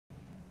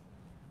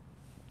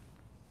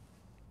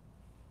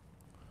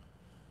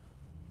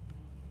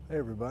Hey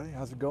everybody,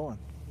 how's it going?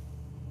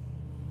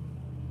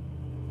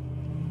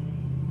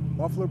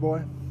 Muffler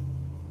boy.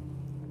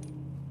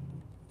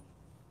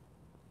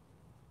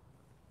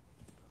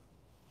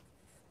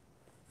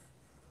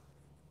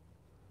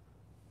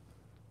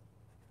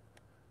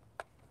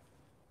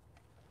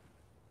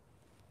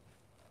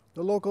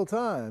 The local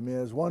time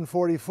is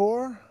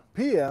 1:44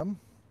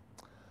 p.m.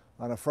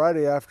 on a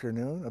Friday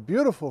afternoon, a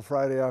beautiful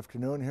Friday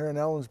afternoon here in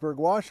Ellensburg,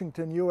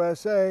 Washington,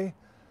 USA.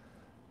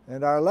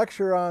 And our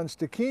lecture on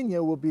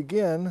Stikinia will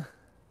begin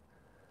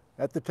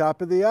at the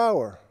top of the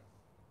hour,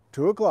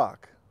 2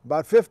 o'clock,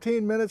 about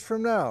 15 minutes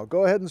from now.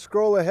 Go ahead and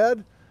scroll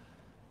ahead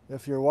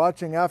if you're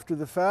watching after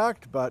the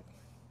fact, but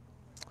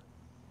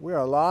we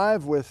are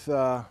live with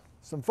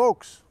some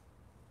folks.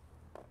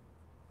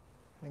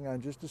 Hang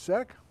on just a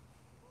sec.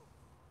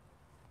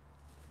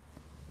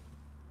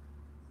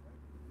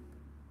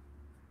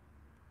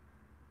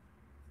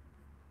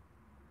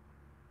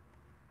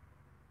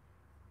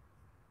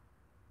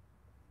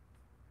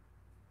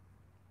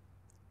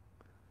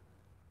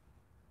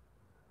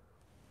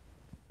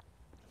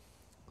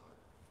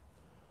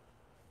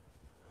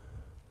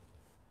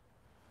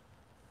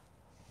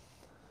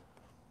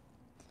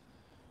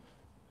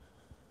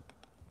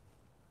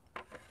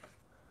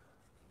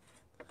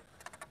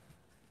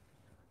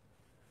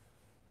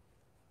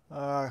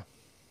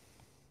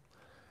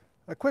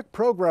 A quick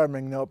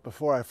programming note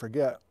before I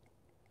forget.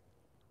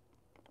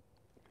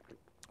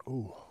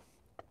 Ooh.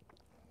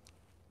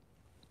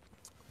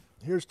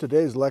 Here's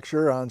today's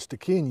lecture on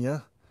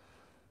Stikinia,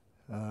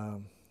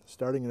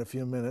 starting in a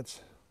few minutes.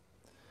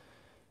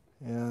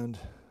 And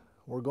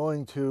we're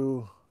going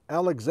to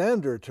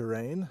Alexander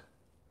Terrane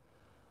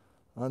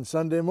on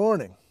Sunday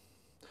morning.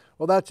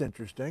 Well, that's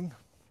interesting.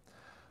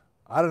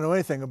 I don't know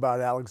anything about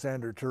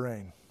Alexander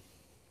Terrane.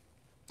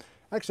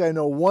 Actually, I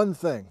know one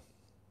thing.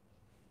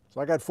 So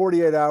I got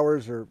 48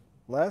 hours or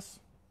less.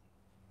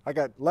 I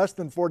got less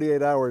than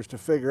 48 hours to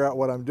figure out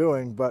what I'm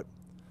doing, but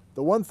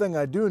the one thing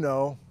I do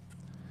know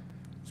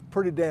is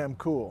pretty damn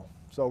cool.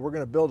 So we're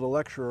going to build a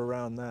lecture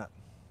around that.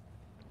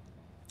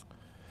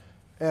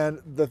 And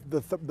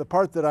the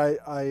part that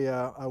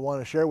I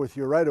want to share with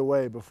you right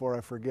away before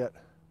I forget,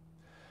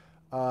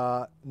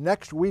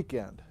 next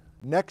weekend,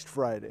 next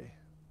Friday,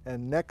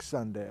 and next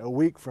Sunday, a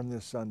week from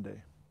this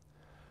Sunday,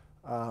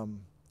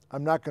 I'm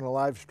not going to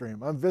live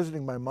stream. I'm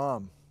visiting my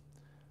mom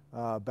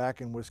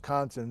back in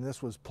Wisconsin.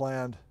 This was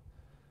planned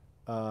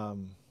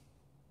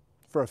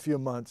for a few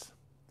months.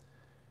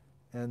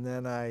 And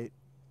then I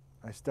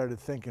started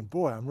thinking,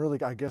 boy,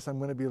 I guess I'm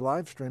going to be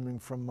live streaming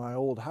from my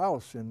old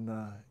house in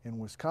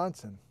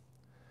Wisconsin.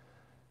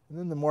 And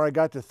then the more I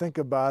got to think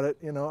about it,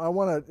 you know, I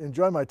want to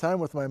enjoy my time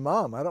with my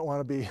mom. I don't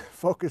want to be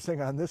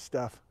focusing on this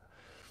stuff.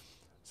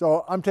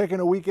 So I'm taking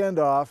a weekend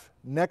off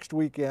next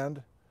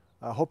weekend.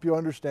 I hope you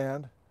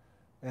understand.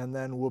 And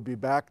then we'll be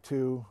back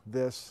to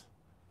this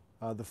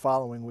the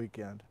following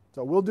weekend.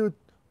 So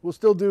we'll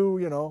still do,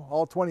 you know,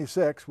 all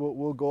 26.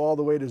 We'll go all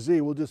the way to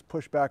Z. We'll just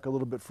push back a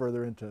little bit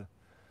further into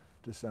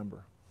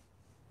December.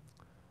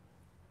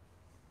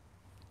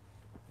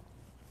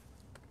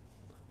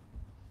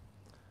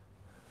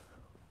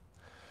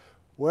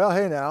 Well,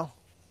 hey now,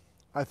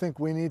 I think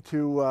we need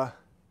to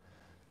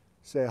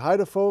say hi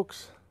to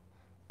folks,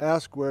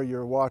 ask where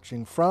you're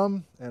watching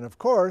from, and of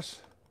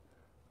course,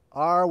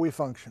 are we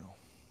functional?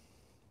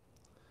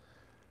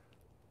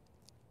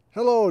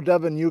 Hello,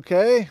 Devon,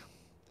 UK,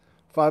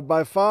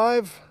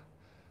 5x5,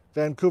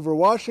 Vancouver,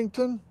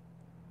 Washington.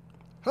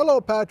 Hello,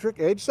 Patrick,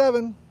 age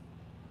 7.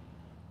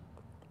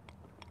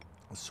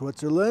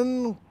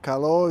 Switzerland,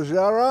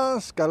 Calogera,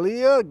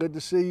 Scalia, good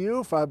to see you,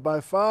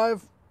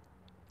 5x5.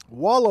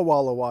 Walla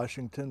Walla,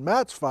 Washington,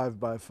 Matt's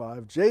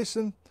 5x5.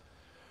 Jason,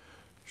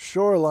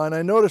 Shoreline.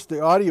 I noticed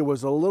the audio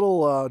was a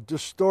little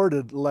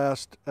distorted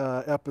last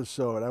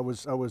episode.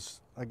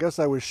 I guess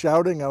I was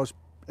shouting. I was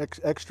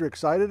extra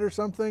excited or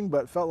something,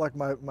 but felt like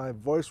my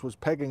voice was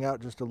pegging out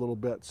just a little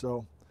bit.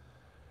 So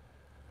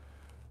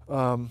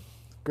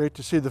great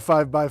to see the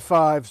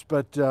 5x5s,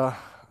 but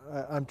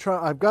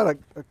I've got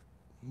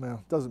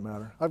well, doesn't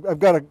matter. I've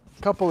got a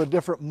couple of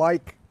different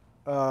mic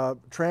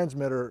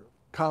transmitter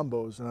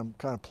combos, and I'm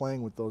kind of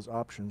playing with those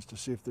options to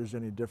see if there's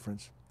any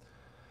difference.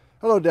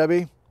 Hello,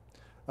 Debbie.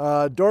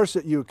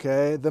 Dorset,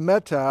 UK, the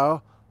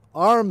Metau,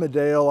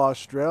 Armadale,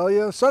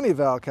 Australia,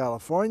 Sunnyvale,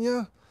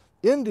 California,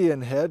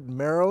 Indian Head,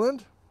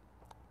 Maryland.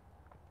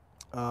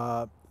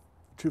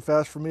 Too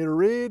fast for me to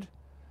read.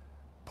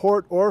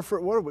 Port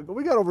Orford. What have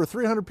we got over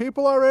 300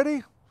 people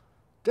already?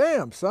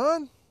 Damn,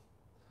 son.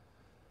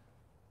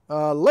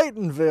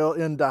 Laytonville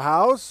in the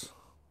house.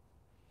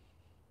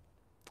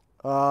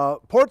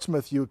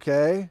 Portsmouth,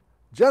 UK.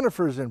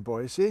 Jennifer's in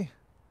Boise.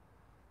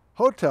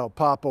 Hotel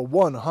Papa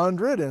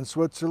 100 in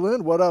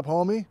Switzerland. What up,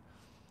 homie?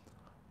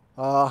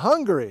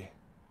 Hungary,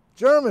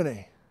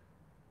 Germany.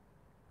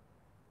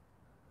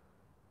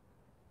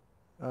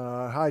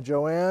 Hi,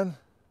 Joanne.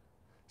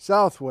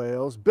 South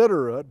Wales,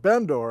 Bitterroot,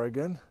 Bend,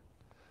 Oregon.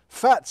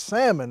 Fat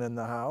Salmon in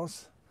the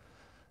house.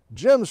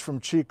 Jim's from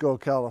Chico,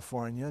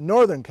 California,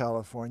 Northern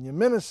California,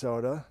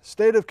 Minnesota,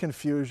 State of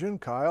Confusion,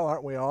 Kyle,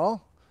 aren't we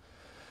all?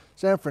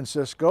 San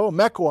Francisco,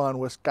 Mequon,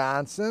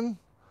 Wisconsin,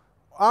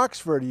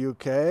 Oxford,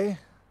 UK,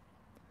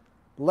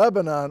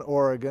 Lebanon,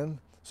 Oregon.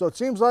 So it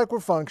seems like we're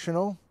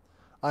functional.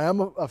 I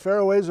am a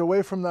fair ways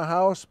away from the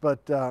house,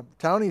 but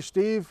Townie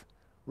Steve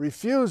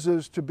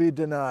refuses to be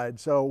denied.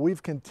 So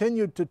we've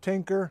continued to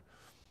tinker.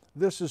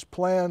 This is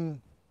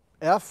plan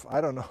F.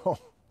 I don't know.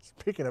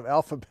 Speaking of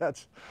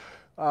alphabets,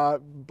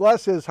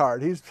 bless his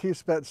heart. He's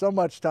spent so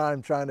much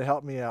time trying to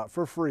help me out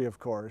for free, of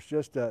course,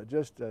 just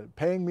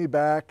paying me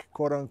back,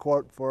 quote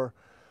unquote, for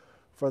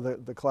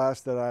the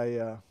class that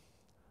I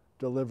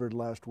delivered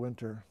last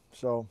winter.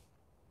 So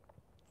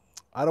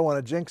I don't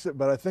want to jinx it,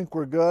 but I think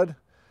we're good,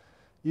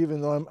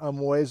 even though I'm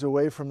ways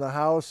away from the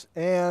house.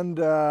 And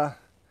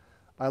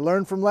I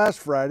learned from last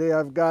Friday,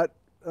 I've got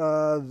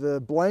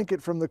the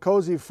blanket from the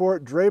Cozy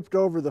Fort draped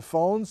over the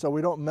phone so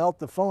we don't melt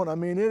the phone. I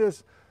mean,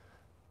 it's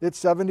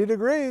 70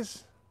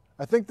 degrees.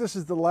 I think this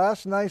is the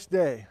last nice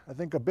day. I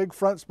think a big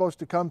front's supposed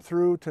to come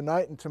through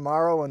tonight and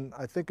tomorrow, and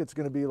I think it's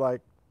going to be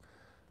like,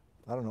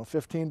 I don't know,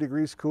 15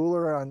 degrees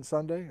cooler on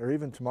Sunday or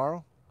even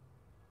tomorrow.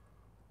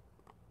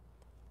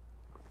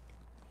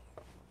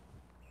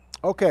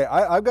 Okay,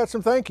 I've got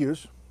some thank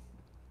yous.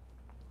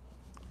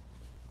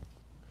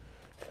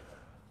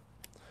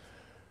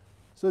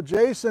 So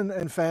Jason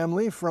and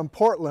family from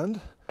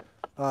Portland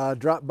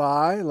dropped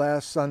by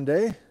last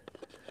Sunday,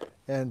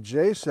 and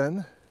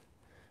Jason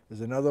is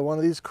another one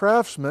of these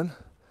craftsmen.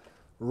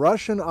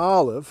 Russian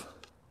olive.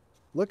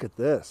 Look at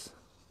this.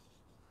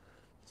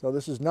 So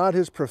this is not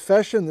his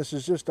profession, this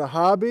is just a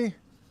hobby.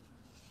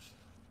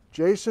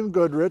 Jason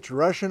Goodrich,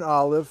 Russian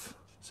olive,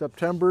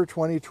 September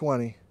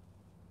 2020.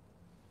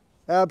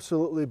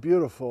 Absolutely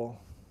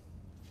beautiful.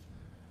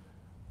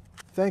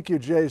 Thank you,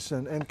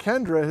 Jason. And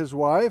Kendra, his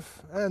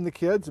wife, and the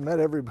kids, met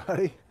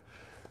everybody.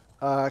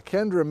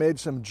 Kendra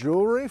made some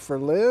jewelry for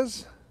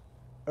Liz,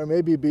 or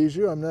maybe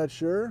bijou, I'm not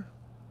sure.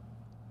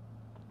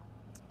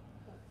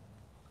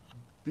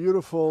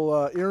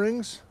 Beautiful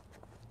earrings.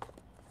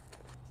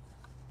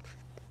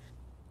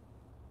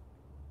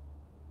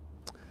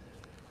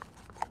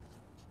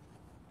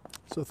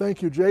 So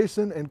thank you,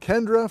 Jason and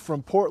Kendra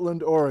from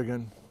Portland,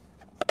 Oregon.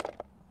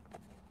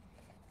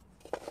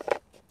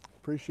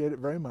 Appreciate it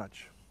very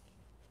much.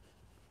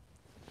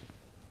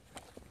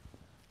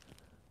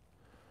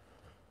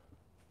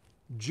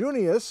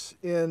 Junius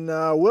in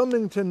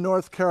Wilmington,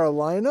 North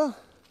Carolina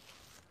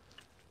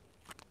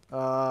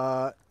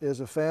is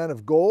a fan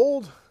of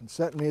gold and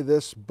sent me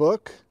this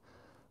book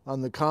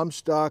on the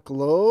Comstock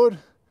Lode.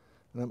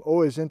 And I'm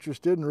always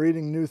interested in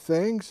reading new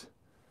things,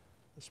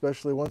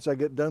 especially once I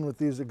get done with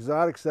these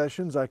exotic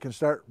sessions. I can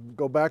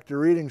go back to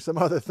reading some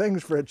other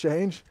things for a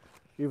change,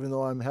 even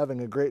though I'm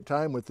having a great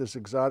time with this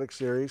exotic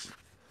series.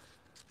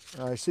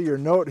 I see your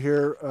note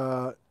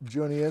here,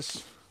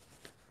 Junius.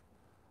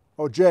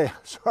 Oh, Jay,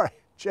 sorry,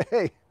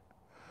 Jay.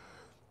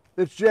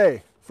 It's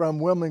Jay from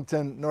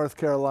Wilmington, North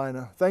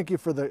Carolina. Thank you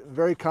for the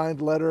very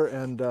kind letter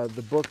and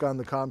the book on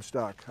the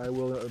Comstock. I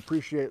will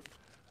appreciate,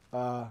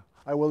 I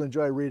will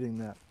enjoy reading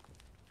that.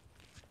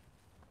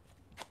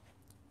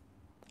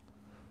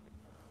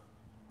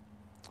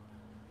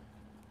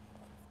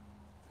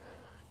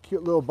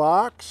 Cute little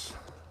box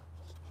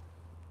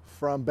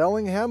from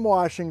Bellingham,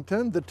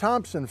 Washington, the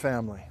Thompson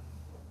family.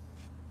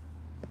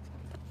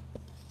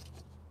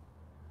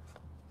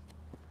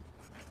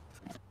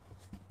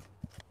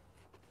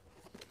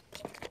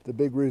 The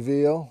big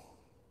reveal.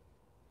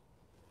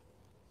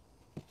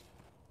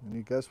 Can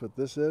you guess what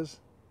this is?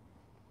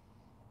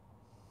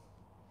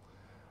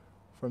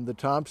 From the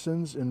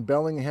Thompsons in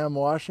Bellingham,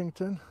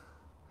 Washington.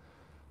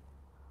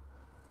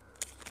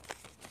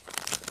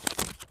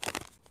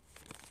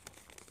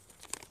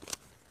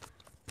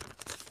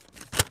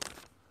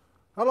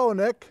 Hello,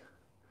 Nick.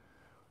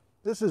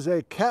 This is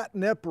a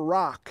catnip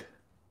rock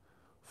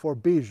for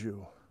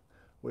bijou.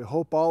 We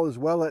hope all is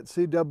well at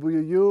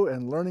CWU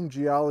and learning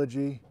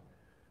geology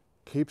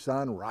keeps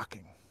on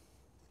rocking.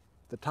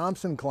 The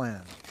Thompson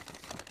clan.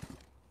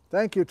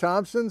 Thank you,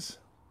 Thompsons.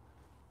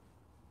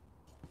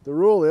 The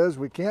rule is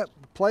we can't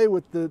play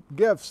with the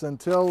gifts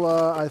until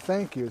I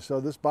thank you. So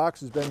this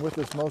box has been with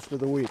us most of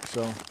the week.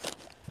 So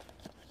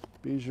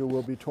bijou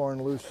will be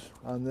torn loose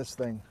on this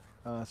thing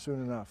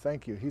soon enough.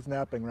 Thank you. He's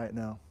napping right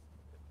now.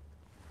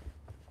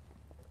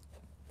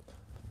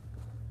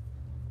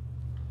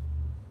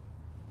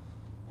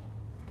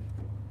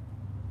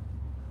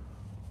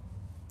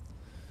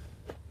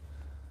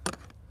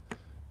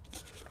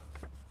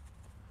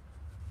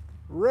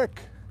 Rick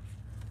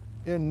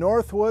in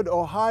Northwood,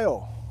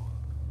 Ohio,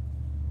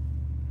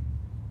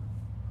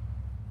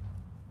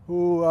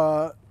 who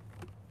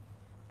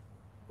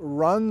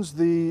runs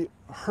the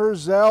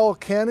Herzell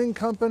Canning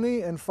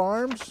Company and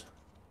Farms.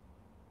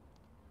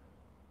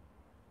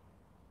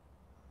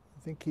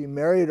 I think he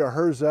married a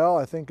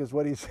Herzell, I think is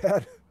what he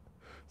said.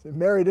 He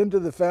married into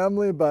the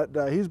family, but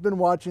he's been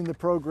watching the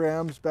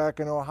programs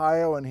back in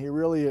Ohio and he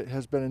really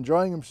has been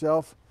enjoying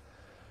himself.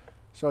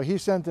 So he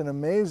sent an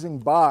amazing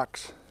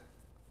box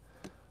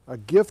a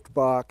gift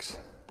box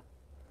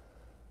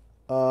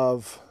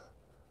of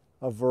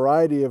a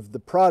variety of the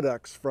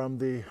products from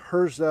the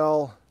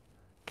Herzl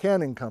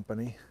Canning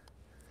Company.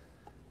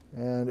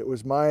 And it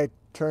was my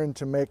turn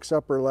to make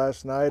supper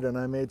last night, and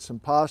I made some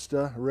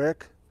pasta,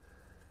 Rick,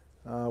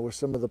 with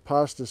some of the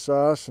pasta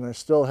sauce, and I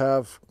still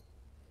have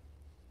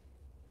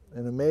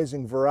an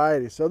amazing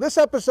variety. So this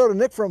episode of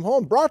Nick from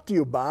Home brought to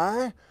you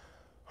by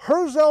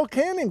Herzl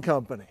Canning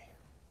Company.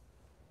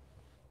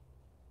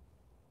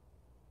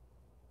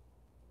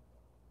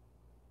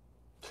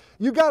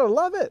 You gotta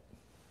love it.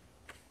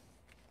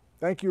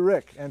 Thank you,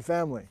 Rick and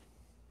family.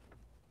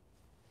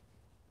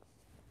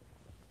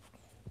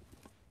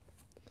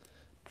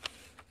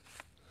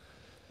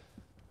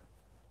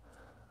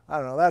 I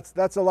don't know,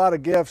 that's a lot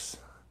of gifts.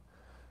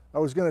 I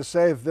was going to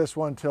save this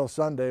one till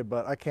Sunday,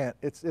 but I can't.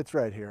 It's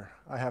right here.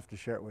 I have to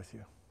share it with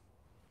you.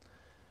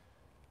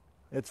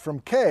 It's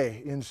from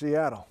Kay in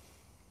Seattle.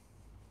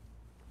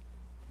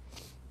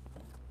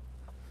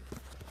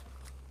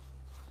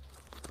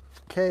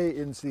 Kay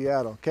in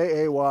Seattle,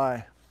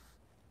 K-A-Y.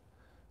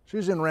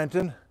 She's in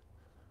Renton,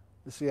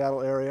 the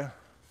Seattle area.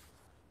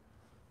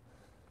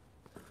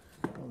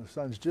 Oh, the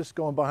sun's just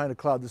going behind a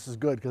cloud. This is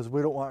good because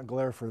we don't want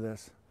glare for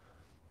this.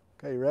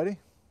 Okay, you ready?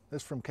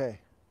 This is from Kay.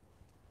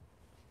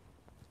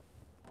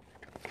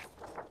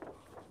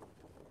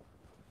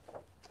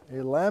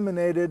 A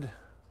laminated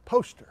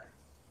poster.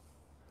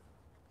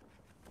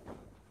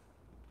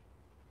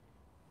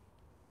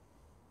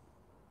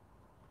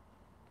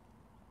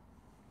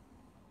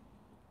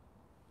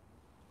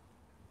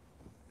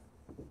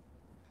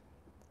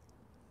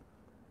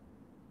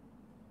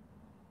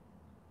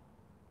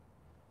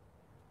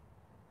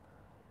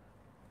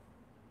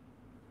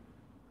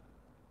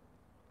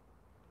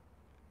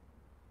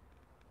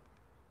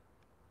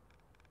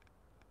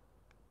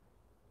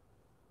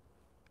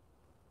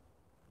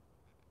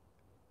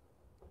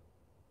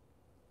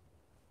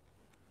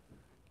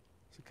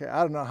 Okay,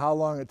 I don't know how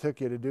long it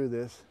took you to do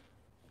this.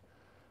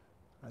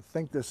 I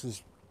think this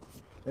is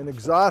an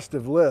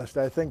exhaustive list.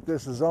 I think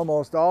this is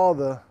almost all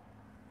the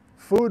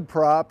food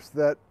props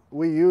that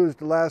we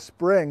used last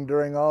spring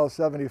during all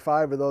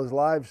 75 of those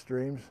live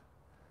streams.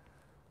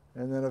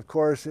 And then of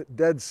course,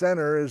 dead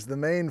center is the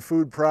main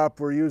food prop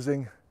we're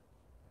using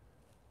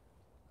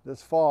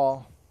this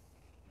fall.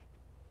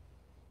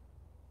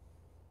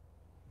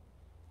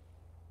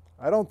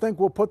 I don't think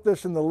we'll put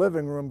this in the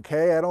living room,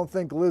 Kay. I don't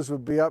think Liz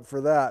would be up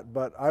for that,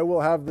 but I will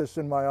have this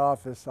in my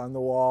office on the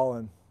wall,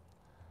 and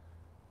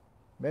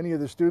many of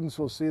the students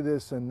will see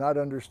this and not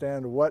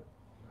understand what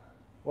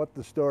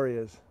the story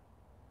is.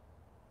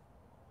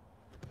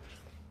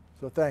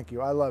 So thank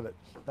you. I love it.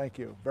 Thank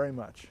you very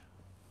much.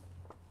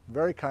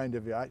 Very kind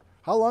of you.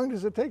 How long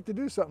does it take to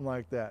do something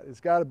like that? It's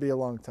got to be a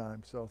long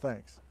time, so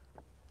thanks.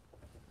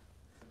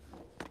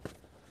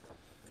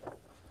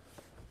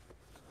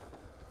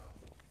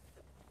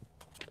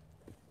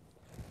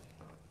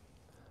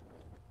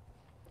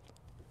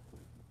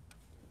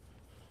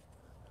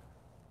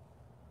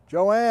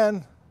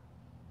 Joanne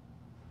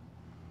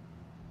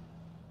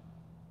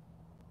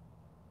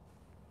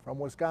from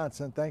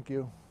Wisconsin, thank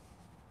you.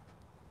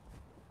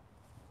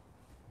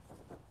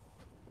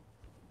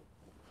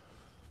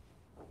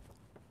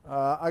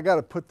 I got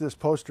to put this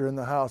poster in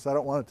the house. I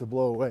don't want it to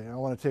blow away. I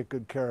want to take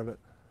good care of it.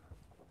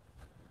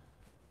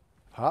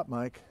 Hot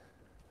mic.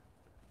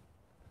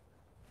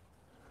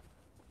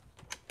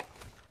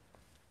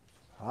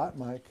 Hot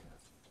mic.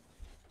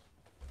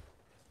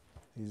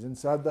 He's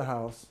inside the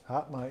house.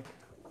 Hot mic.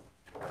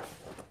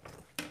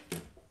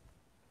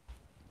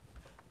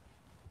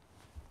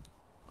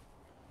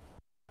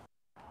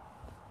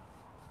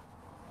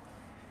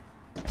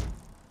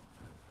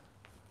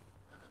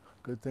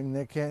 Good thing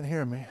they can't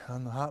hear me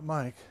on the hot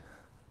mic.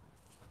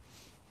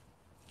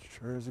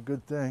 Sure is a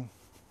good thing.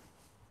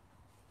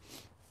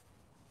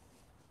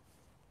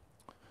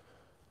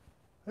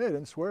 Hey, I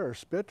didn't swear or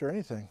spit or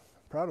anything.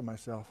 I'm proud of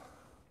myself.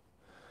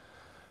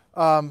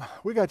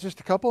 We got just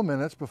a couple of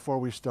minutes before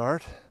we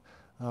start.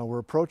 We're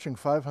approaching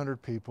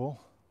 500 people.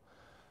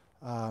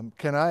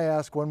 Can I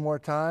ask one more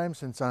time,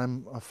 since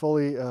I'm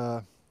fully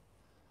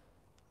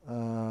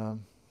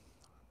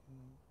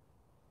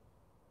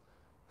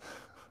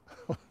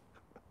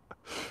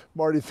I'm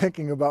already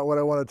thinking about what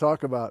I want to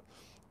talk about.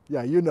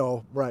 Yeah, you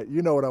know, right.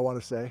 You know what I want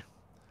to say.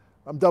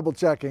 I'm double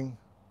checking.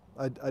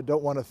 I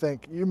don't want to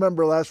think. You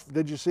remember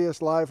did you see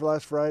us live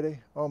last Friday?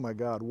 Oh my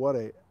God, what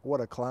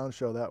a clown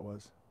show that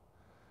was.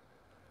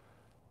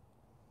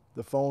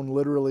 The phone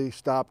literally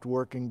stopped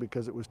working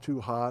because it was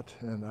too hot,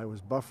 and I was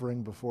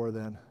buffering before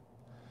then.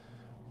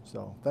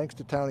 So thanks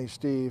to Townie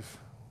Steve,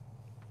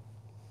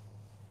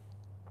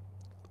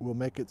 we'll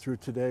make it through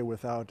today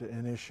without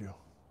an issue.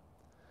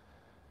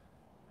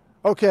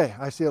 Okay,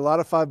 I see a lot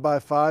of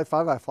 5x5,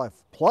 5x5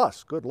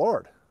 plus, good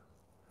Lord.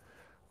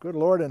 Good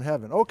Lord in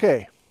heaven.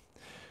 Okay,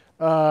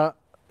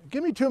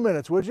 give me 2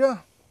 minutes, would you?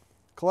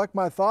 Collect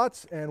my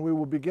thoughts, and we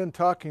will begin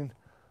talking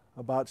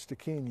about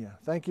Stikinia.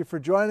 Thank you for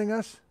joining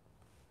us.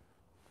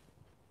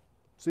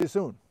 See you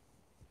soon.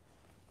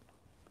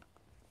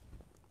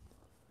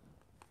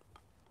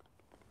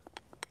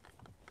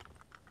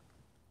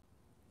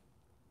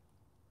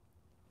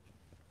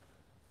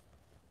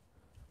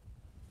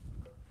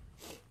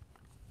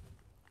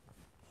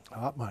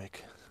 Hot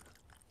mic.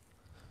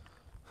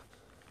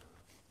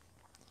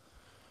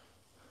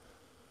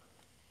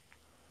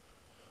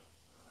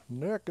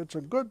 Nick, it's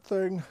a good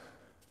thing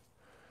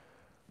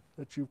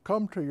that you've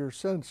come to your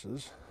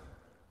senses.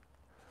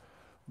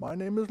 My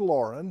name is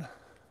Lauren.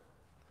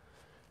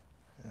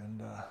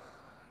 And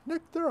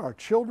Nick, there are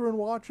children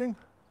watching.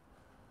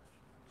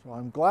 So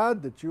I'm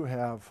glad that you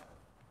have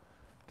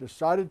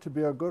decided to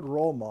be a good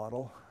role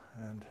model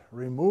and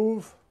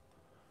remove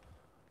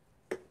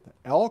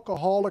the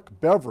alcoholic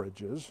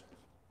beverages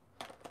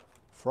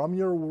from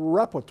your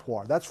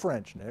repertoire. That's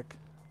French, Nick.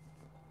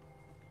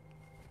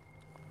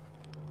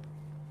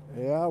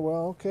 Yeah,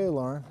 well, okay,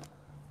 Lauren.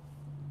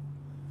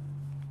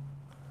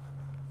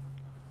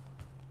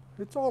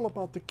 It's all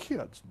about the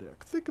kids,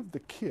 Nick. Think of the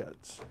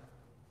kids.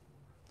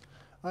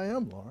 I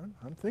am, Lauren.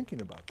 I'm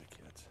thinking about the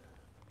kids.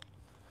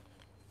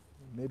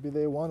 Maybe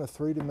they want a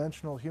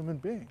three-dimensional human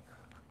being.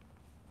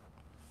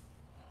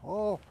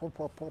 Oh, pop,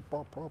 pop, pop,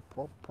 pop, pop,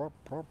 pop, pop,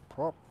 pop,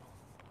 pop.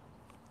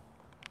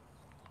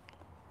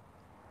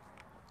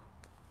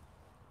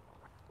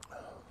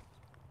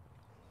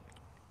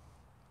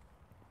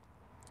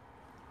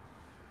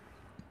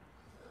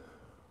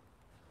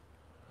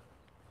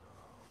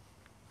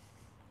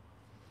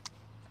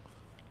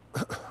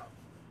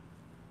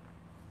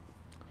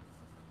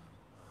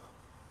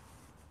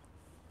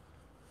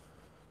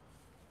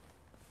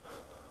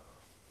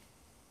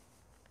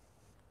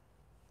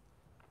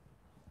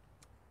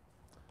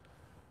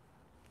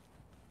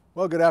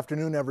 Well, good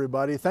afternoon,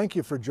 everybody. Thank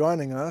you for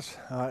joining us.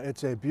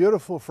 It's a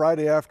beautiful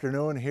Friday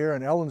afternoon here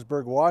in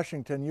Ellensburg,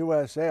 Washington,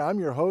 USA. I'm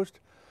your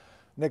host,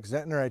 Nick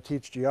Zentner. I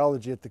teach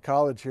geology at the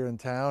college here in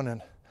town,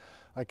 and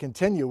I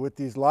continue with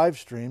these live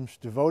streams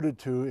devoted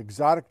to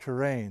exotic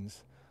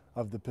terranes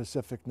of the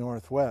Pacific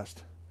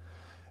Northwest.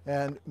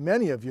 And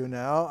many of you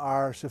now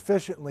are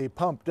sufficiently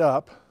pumped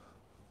up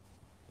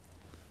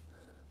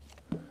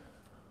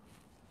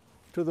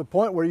to the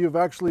point where you've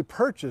actually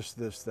purchased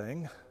this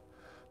thing,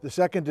 the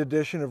second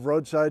edition of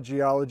Roadside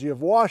Geology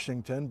of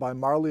Washington by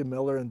Marley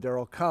Miller and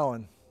Darrell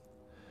Cowan.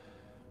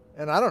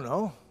 And I don't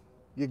know,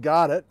 you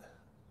got it.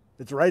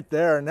 It's right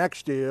there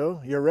next to you.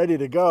 You're ready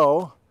to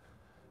go.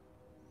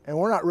 And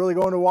we're not really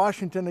going to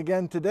Washington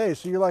again today.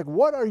 So you're like,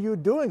 what are you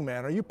doing,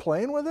 man? Are you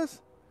playing with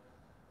us?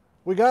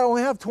 We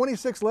only have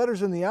 26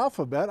 letters in the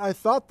alphabet. I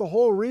thought the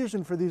whole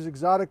reason for these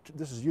exotic,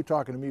 this is you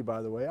talking to me,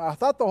 by the way. I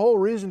thought the whole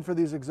reason for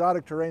these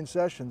exotic terrain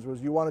sessions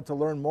was you wanted to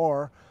learn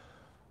more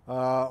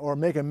or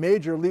make a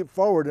major leap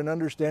forward in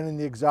understanding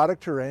the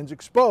exotic terrains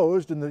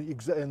exposed in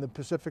the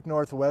Pacific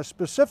Northwest,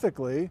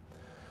 specifically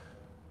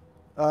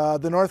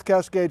the North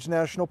Cascades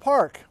National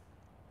Park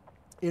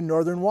in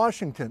northern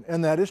Washington,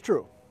 and that is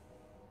true.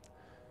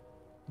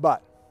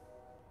 But,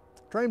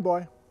 train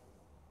boy,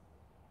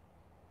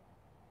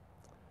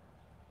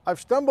 I've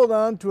stumbled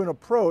onto an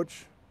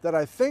approach that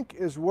I think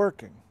is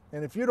working,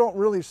 and if you don't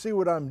really see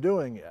what I'm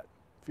doing yet,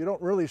 if you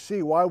don't really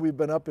see why we've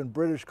been up in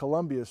British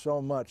Columbia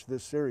so much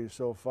this series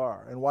so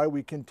far, and why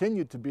we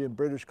continue to be in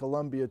British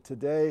Columbia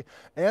today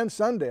and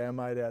Sunday, I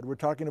might add. We're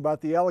talking about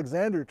the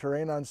Alexander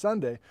terrain on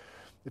Sunday.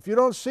 If you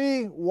don't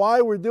see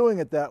why we're doing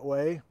it that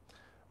way,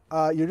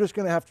 you're just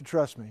going to have to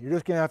trust me. You're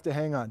just going to have to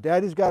hang on.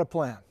 Daddy's got a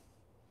plan.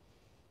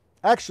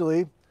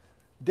 Actually,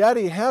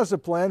 Daddy has a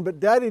plan, but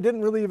Daddy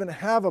didn't really even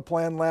have a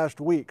plan last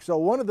week. So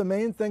one of the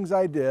main things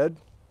I did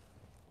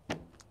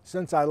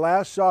since I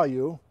last saw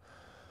you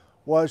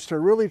was to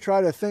really try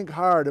to think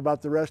hard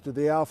about the rest of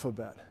the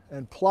alphabet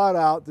and plot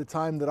out the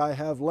time that I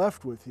have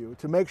left with you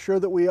to make sure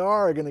that we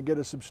are going to get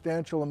a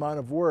substantial amount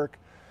of work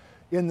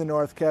in the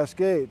North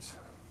Cascades.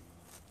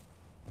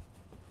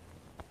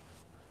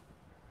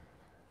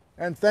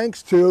 And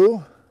thanks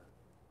to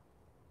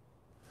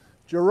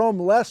Jerome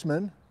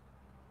Lessman,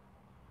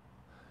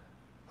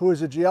 who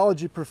is a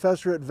geology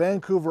professor at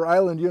Vancouver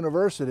Island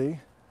University,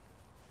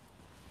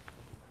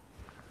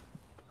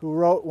 who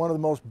wrote one of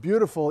the most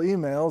beautiful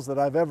emails that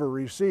I've ever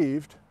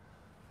received,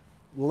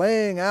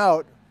 laying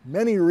out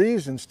many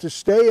reasons to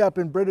stay up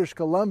in British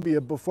Columbia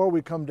before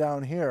we come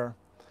down here.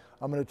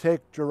 I'm going to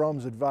take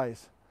Jerome's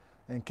advice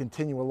and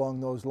continue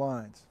along those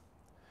lines.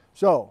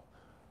 So,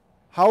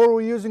 how are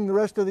we using the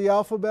rest of the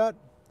alphabet?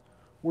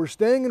 We're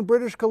staying in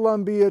British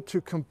Columbia to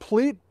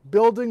complete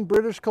building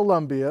British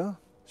Columbia.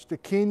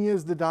 Stikinia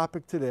is the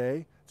topic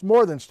today. It's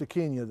more than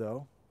Stikinia,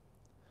 though.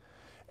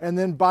 And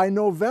then by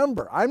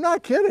November, I'm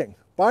not kidding,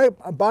 by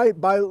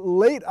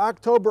late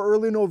October,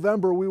 early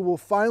November, we will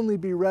finally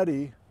be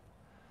ready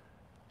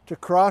to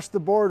cross the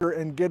border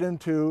and get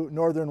into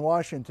northern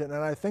Washington.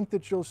 And I think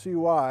that you'll see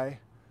why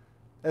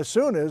as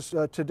soon as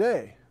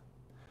today.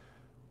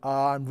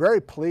 I'm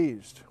very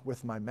pleased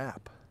with my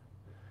map.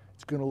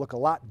 It's going to look a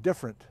lot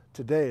different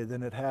today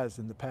than it has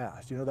in the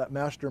past. You know that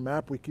master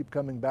map we keep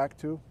coming back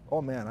to?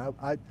 Oh man,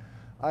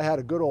 I had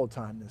a good old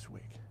time this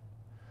week.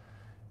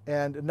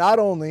 And not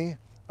only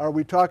are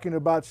we talking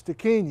about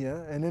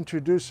Stikinia and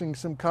introducing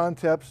some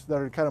concepts that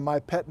are kind of my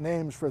pet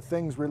names for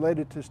things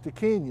related to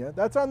Stikinia,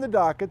 that's on the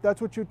docket, that's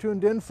what you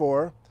tuned in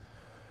for.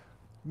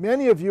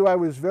 Many of you, I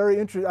was very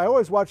interested. I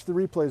always watch the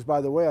replays,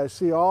 by the way. I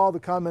see all the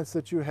comments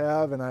that you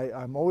have, and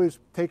I'm always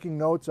taking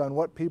notes on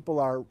what people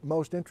are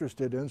most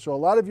interested in. So a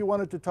lot of you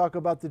wanted to talk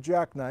about the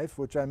jackknife,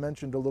 which I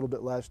mentioned a little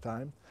bit last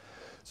time.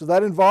 So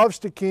that involves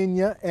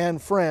Stikinia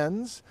and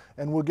friends,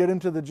 and we'll get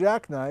into the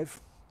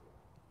jackknife.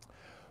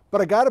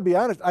 But I got to be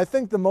honest, I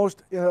think the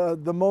most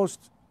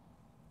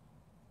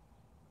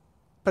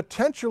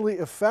potentially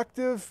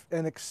effective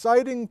and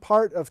exciting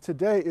part of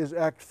today is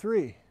Act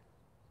 3.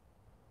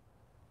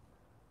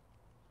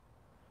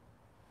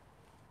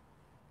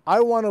 I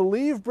want to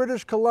leave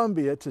British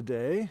Columbia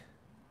today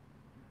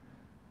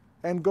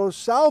and go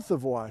south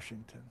of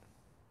Washington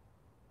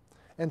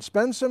and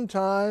spend some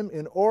time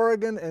in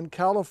Oregon and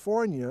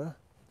California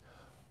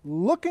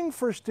looking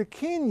for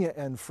Stikinia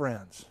and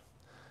friends.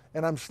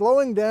 And I'm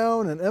slowing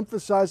down and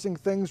emphasizing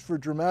things for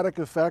dramatic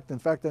effect. In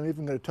fact, I'm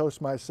even going to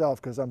toast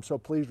myself because I'm so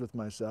pleased with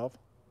myself.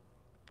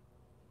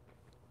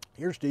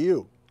 Here's to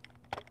you.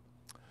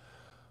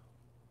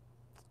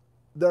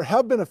 There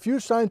have been a few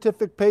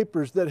scientific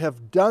papers that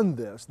have done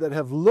this, that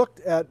have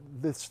looked at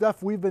the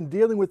stuff we've been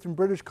dealing with in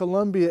British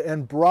Columbia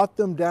and brought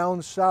them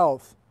down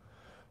south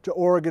to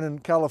Oregon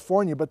and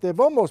California, but they've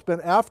almost been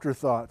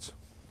afterthoughts.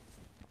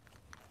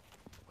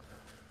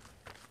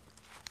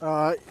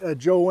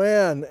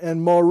 Joanne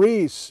and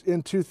Maurice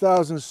in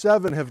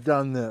 2007 have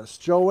done this.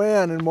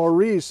 Joanne and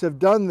Maurice have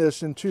done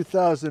this in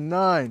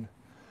 2009.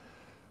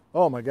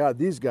 Oh my God,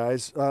 these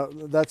guys,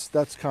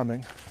 that's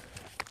coming.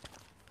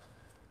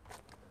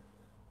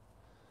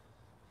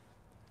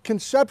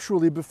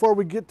 Conceptually, before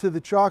we get to the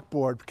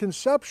chalkboard,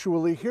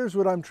 conceptually, here's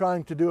what I'm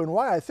trying to do and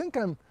why I think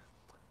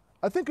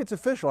it's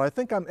official. I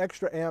think I'm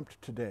extra amped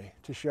today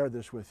to share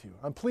this with you.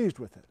 I'm pleased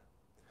with it.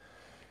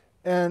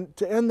 And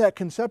to end that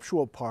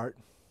conceptual part,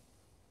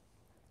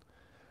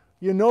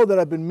 you know that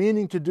I've been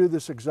meaning to do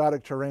this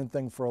exotic terrain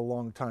thing for a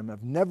long time.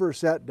 I've never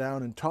sat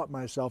down and taught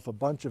myself a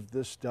bunch of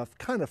this stuff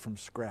kind of from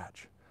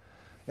scratch.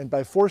 And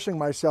by forcing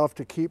myself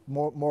to keep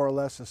more or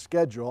less a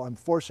schedule, I'm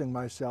forcing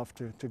myself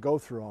to go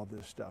through all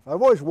this stuff.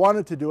 I've always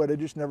wanted to do it, I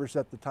just never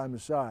set the time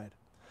aside.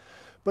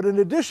 But in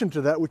addition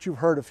to that, which you've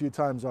heard a few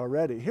times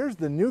already, here's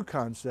the new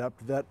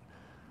concept that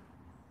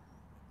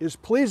is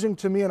pleasing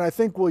to me, and I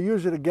think we'll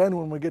use it again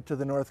when we get to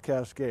the North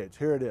Cascades.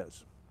 Here it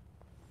is.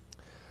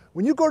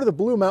 When you go to the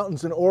Blue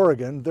Mountains in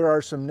Oregon, there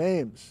are some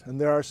names and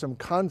there are some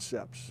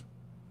concepts.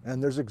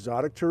 And there's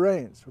exotic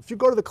terrains. If you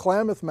go to the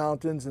Klamath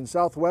Mountains in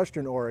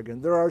southwestern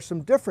Oregon, there are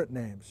some different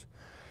names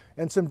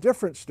and some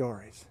different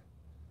stories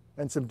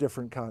and some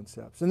different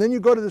concepts. And then you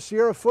go to the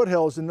Sierra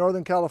foothills in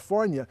Northern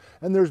California,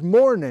 and there's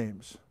more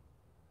names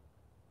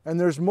and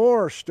there's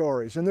more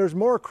stories and there's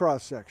more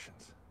cross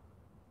sections.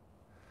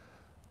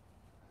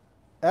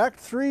 Act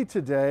 3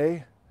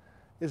 today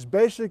is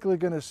basically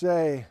going to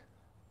say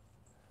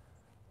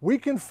we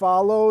can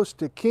follow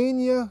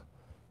Stikinia,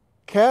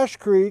 Cache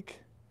Creek,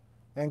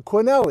 and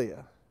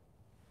Quinella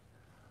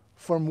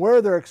from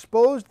where they're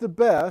exposed the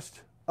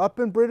best up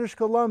in British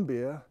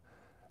Columbia,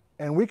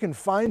 and we can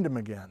find them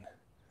again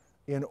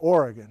in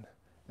Oregon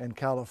and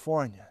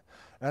California.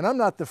 And I'm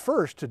not the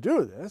first to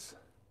do this,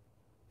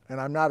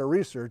 and I'm not a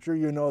researcher,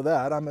 you know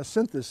that. I'm a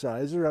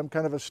synthesizer. I'm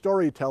kind of a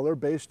storyteller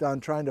based on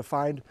trying to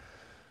find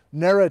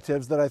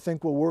narratives that I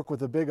think will work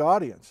with a big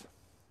audience.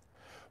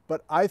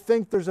 But I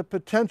think there's a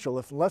potential,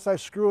 unless I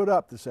screw it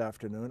up this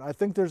afternoon, I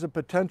think there's a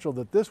potential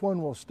that this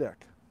one will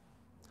stick.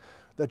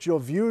 That you'll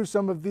view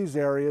some of these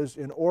areas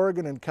in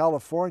Oregon and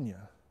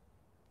California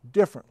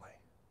differently.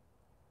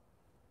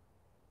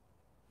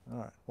 All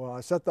right, well,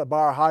 I set the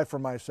bar high for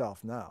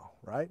myself now,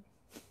 right?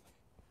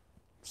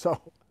 So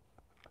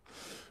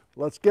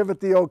let's give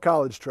it the old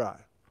college try.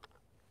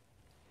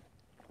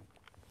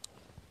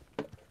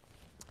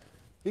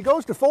 He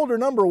goes to folder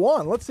number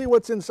 1. Let's see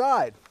what's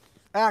inside.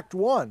 Act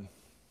 1.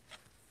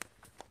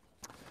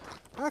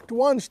 Act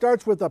 1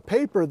 starts with a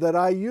paper that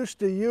I used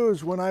to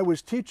use when I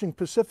was teaching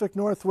Pacific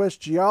Northwest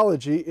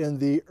geology in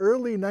the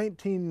early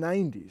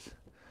 1990s.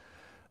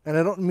 And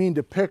I don't mean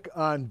to pick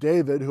on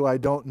David, who I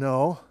don't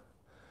know,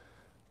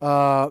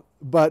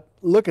 but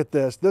look at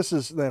this.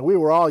 We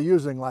were all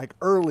using like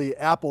early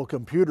Apple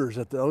computers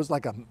at those.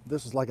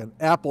 This is like an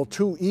Apple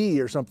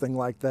IIe or something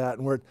like that,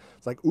 and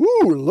it's like,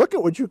 ooh, look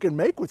at what you can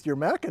make with your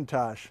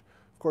Macintosh.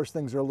 Of course,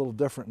 things are a little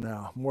different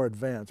now, more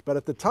advanced. But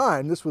at the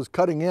time, this was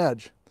cutting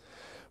edge.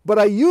 But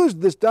I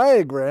used this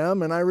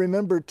diagram, and I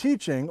remember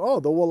teaching,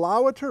 the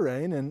Wallowa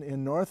terrain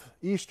in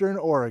northeastern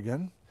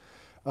Oregon.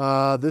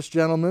 This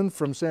gentleman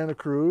from Santa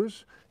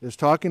Cruz is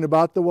talking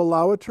about the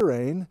Wallowa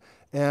terrain,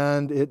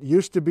 and it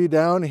used to be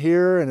down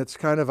here, and it's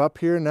kind of up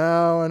here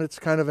now, and it's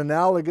kind of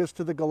analogous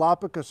to the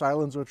Galapagos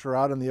Islands, which are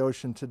out in the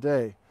ocean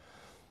today.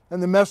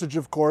 And the message,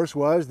 of course,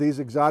 was these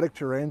exotic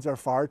terrains are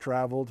far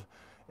traveled,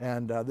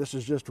 and this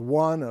is just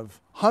one of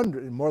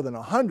more than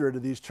 100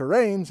 of these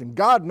terrains, and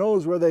God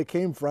knows where they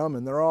came from,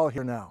 and they're all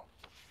here now.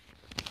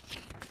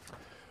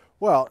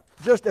 Well,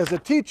 just as a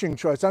teaching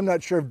choice, I'm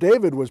not sure if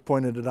David was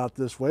pointed it out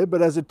this way,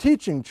 but as a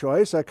teaching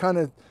choice, I kind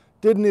of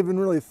didn't even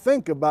really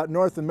think about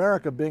North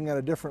America being at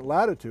a different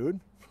latitude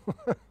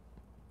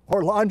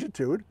or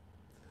longitude.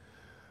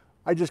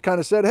 I just kind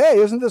of said, hey,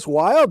 isn't this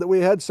wild that we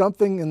had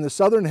something in the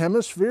southern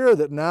hemisphere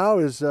that now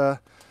is, you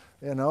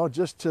know,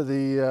 just to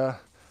the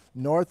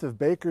north of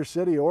Baker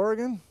City,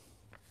 Oregon?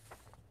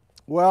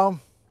 Well,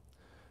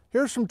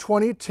 here's from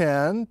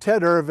 2010,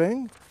 Ted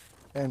Irving,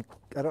 and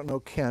I don't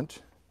know,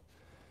 Kent.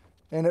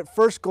 And at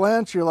first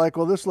glance, you're like,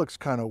 well, this looks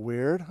kind of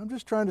weird. I'm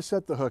just trying to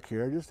set the hook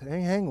here. Just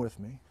hang with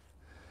me.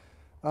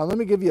 Let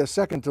me give you a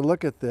second to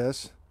look at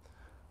this.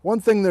 One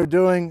thing they're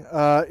doing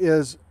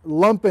is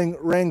lumping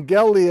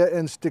Rangelia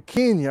and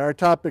Stikinia, our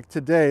topic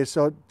today.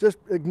 So just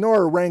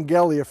ignore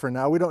Rangelia for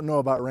now. We don't know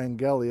about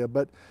Rangelia,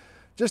 but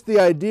just the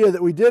idea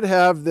that we did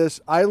have this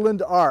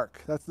island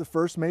arc. That's the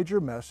first major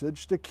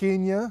message.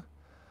 Stikinia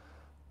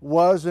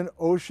was an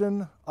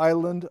ocean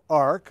island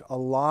arc, a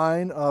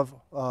line of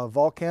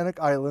volcanic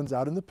islands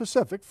out in the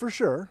Pacific, for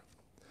sure.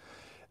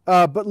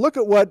 But look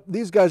at what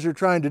these guys are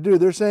trying to do.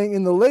 They're saying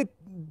in the late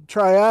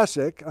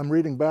Triassic, I'm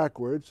reading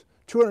backwards,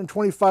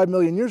 225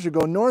 million years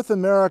ago, North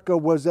America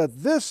was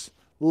at this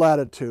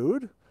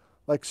latitude,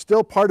 like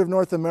still part of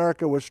North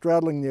America was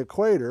straddling the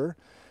equator.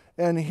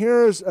 And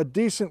here's a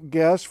decent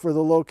guess for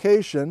the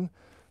location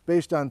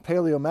based on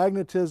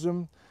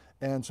paleomagnetism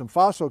and some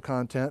fossil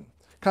content,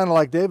 kind of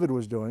like David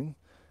was doing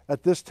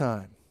at this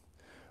time.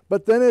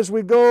 But then as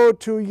we go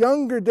to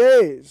younger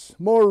days,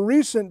 more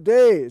recent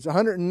days,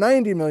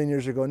 190 million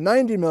years ago,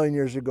 90 million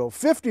years ago,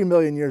 50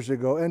 million years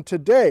ago, and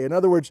today, in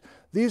other words,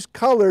 these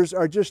colors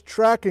are just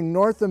tracking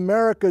North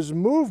America's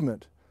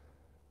movement.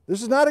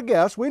 This is not a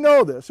guess, we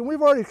know this, and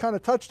we've already kind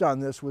of touched on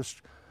this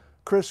with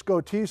Chris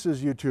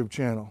Scotisa's YouTube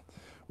channel.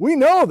 We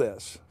know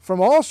this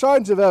from all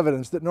sides of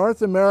evidence that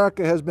North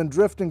America has been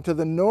drifting to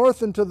the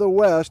north and to the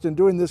west and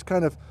doing this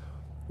kind of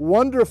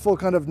wonderful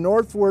kind of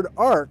northward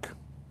arc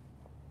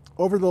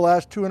over the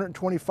last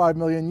 225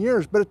 million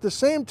years. But at the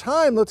same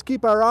time, let's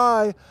keep our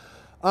eye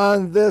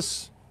on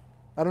this,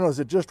 I don't know, is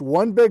it just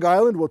one big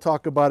island? We'll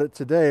talk about it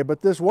today,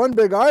 but this one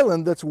big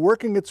island that's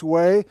working its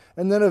way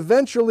and then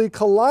eventually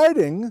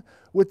colliding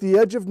with the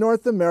edge of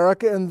North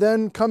America and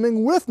then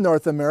coming with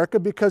North America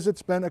because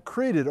it's been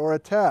accreted or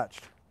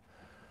attached.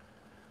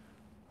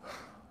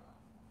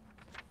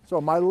 So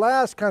my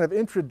last kind of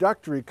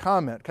introductory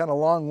comment, kind of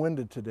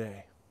long-winded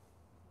today.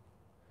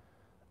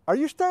 Are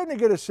you starting to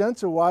get a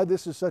sense of why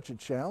this is such a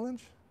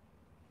challenge?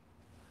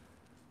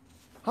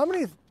 How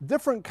many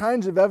different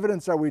kinds of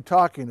evidence are we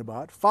talking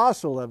about?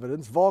 Fossil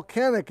evidence,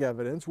 volcanic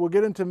evidence, we'll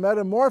get into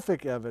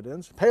metamorphic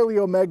evidence,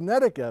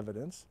 paleomagnetic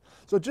evidence.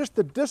 So just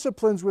the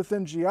disciplines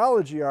within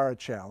geology are a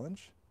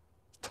challenge.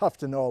 It's tough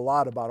to know a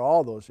lot about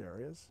all those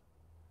areas.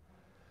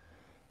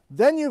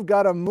 Then you've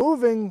got a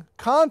moving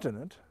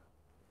continent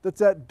that's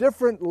at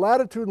different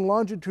latitude and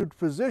longitude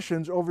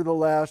positions over the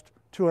last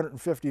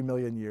 250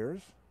 million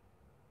years.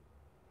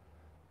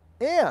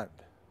 And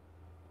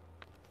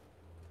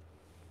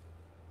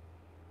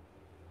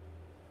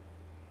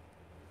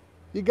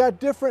you got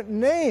different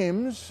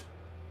names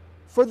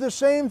for the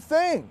same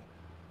thing.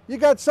 You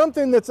got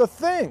something that's a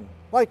thing,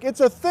 like it's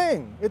a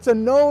thing, it's a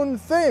known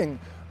thing,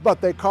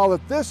 but they call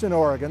it this in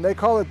Oregon, they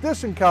call it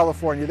this in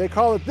California, they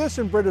call it this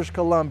in British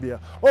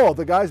Columbia. Oh,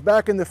 the guys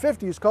back in the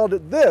 50s called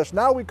it this,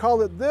 now we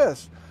call it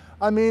this.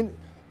 I mean,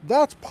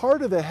 that's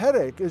part of the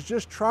headache, is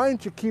just trying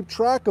to keep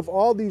track of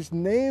all these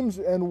names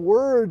and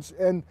words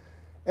and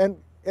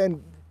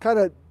kind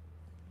of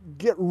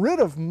get rid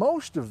of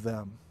most of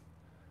them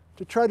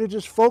to try to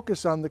just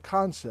focus on the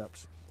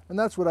concepts. And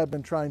that's what I've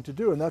been trying to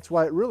do, and that's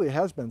why it really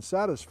has been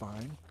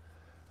satisfying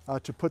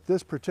to put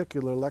this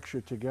particular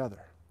lecture together.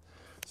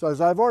 So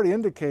as I've already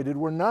indicated,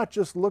 we're not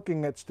just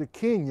looking at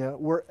Stikinia,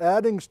 we're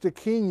adding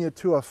Stikinia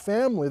to a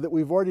family that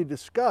we've already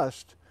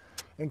discussed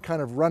and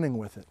kind of running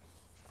with it.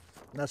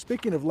 Now,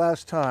 speaking of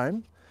last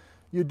time,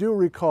 you do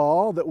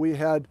recall that we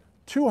had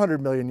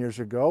 200 million years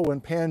ago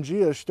when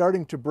Pangea is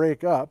starting to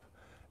break up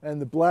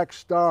and the black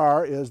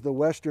star is the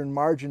western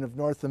margin of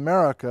North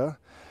America.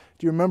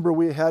 Do you remember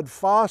we had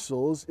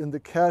fossils in the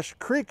Cache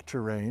Creek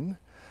terrane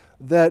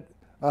that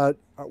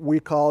we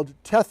called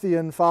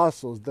Tethyan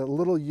fossils, the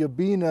little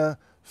Yabina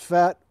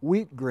fat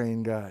wheat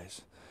grain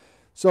guys.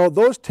 So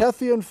those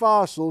Tethyan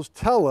fossils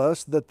tell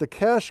us that the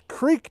Cache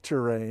Creek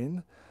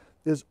terrane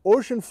is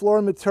ocean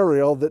floor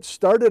material that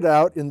started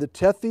out in the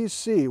Tethys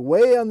Sea,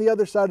 way on the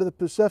other side of the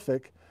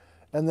Pacific,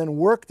 and then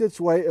worked its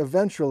way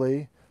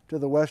eventually to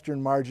the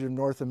western margin of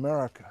North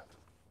America.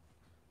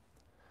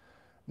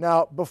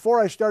 Now, before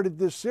I started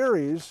this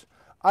series,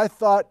 I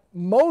thought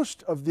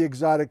most of the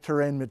exotic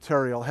terrane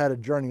material had a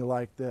journey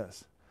like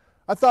this.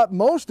 I thought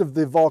most of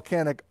the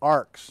volcanic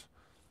arcs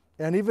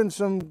and even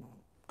some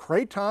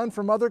craton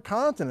from other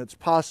continents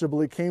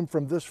possibly came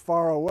from this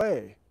far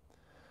away.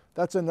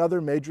 That's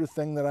another major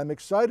thing that I'm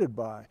excited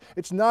by.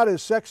 It's not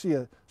as sexy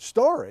a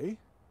story,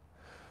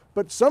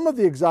 but some of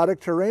the exotic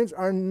terranes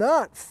are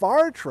not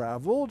far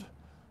traveled,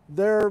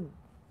 they're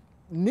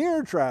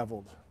near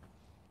traveled.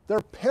 They're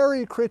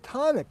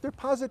pericratonic. They're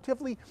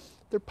positively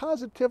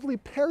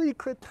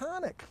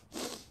pericratonic.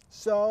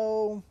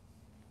 So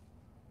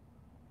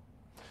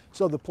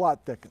the plot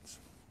thickens.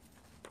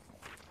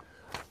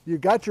 You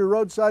got your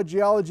roadside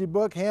geology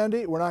book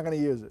handy? We're not going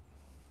to use it.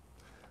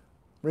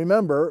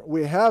 Remember,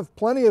 we have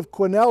plenty of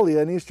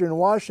Quinellia in eastern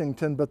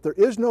Washington, but there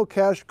is no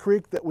Cache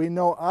Creek that we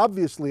know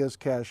obviously as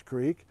Cache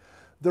Creek.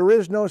 There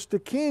is no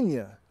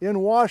Stikinia in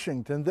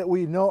Washington that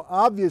we know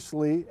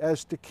obviously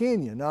as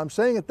Stikinia. Now I'm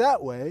saying it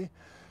that way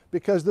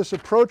because this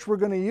approach we're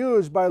going to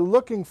use by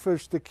looking for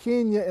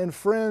Stikinia and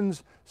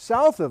friends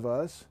south of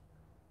us,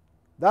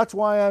 that's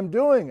why I'm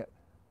doing it.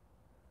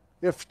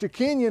 If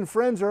Stikinia and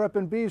friends are up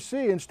in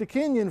BC, and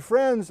Stikinia and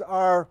friends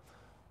are,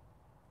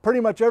 pretty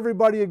much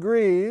everybody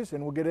agrees,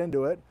 and we'll get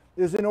into it,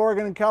 is in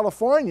Oregon and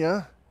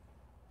California,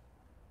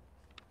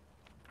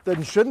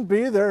 then shouldn't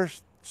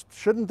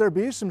there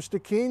be some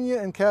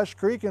Stikinia and Cache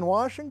Creek in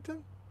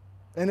Washington?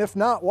 And if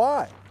not,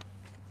 why?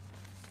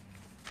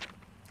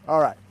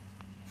 All right.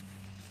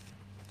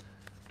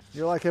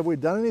 You're like, have we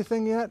done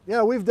anything yet?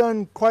 Yeah, we've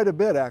done quite a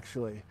bit,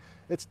 actually.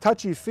 It's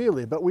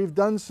touchy-feely, but we've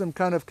done some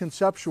kind of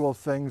conceptual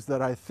things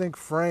that I think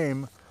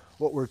frame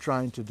what we're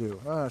trying to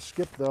do.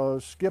 Skip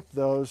those, skip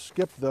those,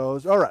 skip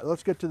those. All right,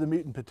 let's get to the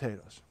meat and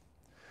potatoes.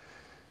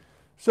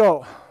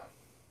 So,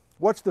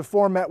 what's the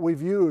format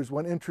we've used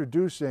when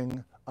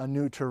introducing a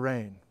new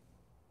terrain?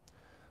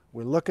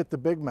 We look at the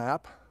big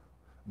map,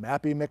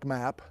 Mappy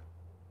McMap.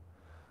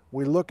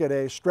 We look at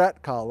a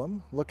strat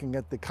column, looking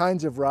at the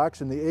kinds of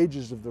rocks and the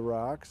ages of the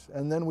rocks,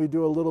 and then we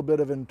do a little bit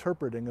of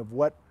interpreting of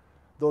what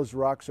those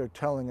rocks are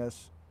telling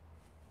us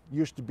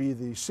used to be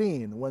the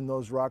scene when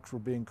those rocks were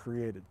being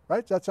created.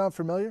 Right? Does that sound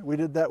familiar? We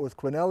did that with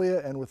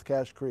Quinellia and with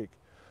Cache Creek.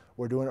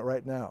 We're doing it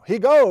right now. He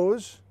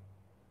goes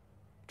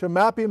to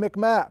Mappy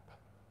McMap.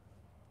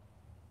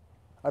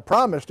 I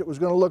promised it was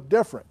going to look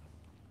different.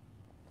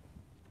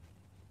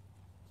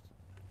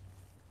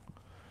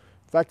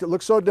 In fact, it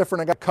looks so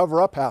different I got to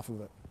cover up half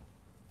of it.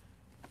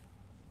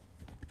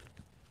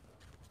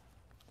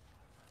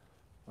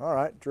 All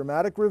right,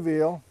 dramatic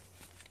reveal.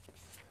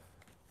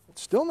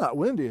 It's still not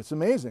windy. It's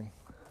amazing.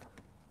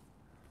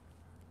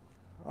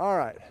 All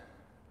right.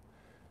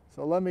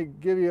 So let me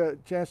give you a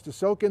chance to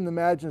soak in the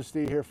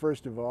majesty here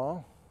first of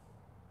all.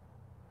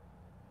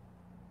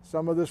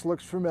 Some of this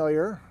looks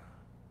familiar.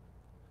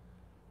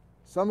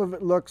 Some of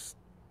it looks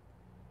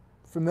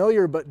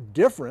familiar but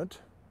different.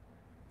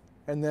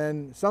 And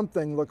then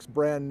something looks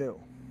brand new.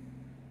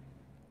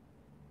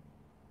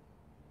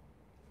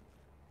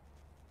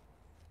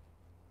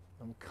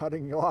 I'm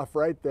cutting you off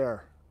right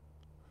there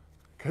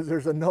because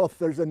there's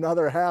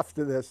another half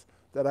to this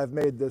that I've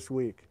made this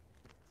week.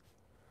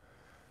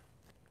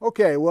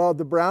 Okay, well,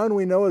 the brown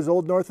we know is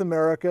Old North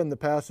America and the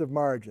passive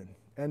margin.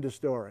 End of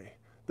story.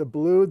 The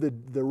blue,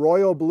 the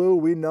royal blue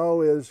we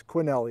know is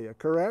Quinellia,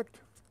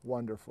 correct?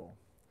 Wonderful.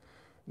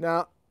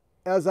 Now,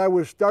 as I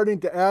was starting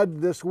to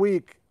add this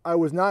week, I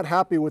was not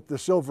happy with the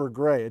silver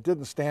gray. It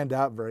didn't stand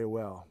out very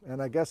well,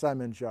 and I guess I'm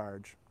in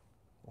charge.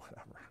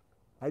 Whatever.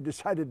 I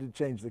decided to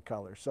change the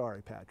color.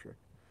 Sorry, Patrick.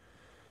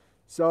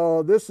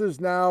 So this is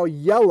now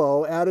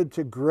yellow added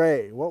to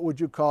gray. What would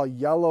you call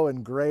yellow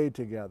and gray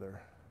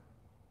together?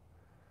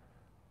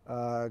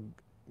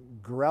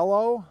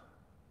 Grello?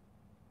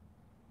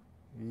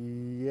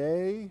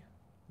 Yay?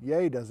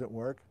 Yay doesn't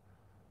work.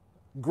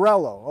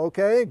 Grello,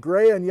 okay?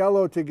 Gray and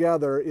yellow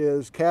together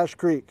is Cache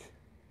Creek.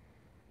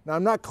 Now,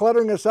 I'm not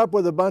cluttering us up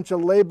with a bunch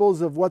of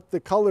labels of what the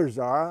colors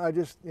are. I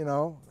just,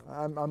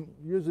 I'm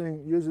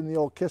using the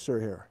old kisser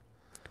here.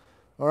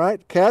 All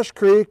right, Cache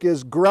Creek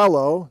is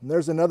Grello, and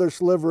there's another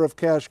sliver of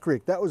Cache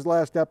Creek. That was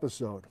last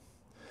episode.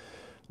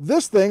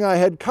 This thing I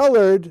had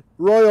colored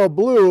royal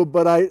blue,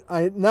 but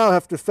I now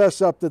have to fess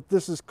up that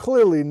this is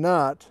clearly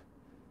not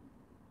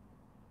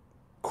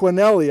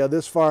Quinellia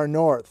this far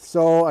north.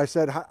 So I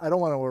said, I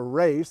don't want to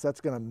erase. That's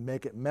going to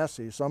make it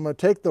messy. So I'm going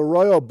to take the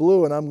royal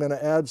blue and I'm going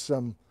to add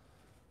some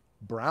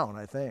brown,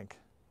 I think.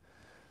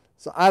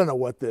 So I don't know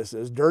what this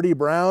is. Dirty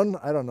brown?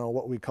 I don't know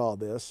what we call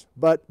this.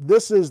 But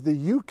this is the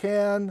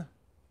Yukon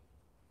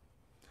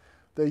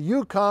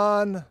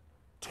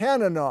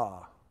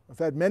Tanana. I've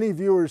had many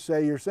viewers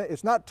say,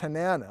 it's not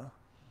Tanana.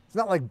 It's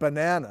not like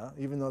banana,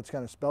 even though it's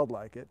kind of spelled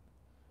like it.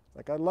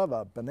 Like, I'd love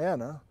a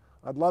banana.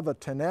 I'd love a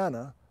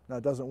Tanana. No,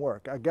 it doesn't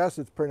work. I guess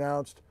it's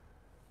pronounced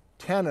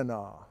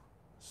Tanana.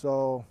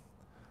 So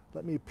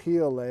let me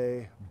peel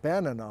a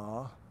banana.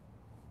 All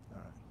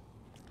right.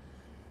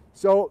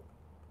 So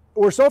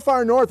we're so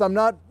far north, I'm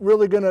not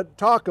really going to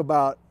talk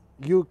about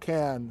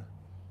Yukon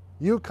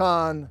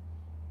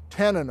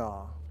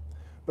Tanana.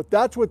 But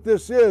that's what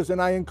this is,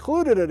 and I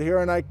included it here,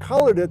 and I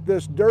colored it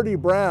this dirty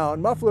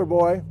brown, muffler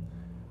boy,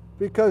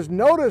 because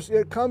notice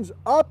it comes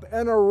up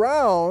and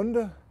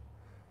around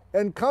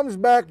and comes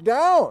back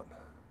down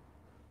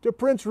to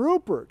Prince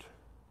Rupert.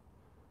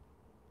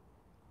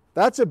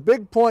 That's a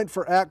big point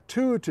for Act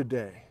 2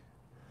 today.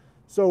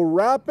 So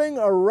wrapping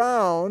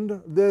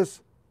around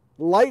this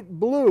light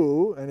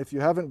blue, and if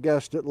you haven't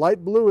guessed it,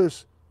 light blue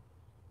is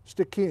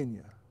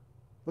Stikinia.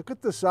 Look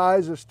at the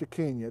size of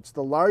Stikinia. It's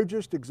the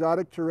largest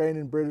exotic terrain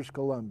in British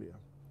Columbia.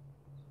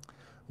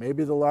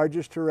 Maybe the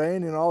largest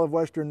terrain in all of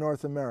Western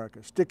North America.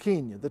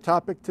 Stikinia, the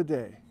topic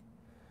today.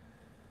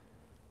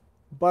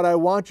 But I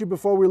want you,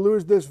 before we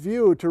lose this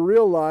view, to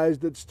realize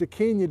that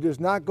Stikinia does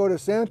not go to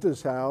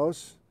Santa's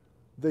house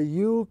the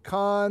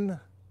Yukon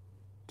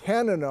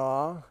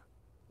Tanana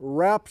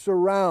wraps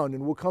around,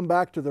 and we'll come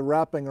back to the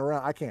wrapping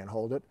around. I can't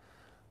hold it.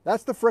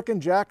 That's the frickin'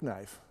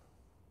 jackknife.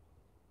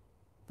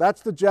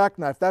 That's the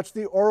jackknife. That's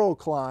the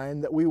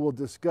orocline that we will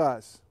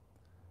discuss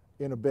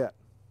in a bit.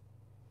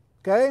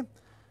 Okay?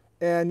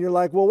 And you're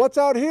like, well, what's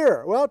out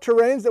here? Well,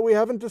 terranes that we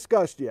haven't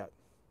discussed yet.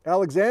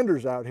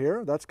 Alexander's out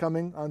here. That's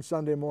coming on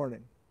Sunday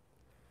morning.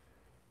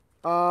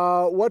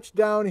 What's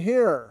down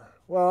here?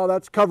 Well,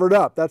 that's covered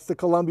up. That's the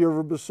Columbia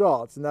River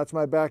basalts, and that's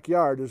my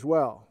backyard as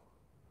well.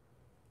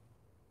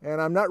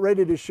 And I'm not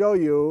ready to show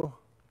you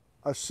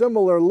a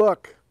similar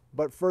look,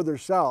 but further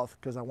south,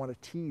 because I want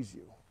to tease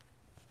you.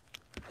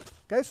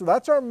 Okay, so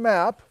that's our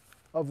map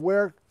of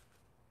where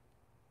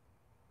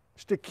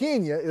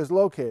Stikinia is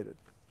located.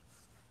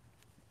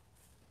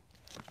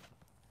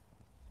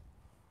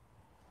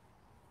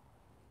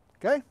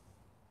 Okay?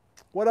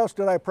 What else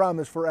did I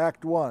promise for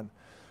Act 1?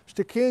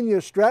 Stikinia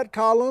strat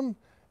column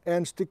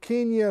and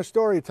Stikinia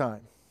story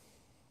time.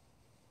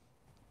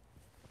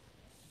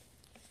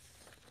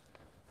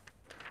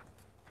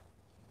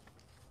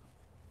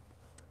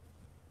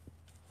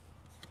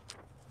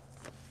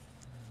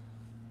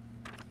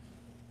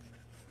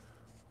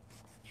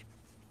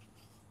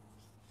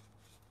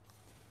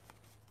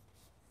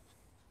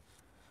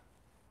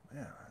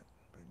 Man,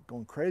 I've been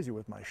going crazy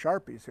with my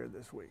Sharpies here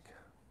this week.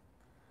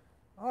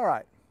 All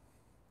right.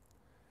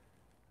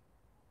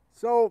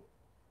 So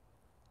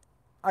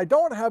I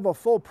don't have a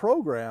full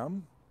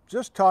program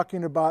just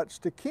talking about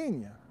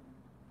Stikinia.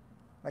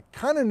 I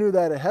kind of knew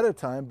that ahead of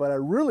time, but I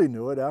really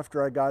knew it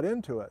after I got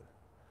into it.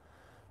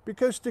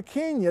 Because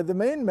Stikinia, the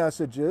main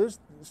message is,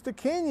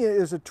 Stikinia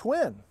is a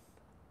twin.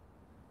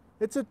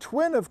 It's a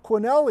twin of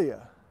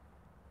Quinella.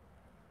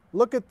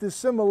 Look at the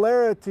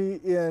similarity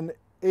in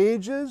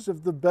ages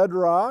of the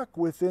bedrock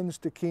within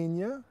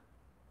Stikinia.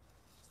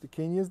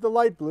 Stikinia is the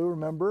light blue,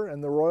 remember,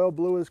 and the royal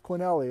blue is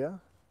Quinella.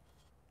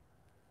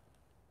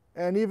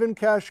 And even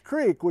Cache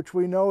Creek, which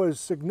we know is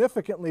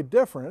significantly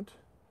different,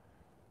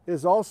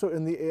 is also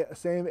in the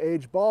same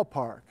age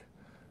ballpark.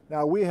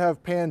 Now we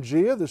have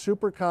Pangaea, the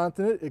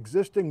supercontinent,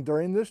 existing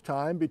during this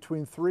time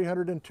between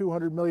 300 and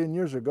 200 million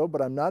years ago,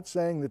 but I'm not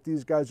saying that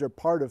these guys are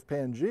part of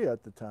Pangaea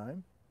at the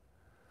time.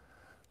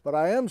 But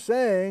I am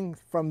saying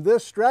from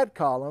this strat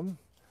column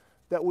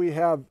that we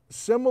have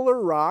similar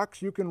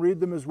rocks, you can read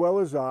them as well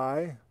as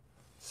I,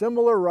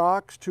 similar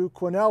rocks to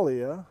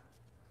Quinella,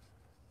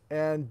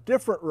 and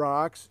different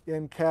rocks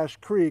in Cache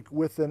Creek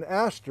with an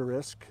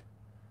asterisk.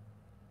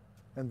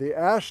 And the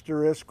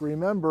asterisk,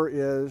 remember,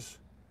 is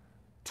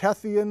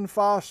Tethyan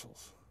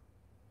fossils.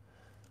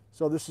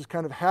 So this is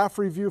kind of half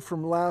review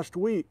from last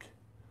week.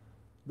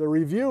 The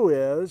review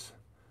is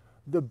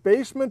the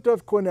basement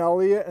of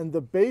Quinella and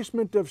the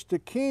basement of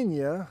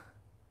Stikinia,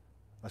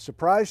 a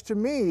surprise to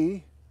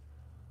me,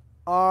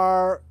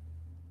 are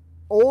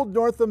Old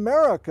North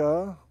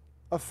America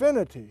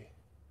affinity.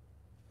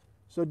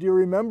 So do you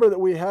remember that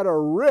we had a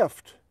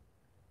rift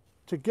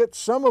to get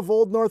some of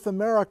Old North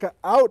America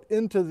out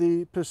into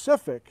the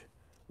Pacific?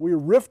 We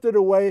rifted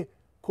away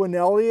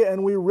Quinella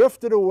and we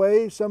rifted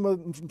away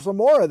some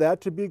more of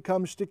that to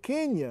become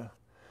Stikinia.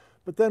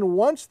 But then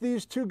once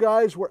these two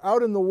guys were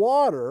out in the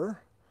water,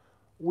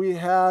 we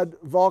had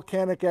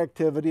volcanic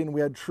activity and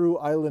we had true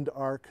island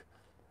arc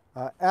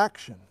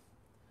action.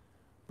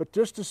 But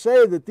just to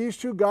say that these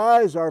two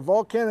guys are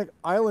volcanic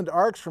island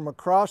arcs from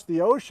across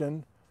the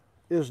ocean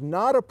is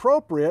not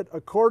appropriate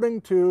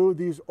according to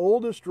these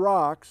oldest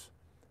rocks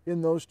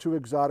in those two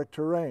exotic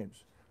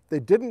terranes. They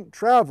didn't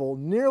travel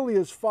nearly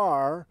as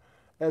far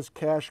as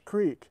Cache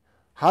Creek.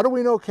 How do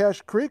we know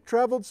Cache Creek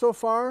traveled so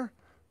far?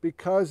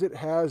 Because it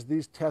has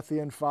these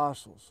Tethyan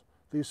fossils.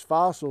 These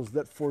fossils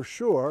that for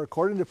sure,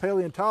 according to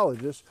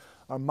paleontologists,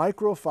 are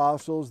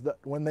microfossils that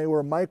when they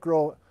were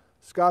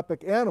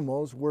microscopic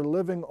animals were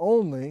living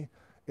only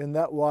in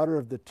that water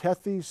of the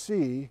Tethys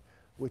Sea,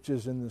 which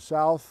is in the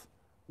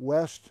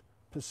southwest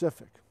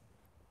Pacific.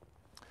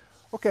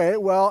 Okay,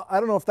 well, I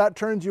don't know if that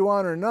turns you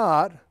on or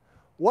not.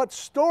 What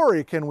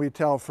story can we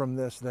tell from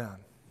this then?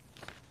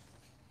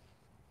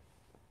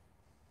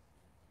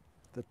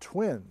 The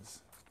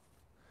twins.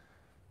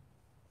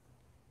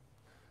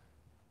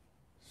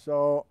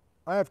 So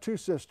I have two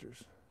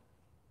sisters,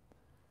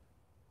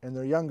 and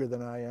they're younger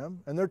than I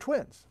am, and they're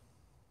twins.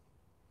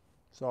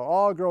 So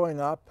all growing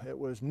up, it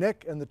was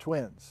Nick and the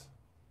twins.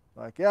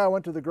 Like, yeah, I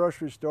went to the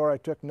grocery store, I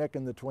took Nick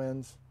and the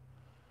twins.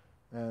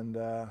 And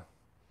are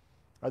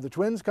the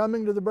twins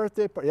coming to the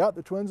birthday party? Yeah,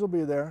 the twins will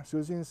be there,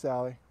 Susie and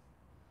Sally.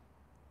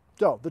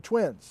 So, the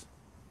twins.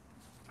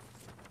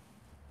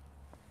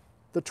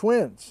 The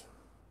twins.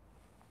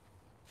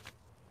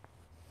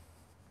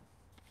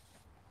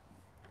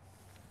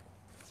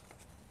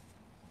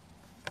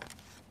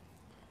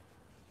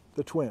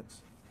 The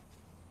twins.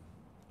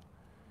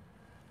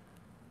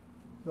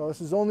 No,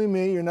 this is only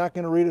me. You're not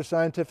going to read a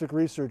scientific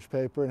research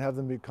paper and have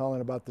them be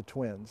calling about the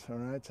twins, all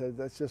right? So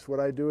that's just what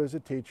I do as a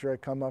teacher. I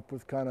come up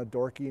with kind of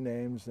dorky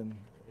names, and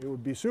it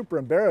would be super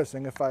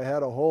embarrassing if I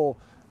had a whole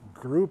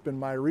group in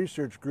my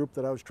research group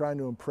that I was trying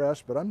to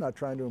impress, but I'm not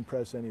trying to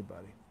impress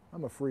anybody.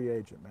 I'm a free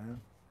agent,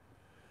 man.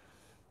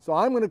 So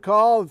I'm going to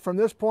call from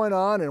this point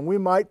on, and we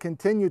might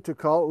continue to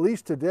call, at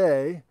least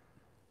today,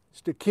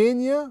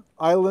 Stikinia,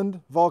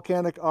 island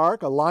volcanic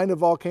arc, a line of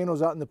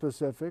volcanoes out in the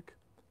Pacific.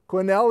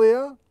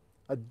 Quinalia,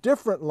 a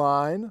different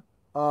line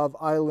of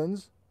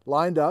islands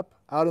lined up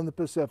out in the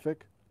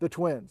Pacific, the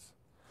Twins.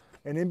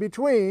 And in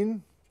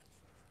between,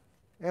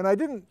 and I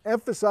didn't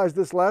emphasize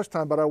this last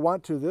time, but I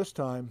want to this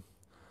time,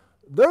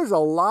 there's a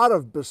lot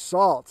of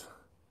basalt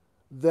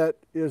that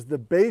is the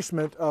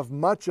basement of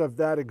much of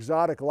that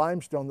exotic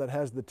limestone that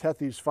has the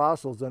Tethys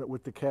fossils in it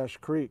with the Cache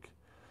Creek.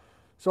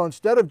 So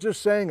instead of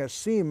just saying a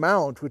sea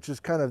mount, which is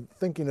kind of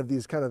thinking of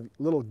these kind of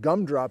little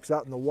gumdrops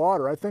out in the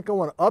water, I think I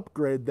want to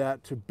upgrade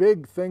that to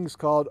big things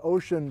called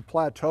ocean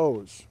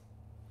plateaus,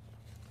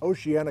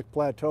 oceanic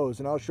plateaus.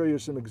 And I'll show you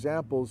some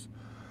examples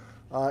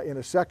in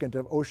a second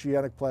of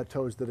oceanic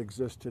plateaus that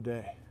exist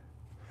today.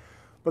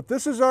 But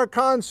this is our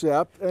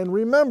concept, and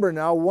remember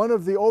now, one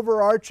of the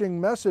overarching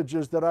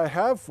messages that I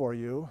have for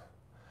you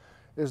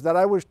is that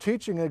I was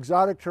teaching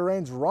exotic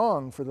terranes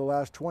wrong for the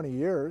last 20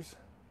 years.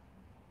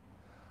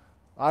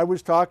 I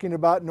was talking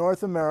about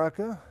North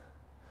America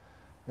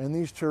and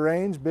these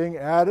terranes being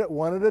added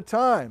one at a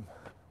time.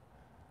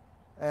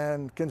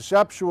 And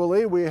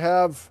conceptually, we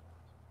have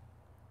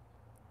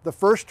the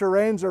first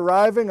terranes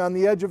arriving on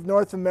the edge of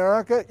North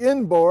America,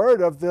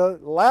 inboard of the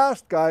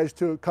last guys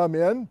to come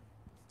in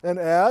and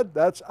add,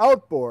 that's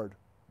outboard.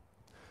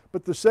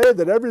 But to say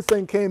that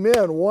everything came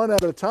in one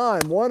at a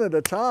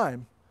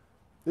time,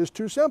 is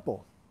too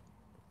simple.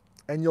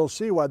 And you'll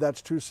see why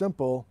that's too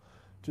simple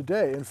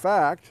today. In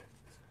fact,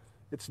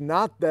 it's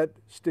not that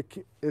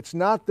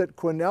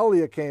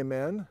Quinalia came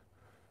in,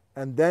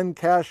 and then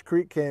Cache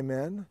Creek came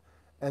in,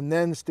 and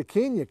then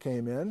Stikinia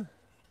came in.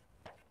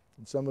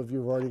 And some of you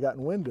have already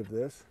gotten wind of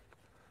this.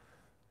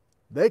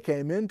 They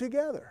came in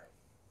together.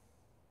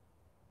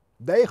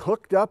 They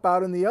hooked up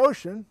out in the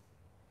ocean,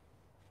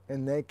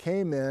 and they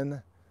came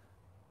in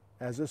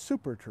as a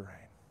super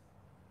terrane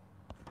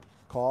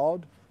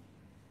called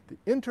the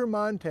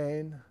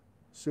intermontane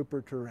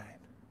super terrane.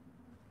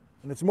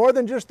 And it's more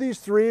than just these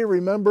three.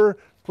 Remember,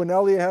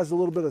 Quinalia has a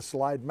little bit of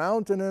Slide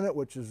Mountain in it,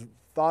 which is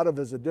thought of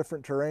as a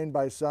different terrain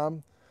by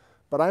some.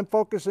 But I'm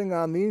focusing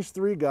on these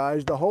three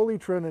guys, the Holy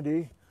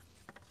Trinity,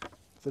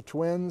 the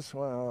Twins.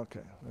 Well,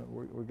 okay,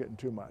 we're getting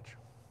too much.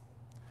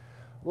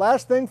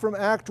 Last thing from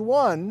Act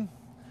 1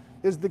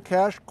 is the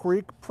Cache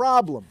Creek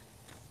problem.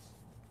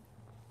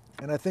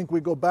 And I think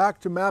we go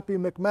back to Mappy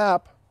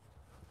McMap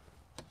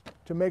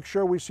to make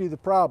sure we see the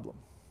problem.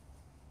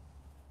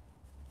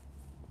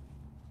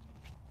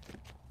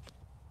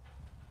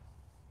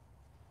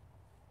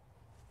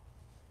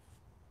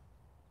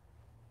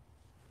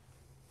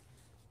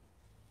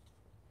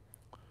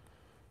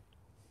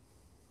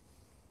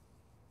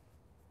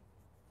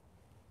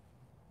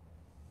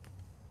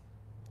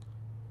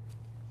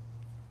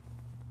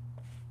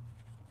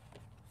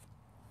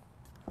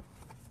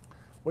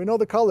 We know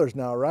the colors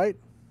now, right?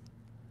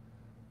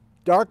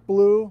 Dark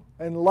blue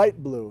and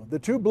light blue. The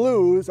two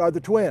blues are the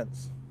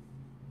Twins.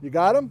 You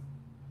got them?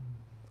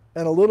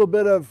 And a little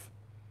bit of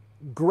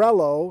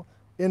grello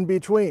in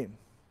between,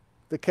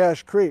 the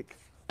Cache Creek.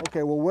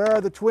 Okay, well, where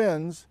are the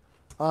Twins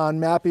on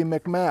Mappy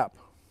McMap?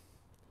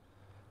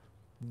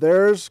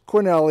 There's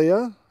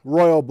Quinalia,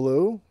 royal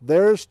blue.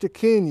 There's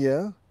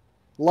Stikinia,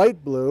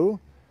 light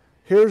blue.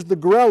 Here's the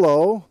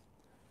grello,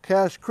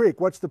 Cache Creek.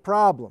 What's the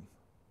problem?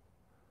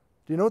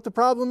 Do you know what the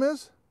problem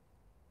is?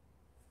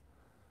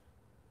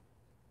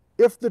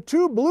 If the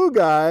two blue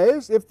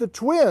guys, if the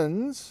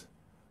Twins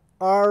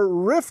are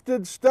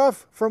rifted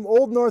stuff from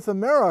old North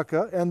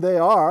America, and they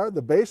are,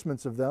 the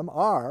basements of them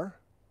are,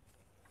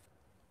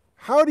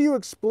 how do you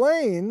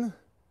explain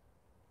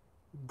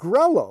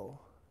grello,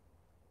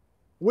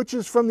 which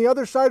is from the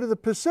other side of the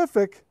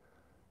Pacific,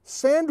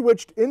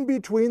 sandwiched in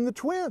between the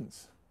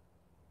Twins?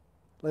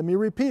 Let me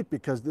repeat,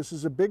 because this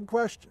is a big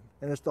question,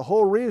 and it's the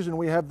whole reason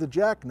we have the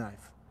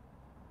jackknife.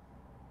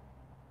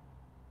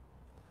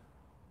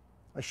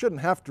 I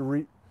shouldn't have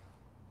to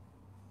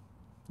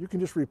you can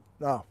just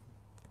no,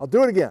 I'll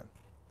do it again.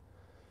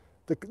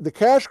 The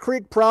Cache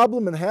Creek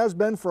problem, and has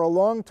been for a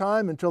long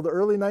time until the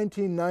early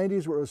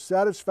 1990s, where it was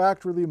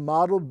satisfactorily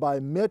modeled by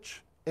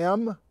Mitch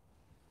M.,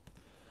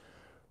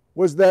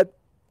 was that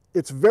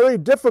it's very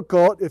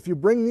difficult, if you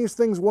bring these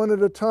things one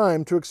at a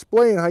time, to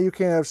explain how you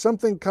can have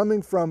something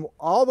coming from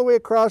all the way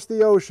across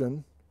the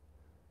ocean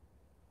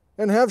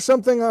and have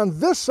something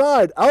on this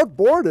side,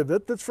 outboard of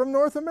it, that's from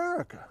North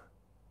America.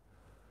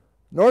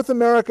 North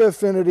America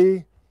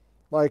affinity,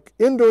 like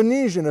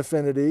Indonesian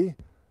affinity,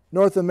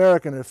 North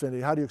American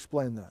affinity. How do you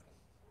explain that?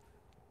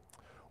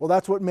 Well,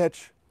 that's what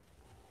Mitch,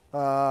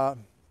 well,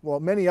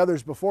 many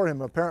others before him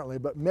apparently,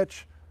 but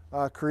Mitch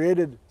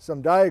created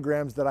some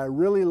diagrams that I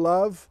really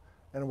love,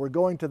 and we're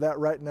going to that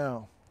right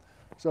now.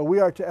 So we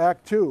are to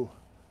Act 2,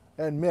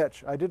 and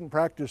Mitch, I didn't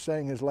practice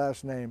saying his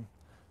last name,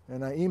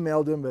 and I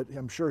emailed him, but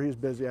I'm sure he's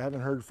busy. I haven't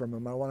heard from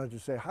him. I wanted to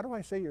say, how do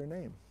I say your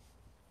name?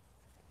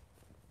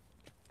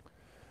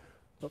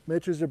 But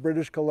Mitch is a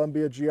British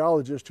Columbia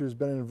geologist who's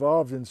been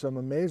involved in some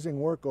amazing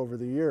work over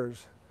the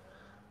years.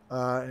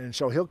 And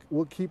so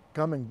we'll keep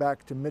coming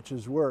back to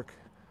Mitch's work,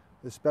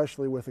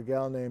 especially with a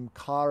gal named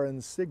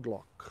Karen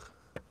Siglock.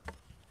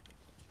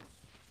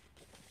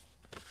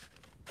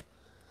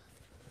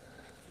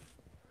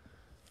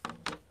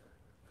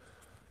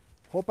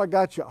 Hope I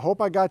got you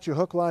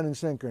hook, line, and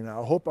sinker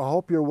now. I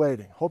hope you're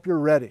waiting. Hope you're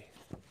ready.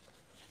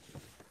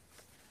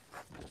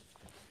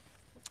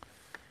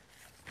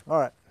 All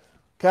right,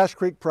 Cache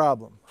Creek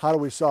problem. How do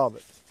we solve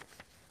it?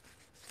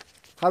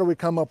 How do we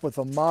come up with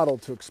a model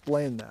to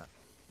explain that?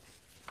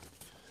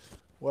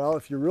 Well,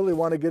 if you really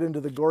want to get into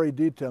the gory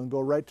detail and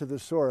go right to the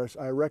source,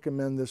 I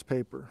recommend this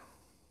paper.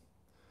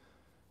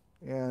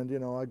 And, you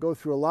know, I go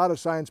through a lot of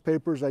science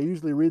papers. I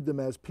usually read them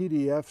as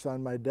PDFs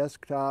on my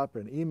desktop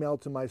and email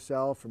to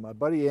myself, or my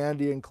buddy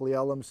Andy in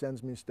Cleellum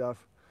sends me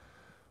stuff.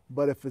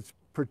 But if it's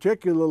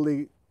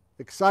particularly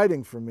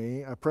exciting for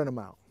me, I print them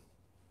out.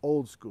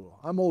 Old school.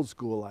 I'm old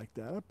school like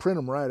that. I print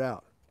them right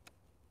out.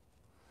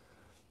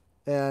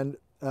 And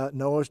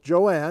Noah's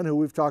Joanne, who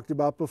we've talked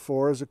about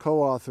before, is a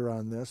co-author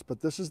on this,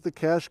 but this is the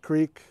Cache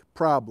Creek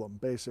problem,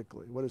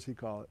 basically. What does he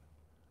call it?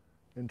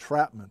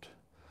 Entrapment.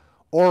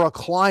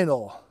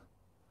 Oroclinal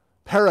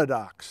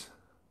paradox.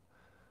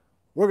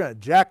 We're going to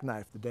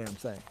jackknife the damn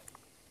thing.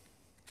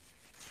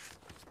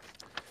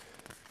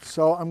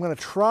 So I'm going to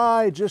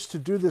try just to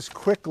do this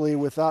quickly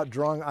without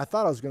drawing. I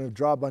thought I was going to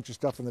draw a bunch of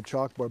stuff on the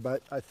chalkboard,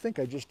 but I think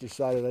I just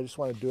decided I just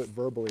want to do it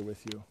verbally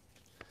with you.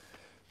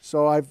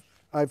 So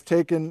I've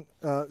taken,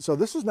 so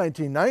this is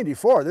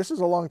 1994. This is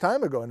a long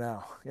time ago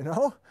now, you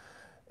know?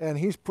 And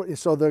he's put,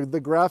 so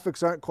the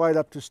graphics aren't quite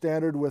up to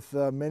standard with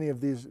many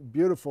of these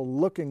beautiful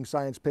looking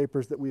science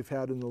papers that we've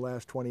had in the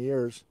last 20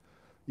 years,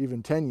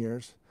 even 10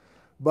 years.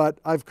 But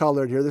I've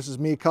colored here. This is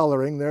me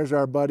coloring. There's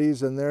our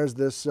buddies, and there's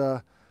this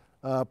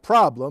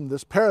problem,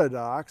 this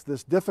paradox,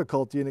 this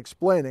difficulty in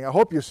explaining. I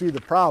hope you see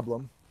the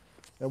problem,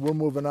 and we're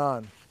moving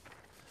on.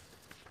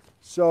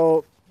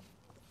 So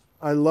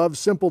I love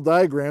simple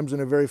diagrams in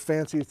a very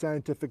fancy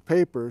scientific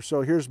paper.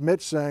 So here's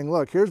Mitch saying,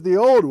 look, here's the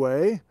old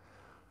way.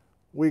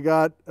 We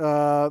got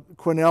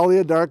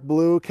Quinellia, dark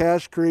blue,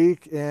 Cache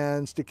Creek,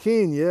 and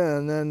Stikinia,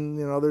 and then,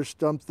 you know, there's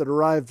stumps that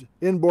arrived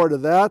inboard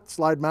of that,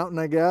 Slide Mountain,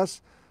 I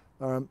guess,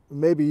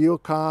 maybe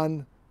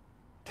Yukon,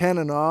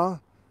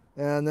 Tanana,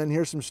 and then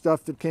here's some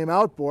stuff that came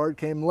outboard,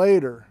 came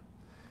later.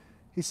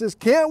 He says,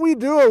 can't we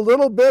do a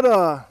little bit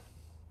of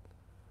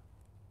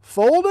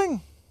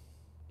folding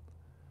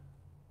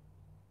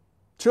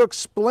to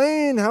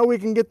explain how we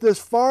can get this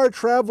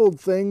far-traveled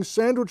thing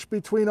sandwiched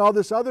between all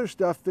this other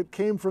stuff that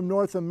came from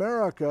North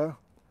America?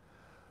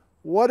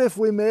 What if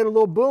we made a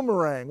little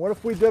boomerang? What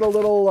if we did a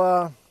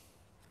little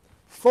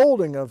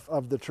folding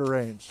of the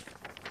terranes?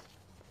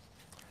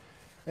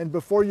 And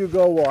before you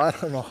go, well, I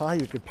don't know how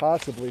you could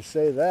possibly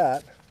say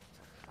that,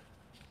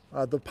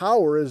 the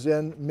power is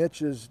in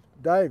Mitch's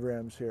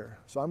diagrams here.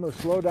 So I'm going to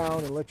slow down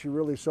and let you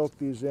really soak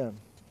these in.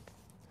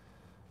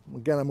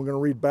 Again, I'm going to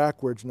read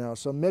backwards now.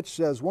 So Mitch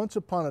says, once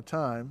upon a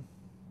time,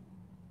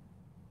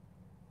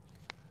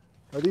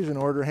 are these in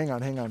order? Hang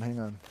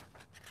on.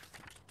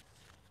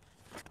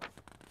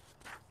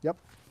 Yep.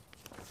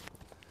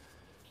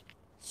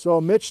 So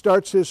Mitch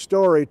starts his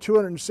story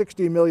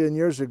 260 million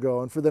years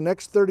ago, and for the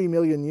next 30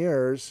 million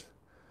years,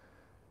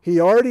 he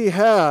already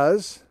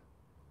has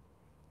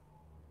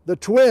the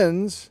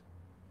twins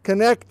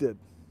connected.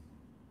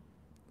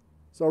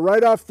 So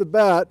right off the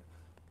bat,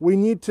 we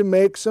need to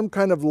make some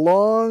kind of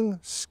long,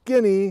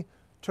 skinny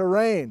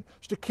terrane.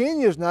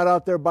 Stikinia is not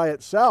out there by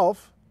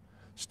itself.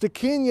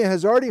 Stikinia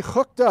has already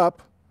hooked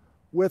up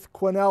with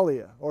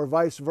Quinellia, or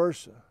vice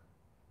versa.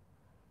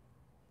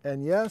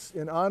 And yes,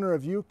 in honor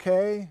of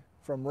UK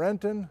from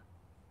Renton,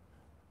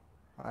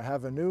 I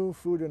have a new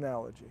food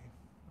analogy.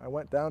 I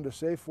went down to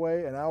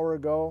Safeway an hour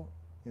ago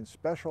in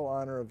special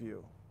honor of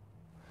you.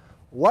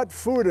 What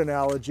food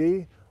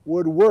analogy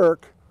would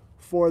work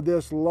for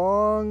this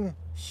long,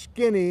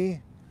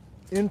 skinny,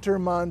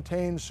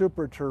 intermontane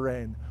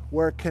superterrane,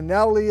 where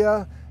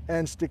Quinellia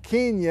and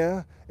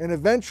Stikinia and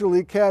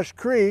eventually Cache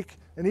Creek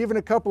and even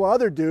a couple of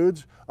other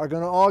dudes are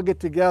going to all get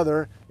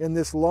together in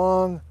this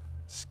long,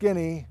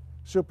 skinny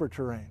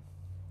superterrane?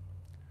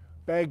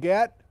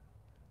 Baguette,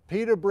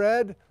 pita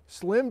bread,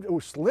 Slim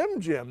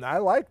Jim. I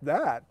like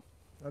that.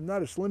 I'm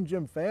not a Slim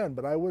Jim fan,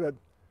 but I would have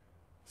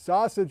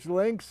sausage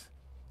links.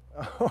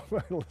 Oh,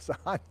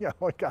 lasagna.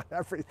 We got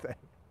everything.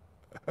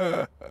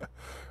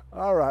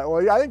 All right,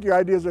 well, I think your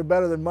ideas are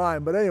better than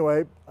mine, but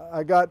anyway,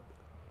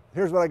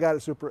 here's what I got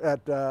at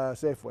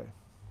Safeway.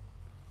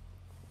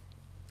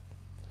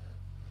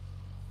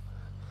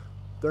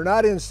 They're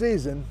not in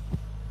season.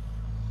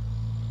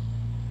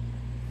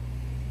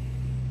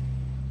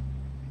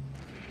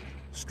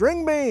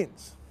 String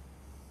beans.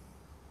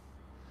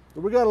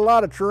 But we got a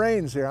lot of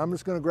terranes here. I'm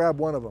just going to grab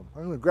one of them.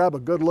 I'm going to grab a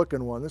good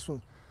looking one. This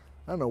one,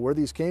 I don't know where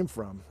these came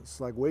from.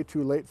 It's like way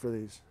too late for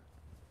these.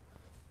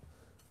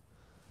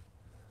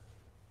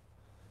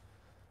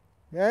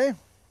 Okay?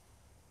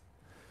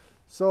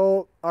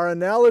 So our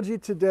analogy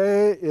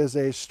today is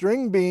a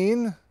string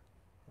bean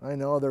I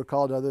know they're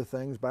called other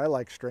things, but I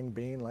like string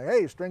bean. Like,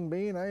 hey, string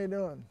bean, how you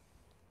doing?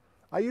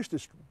 I used to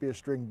be a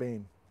string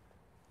bean.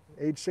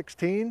 Age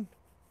 16.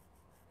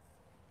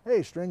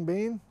 Hey, string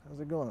bean, how's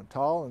it going?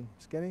 Tall and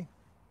skinny?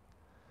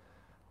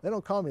 They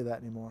don't call me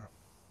that anymore.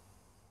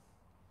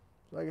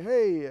 It's like,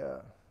 hey,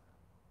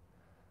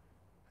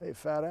 hey,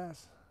 fat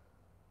ass.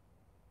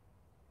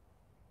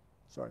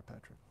 Sorry,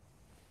 Patrick.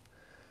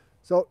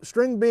 So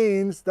string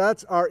beans,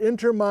 that's our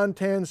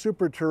intermontane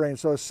superterrane.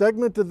 So a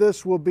segment of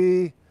this will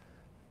be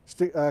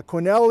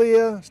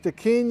Cornelia,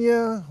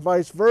 Stikinia,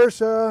 vice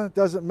versa.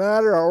 Doesn't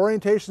matter. Our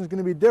orientation is going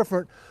to be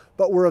different,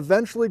 but we're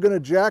eventually going to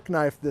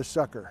jackknife this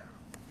sucker.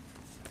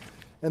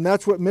 And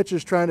that's what Mitch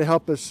is trying to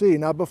help us see.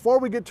 Now, before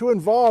we get too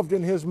involved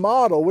in his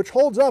model, which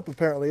holds up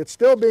apparently, it's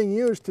still being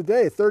used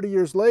today, 30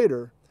 years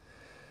later,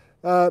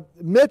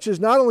 Mitch is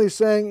not only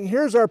saying,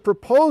 here's our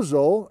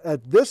proposal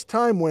at this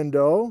time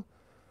window,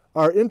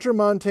 our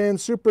intermontane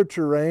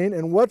superterrane,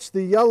 and what's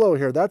the yellow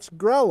here? That's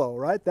Grello,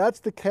 right? That's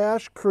the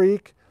Cache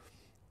Creek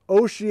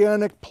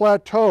oceanic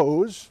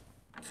plateaus.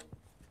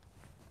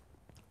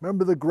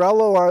 Remember, the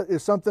Grello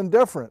is something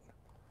different.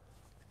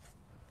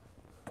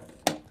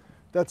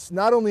 That's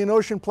not only an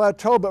ocean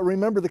plateau, but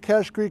remember the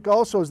Cache Creek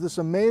also is this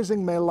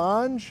amazing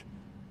melange,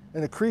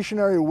 an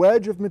accretionary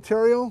wedge of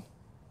material.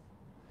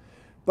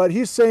 But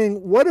he's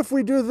saying, what if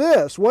we do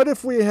this? What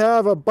if we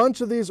have a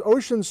bunch of these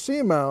ocean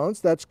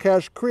seamounts, that's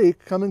Cache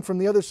Creek, coming from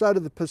the other side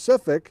of the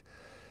Pacific,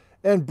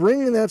 and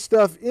bringing that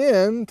stuff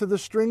in to the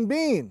string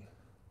bean?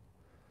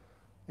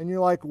 And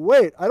you're like,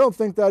 wait, I don't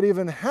think that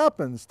even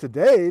happens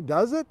today,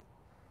 does it?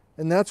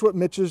 And that's what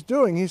Mitch is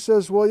doing. He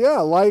says, well, yeah,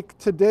 like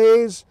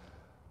today's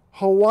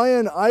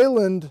Hawaiian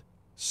Island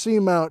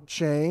seamount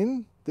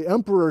chain, the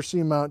Emperor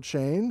seamount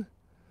chain,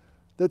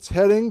 that's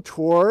heading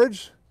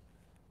towards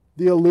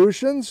the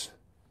Aleutians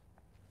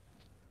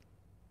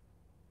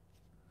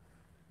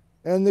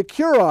and the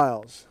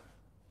Kuriles.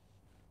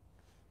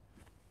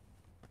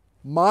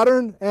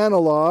 Modern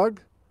analog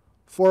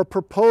for a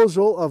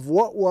proposal of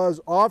what was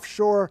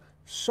offshore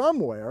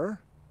somewhere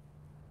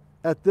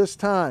at this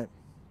time.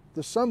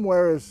 The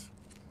somewhere is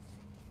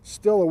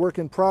still a work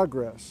in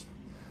progress.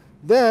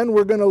 Then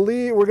we're going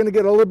to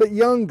get a little bit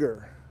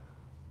younger.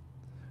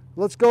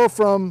 Let's go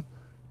from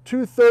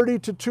 230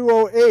 to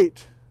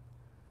 208.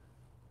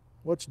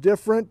 What's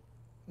different?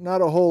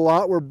 Not a whole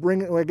lot.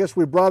 I guess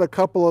we brought a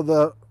couple of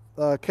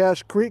the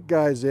Cache Creek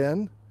guys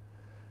in.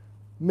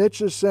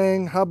 Mitch is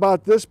saying, how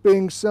about this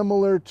being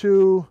similar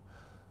to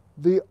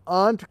the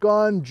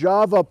Antgon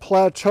Java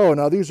Plateau?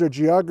 Now, these are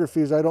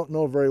geographies I don't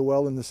know very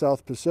well in the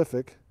South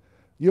Pacific.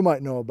 You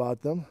might know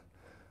about them.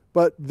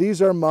 But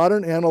these are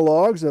modern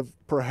analogs of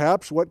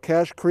perhaps what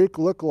Cache Creek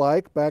looked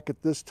like back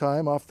at this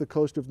time off the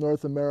coast of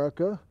North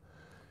America.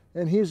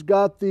 And he's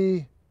got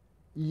the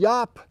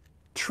Yap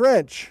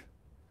Trench,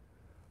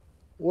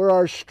 where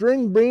our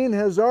string bean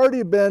has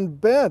already been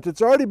bent.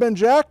 It's already been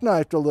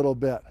jackknifed a little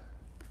bit.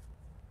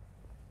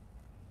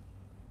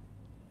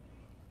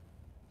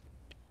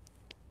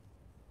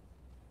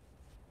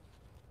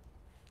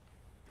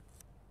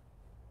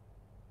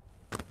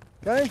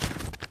 Okay?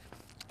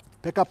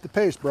 Pick up the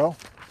pace, bro.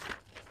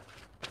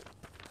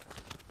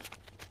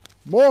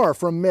 More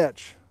from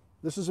Mitch.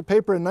 This is a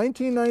paper in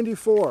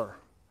 1994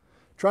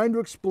 trying to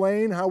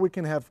explain how we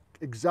can have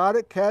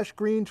exotic Cache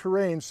Green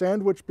terrain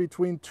sandwiched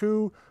between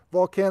two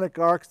volcanic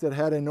arcs that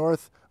had a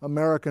North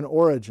American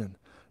origin.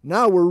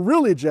 Now we're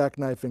really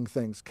jackknifing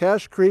things.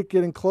 Cache Creek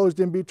getting closed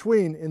in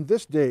between in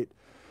this date.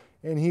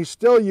 And he's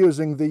still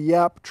using the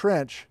Yap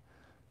Trench,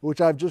 which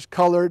I've just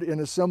colored in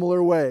a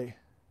similar way.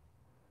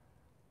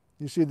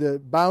 You see the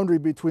boundary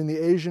between the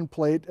Asian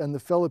plate and the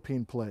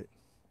Philippine plate.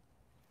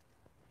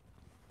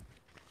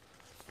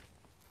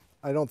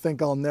 I don't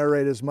think I'll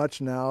narrate as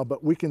much now,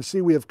 but we can see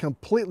we have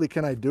completely,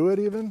 can I do it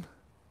even?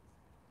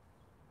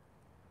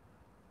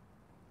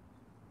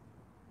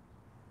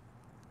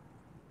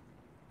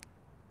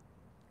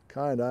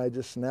 Kinda, I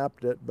just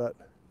snapped it, but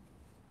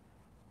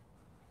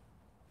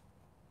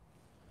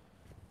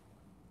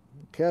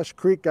Cache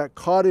Creek got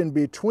caught in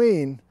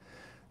between.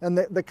 And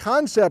the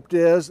concept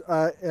is,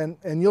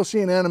 and you'll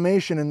see an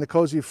animation in the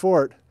Cozy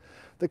Fort,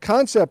 the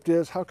concept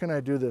is, how can I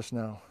do this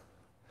now?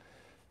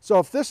 So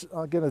if this,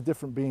 I'll get a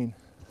different bean.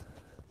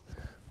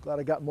 Glad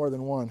I got more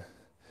than one.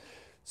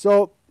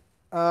 So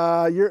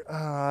you're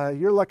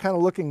like kind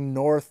of looking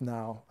north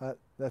now.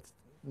 That's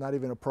not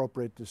even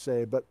appropriate to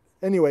say, but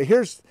anyway,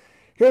 here's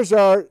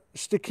our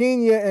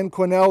Stikinia and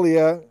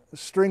Cornelia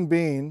string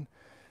bean,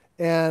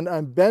 and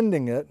I'm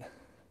bending it.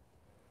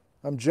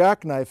 I'm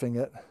jackknifing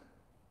it.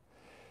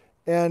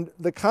 And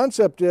the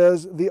concept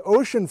is the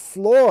ocean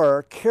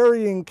floor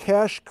carrying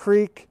Cache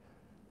Creek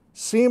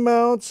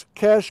seamounts,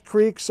 Cache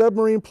Creek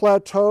submarine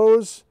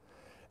plateaus,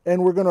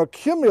 and we're going to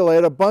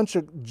accumulate a bunch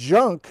of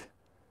junk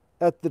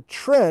at the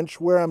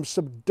trench where I'm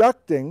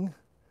subducting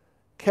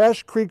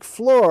Cache Creek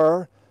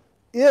floor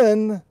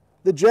in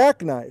the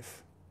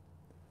jackknife.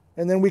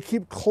 And then we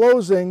keep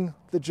closing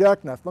the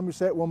jackknife. Let me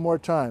say it one more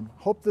time.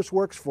 Hope this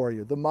works for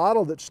you. The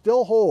model that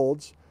still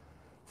holds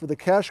for the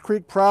Cache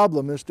Creek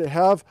problem is to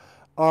have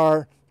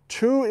our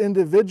two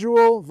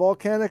individual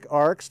volcanic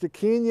arcs,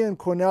 Stikinia and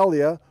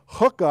Cornelia,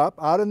 hook up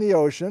out in the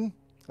ocean.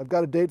 I've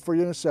got a date for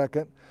you in a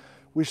second.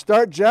 We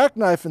start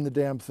jackknifing the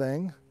damn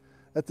thing.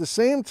 At the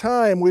same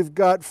time, we've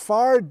got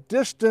far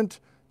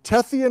distant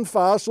Tethyan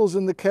fossils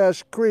in the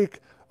Cache Creek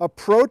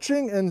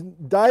approaching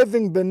and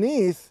diving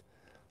beneath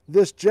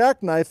this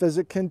jackknife as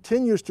it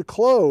continues to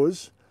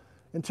close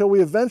until we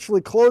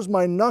eventually close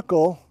my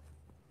knuckle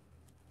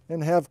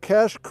and have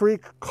Cache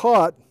Creek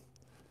caught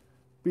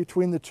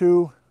between the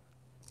two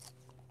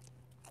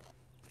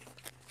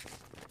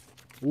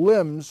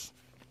limbs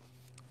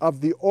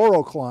of the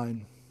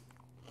orocline.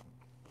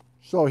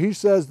 So he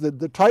says that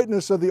the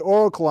tightness of the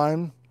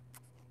orocline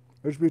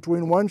is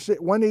between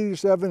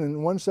 187 and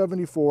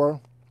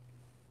 174.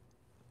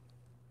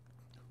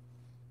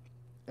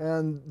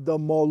 And the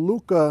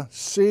Molucca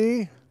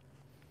Sea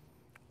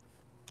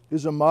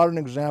is a modern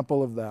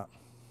example of that.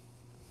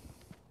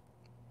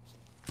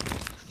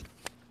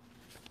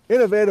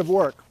 Innovative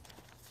work.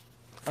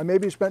 I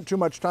maybe spent too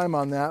much time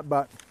on that,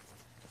 but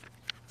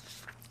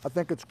I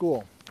think it's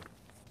cool.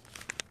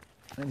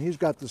 And he's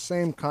got the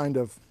same kind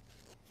of,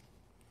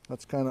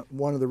 that's kind of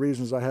one of the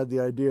reasons I had the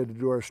idea to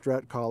do our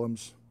strat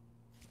columns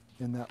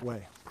in that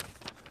way.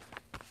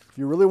 If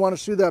you really want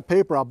to see that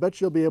paper, I'll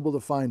bet you'll be able to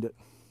find it.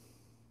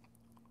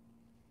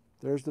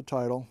 There's the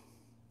title,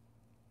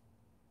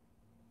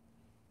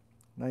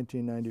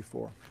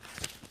 1994.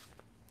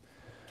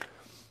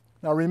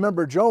 Now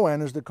remember,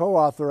 Joanne is the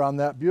co-author on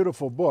that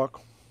beautiful book,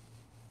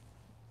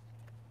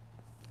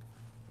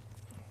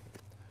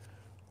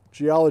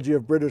 Geology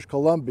of British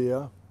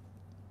Columbia.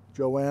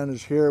 Joanne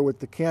is here with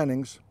the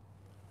Cannings.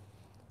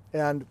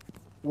 And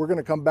we're going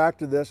to come back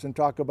to this and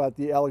talk about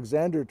the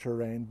Alexander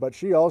terrain, but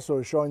she also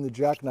is showing the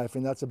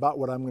jackknifing. That's about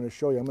what I'm going to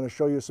show you. I'm going to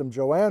show you some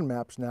Joanne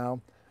maps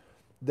now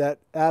that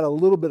add a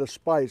little bit of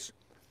spice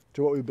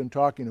to what we've been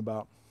talking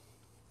about.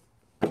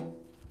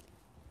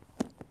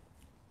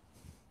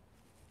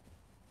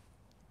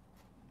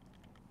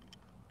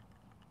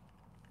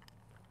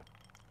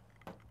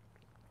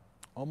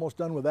 Almost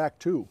done with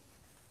Act 2.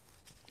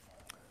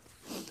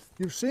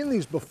 You've seen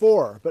these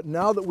before, but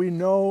now that we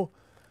know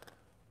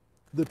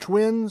the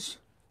Twins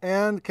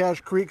and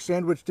Cache Creek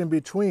sandwiched in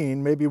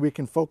between, maybe we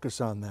can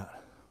focus on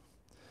that.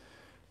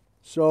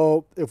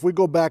 So if we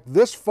go back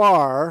this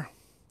far,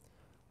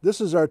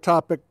 this is our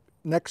topic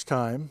next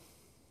time,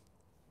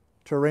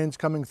 terranes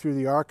coming through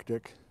the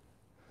Arctic,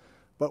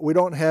 but we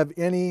don't have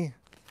any,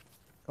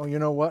 oh, you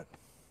know what?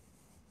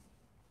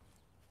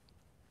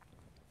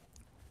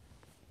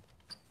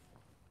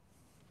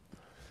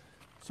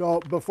 So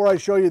before I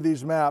show you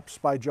these maps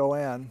by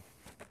Joanne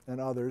and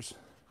others,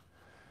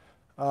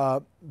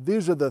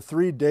 these are the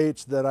three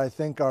dates that I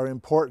think are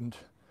important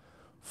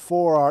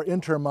for our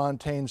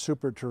intermontane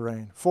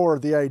superterrane, for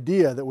the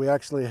idea that we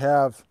actually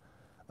have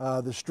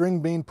the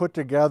string being put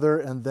together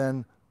and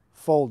then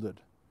folded.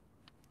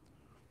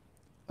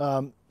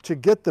 To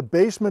get the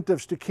basement of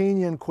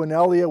Stikinia and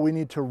Cornelia, we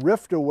need to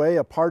rift away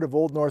a part of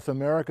Old North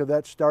America.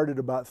 That started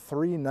about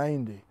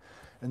 390.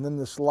 And then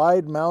the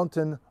Slide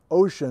Mountain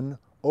Ocean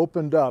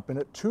opened up. And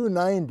at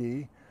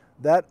 290,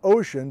 that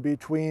ocean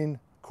between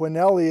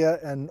Cornelia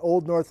and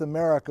Old North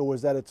America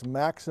was at its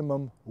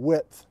maximum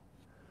width.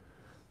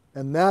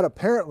 And that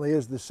apparently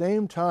is the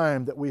same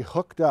time that we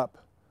hooked up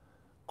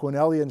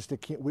Cornelia and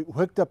Stikinia, we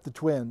hooked up the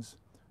Twins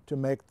to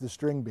make the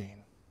string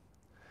bean.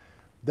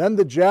 Then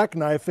the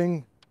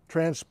jackknifing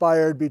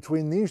transpired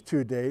between these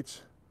two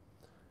dates,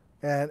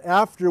 and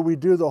after we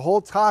do the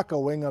whole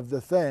tacoing of the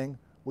thing,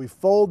 we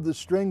fold the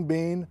string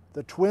bean,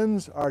 the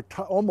Twins are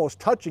almost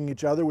touching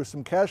each other with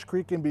some Cache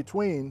Creek in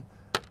between,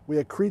 we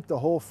accrete the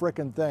whole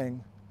frickin'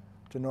 thing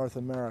to North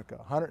America,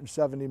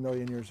 170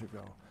 million years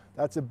ago.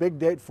 That's a big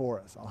date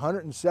for us,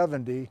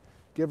 170,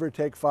 give or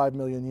take 5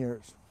 million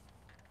years.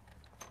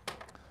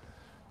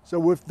 So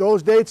with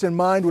those dates in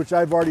mind, which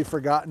I've already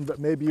forgotten, but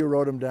maybe you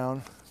wrote them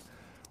down,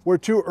 we're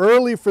too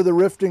early for the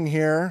rifting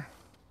here,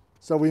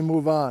 so we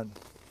move on.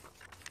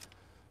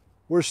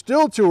 We're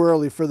still too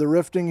early for the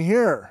rifting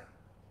here.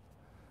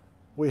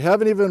 We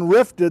haven't even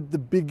rifted the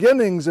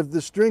beginnings of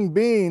the string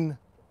bean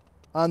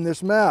on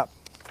this map.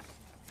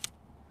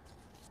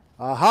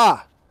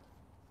 Aha!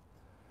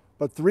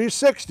 But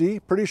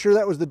 360, pretty sure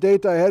that was the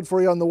date I had for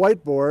you on the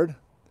whiteboard.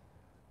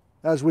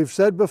 As we've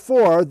said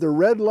before, the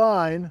red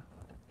line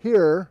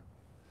here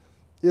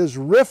is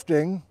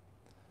rifting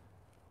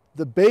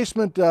the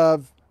basement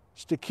of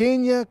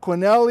Stikinia,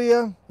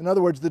 Cornelia. In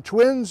other words, the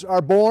Twins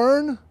are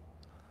born,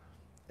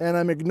 and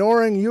I'm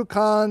ignoring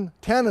Yukon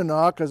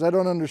Tanana because I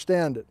don't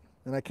understand it,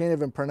 and I can't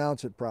even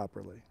pronounce it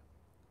properly.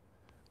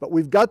 But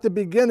we've got the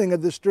beginning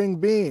of the string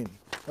bean.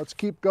 Let's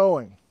keep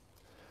going.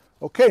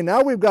 Okay,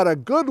 now we've got a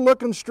good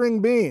looking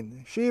string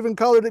bean. She even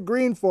colored it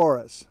green for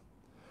us.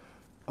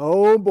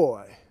 Oh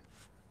boy.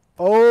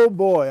 Oh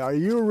boy, are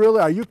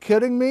you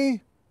kidding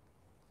me?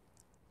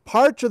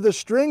 Parts of the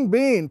string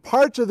bean,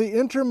 parts of the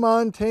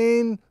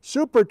intermontane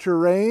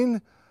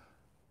superterrane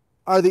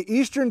are the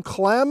eastern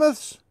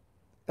Klamaths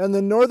and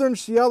the northern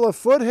Sierra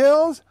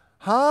foothills?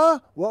 Huh?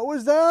 What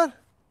was that?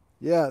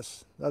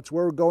 Yes, that's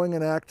where we're going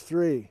in Act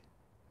 3.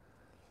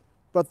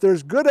 But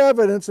there's good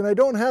evidence, and I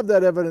don't have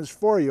that evidence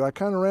for you. I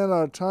kind of ran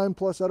out of time,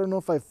 plus I don't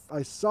know if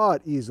I saw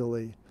it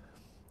easily.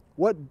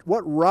 What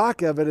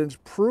rock evidence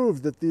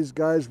proved that these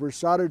guys were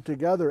soldered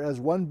together as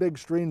one big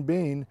string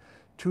being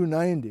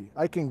 290?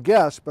 I can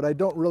guess, but I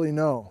don't really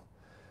know.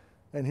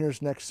 And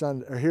here's next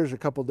Sunday, or here's a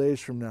couple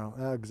days from now,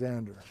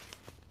 Alexander.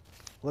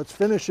 Let's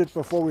finish it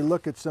before we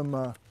look at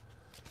some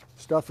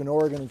stuff in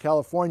Oregon and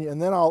California,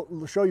 and then I'll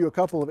show you a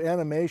couple of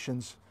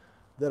animations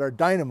that are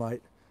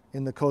dynamite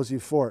in the Cozy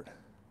Fort.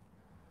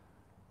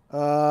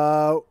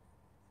 We're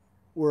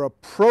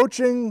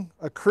approaching,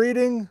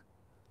 accreting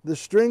the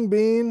string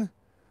bean,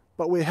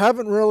 but we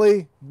haven't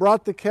really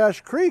brought the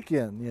Cache Creek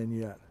in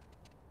yet.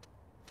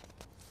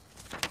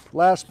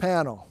 Last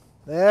panel.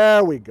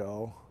 There we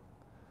go.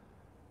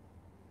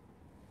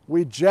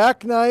 We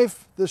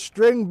jackknife the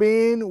string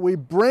bean, we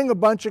bring a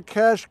bunch of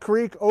Cache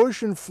Creek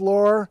ocean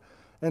floor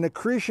and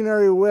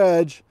accretionary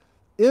wedge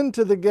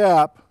into the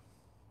gap,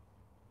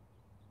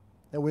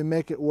 and we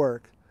make it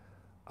work.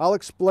 I'll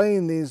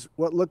explain these,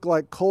 what look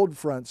like cold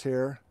fronts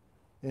here,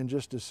 in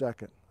just a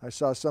second. I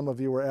saw some of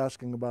you were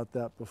asking about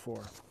that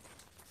before.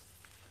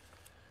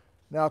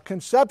 Now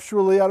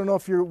conceptually, I don't know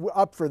if you're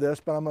up for this,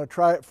 but I'm going to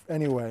try it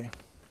anyway.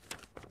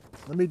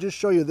 Let me just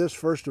show you this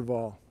first of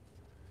all.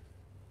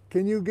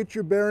 Can you get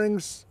your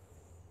bearings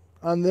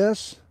on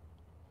this?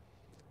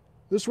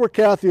 This is where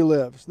Kathy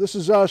lives. This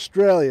is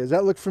Australia. Does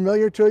that look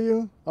familiar to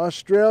you?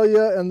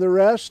 Australia and the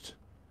rest,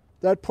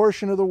 that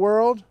portion of the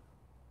world?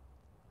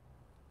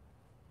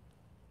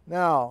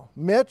 Now,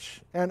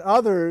 Mitch and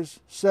others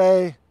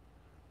say,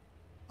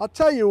 I'll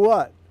tell you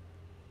what,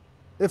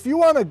 if you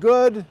want a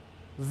good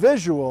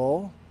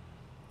visual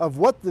of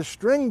what the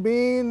string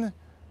bean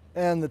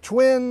and the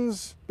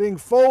twins being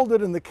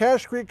folded and the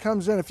Cache Creek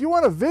comes in, if you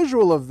want a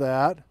visual of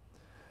that,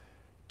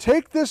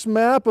 take this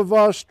map of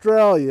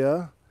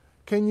Australia.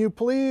 Can you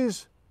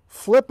please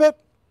flip it?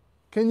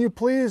 Can you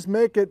please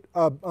make it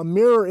a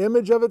mirror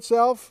image of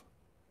itself?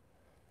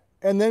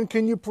 And then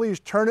can you please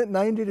turn it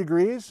 90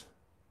 degrees?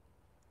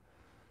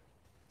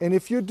 And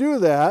if you do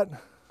that,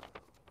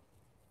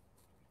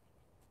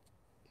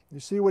 you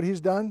see what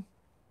he's done?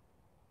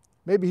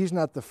 Maybe he's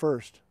not the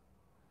first.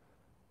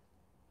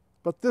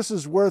 But this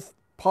is worth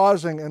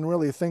pausing and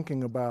really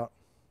thinking about.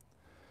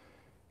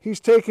 He's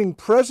taking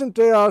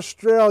present-day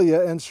Australia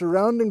and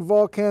surrounding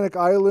volcanic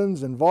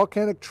islands and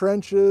volcanic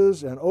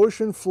trenches and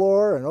ocean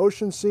floor and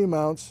ocean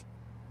seamounts,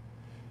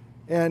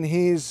 and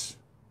he's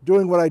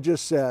doing what I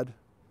just said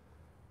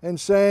and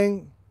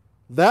saying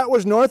that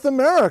was North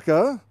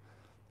America,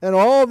 and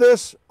all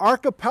this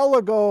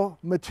archipelago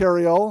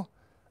material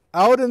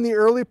out in the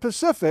early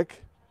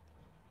Pacific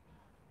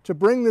to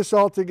bring this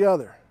all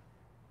together.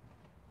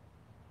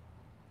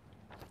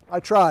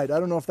 I tried. I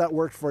don't know if that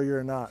worked for you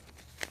or not.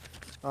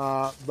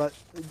 But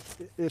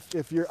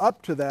if you're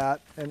up to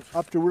that and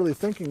up to really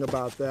thinking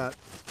about that,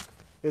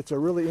 it's a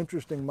really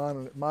interesting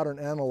modern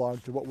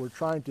analog to what we're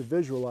trying to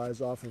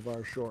visualize off of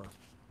our shore.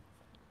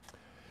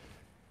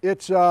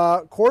 It's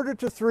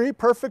 2:45,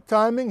 perfect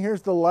timing.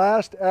 Here's the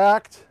last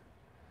act,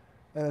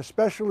 and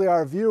especially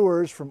our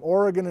viewers from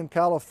Oregon and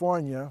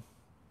California,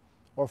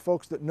 or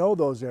folks that know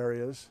those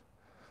areas,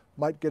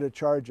 might get a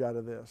charge out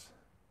of this.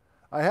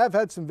 I have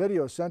had some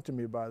videos sent to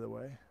me, by the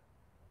way.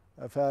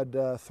 I've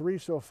had 3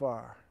 so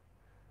far,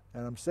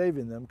 and I'm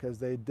saving them because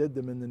they did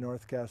them in the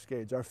North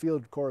Cascades. Our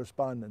field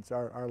correspondents,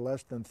 our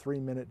less than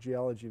 3-minute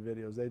geology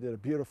videos, they did a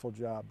beautiful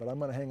job, but I'm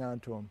going to hang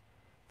on to them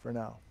for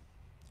now.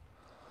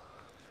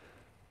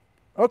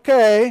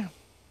 Okay,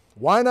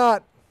 why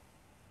not?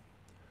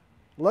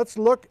 Let's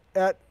look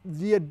at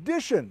the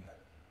addition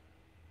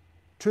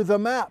to the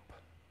map.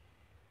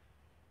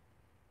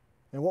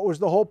 And what was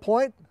the whole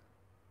point?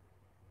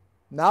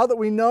 Now that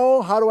we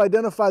know how to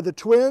identify the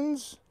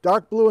twins,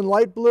 dark blue and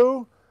light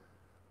blue,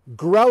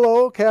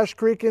 Grello, Cache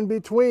Creek in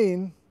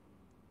between,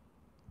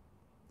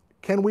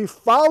 can we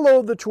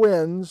follow the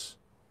twins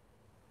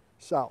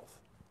south?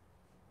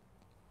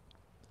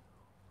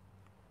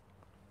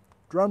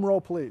 Drum roll,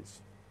 please.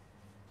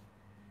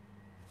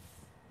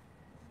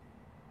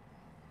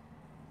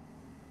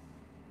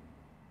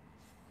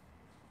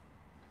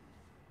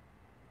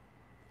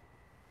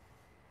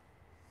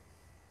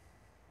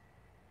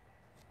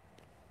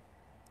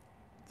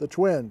 The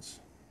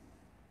twins.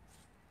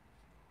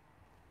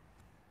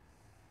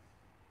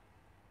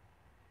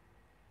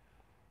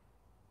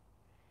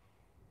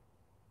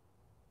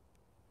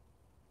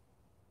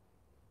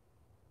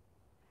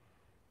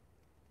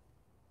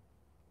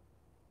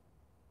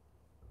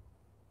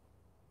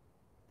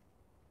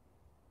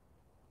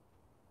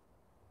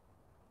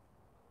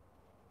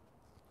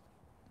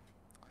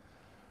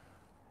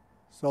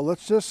 So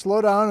let's just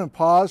slow down and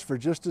pause for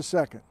just a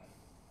second.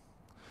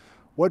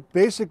 What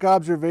basic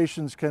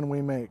observations can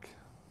we make?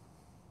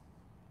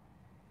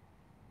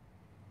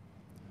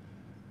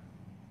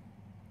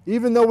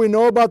 Even though we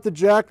know about the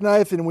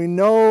jackknife and we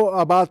know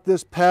about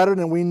this pattern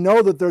and we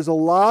know that there's a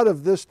lot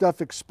of this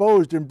stuff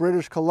exposed in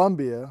British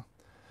Columbia,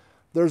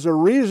 there's a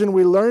reason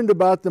we learned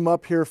about them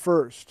up here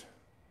first.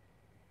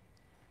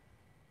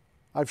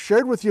 I've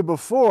shared with you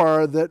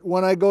before that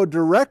when I go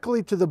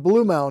directly to the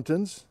Blue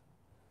Mountains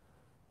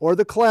or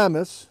the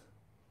Klamath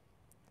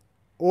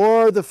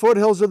or the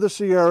foothills of the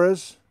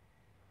Sierras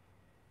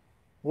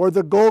or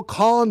the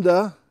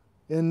Golconda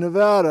in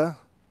Nevada,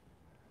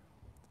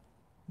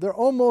 they're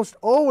almost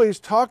always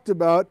talked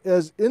about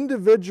as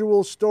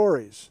individual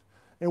stories.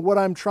 And what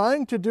I'm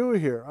trying to do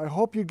here, I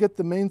hope you get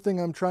the main thing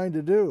I'm trying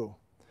to do.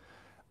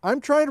 I'm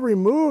trying to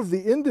remove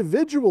the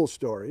individual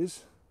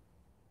stories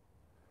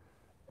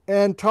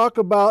and talk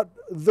about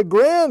the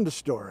grand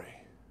story.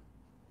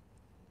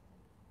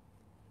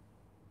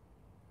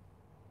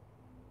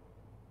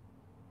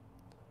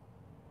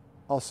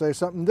 I'll say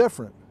something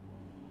different.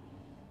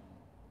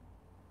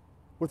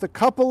 With a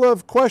couple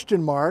of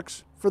question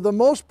marks, for the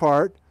most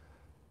part,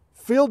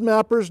 field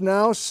mappers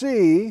now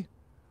see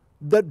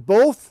that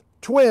both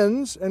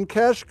Twins and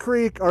Cache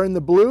Creek are in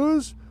the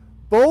Blues,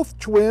 both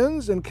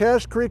Twins and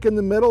Cache Creek in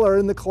the middle are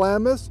in the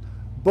Klamath,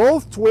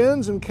 both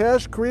Twins and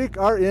Cache Creek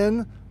are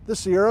in the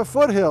Sierra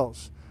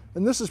foothills.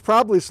 And this is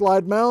probably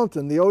Slide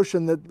Mountain, the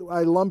ocean that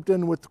I lumped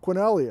in with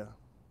Quinalia.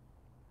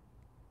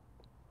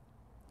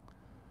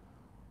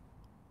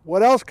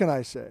 What else can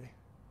I say?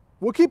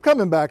 We'll keep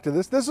coming back to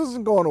this. This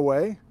isn't going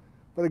away.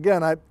 But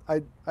again, I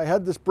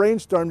had this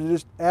brainstorm to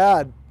just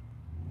add,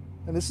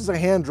 and this is a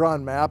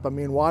hand-drawn map. I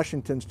mean,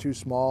 Washington's too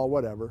small,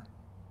 whatever.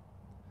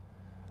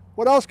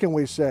 What else can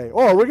we say?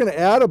 Oh, we're going to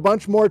add a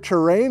bunch more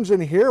terranes in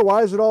here?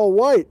 Why is it all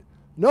white?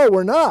 No,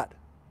 we're not.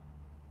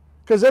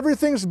 Because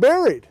everything's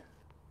buried.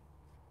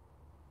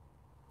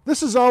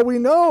 This is all we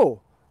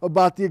know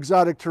about the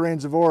exotic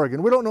terranes of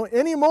Oregon. We don't know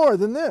any more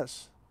than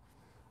this,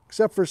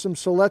 except for some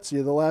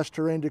Soletzia, the last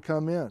terrane to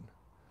come in.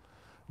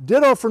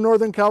 Ditto for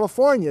Northern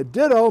California.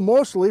 Ditto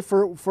mostly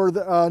for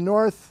the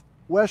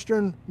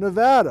northwestern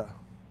Nevada.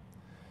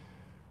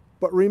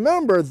 But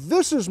remember,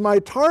 this is my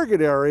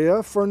target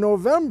area for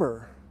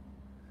November.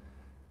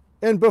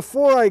 And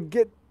before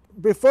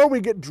we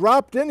get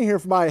dropped in here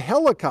by a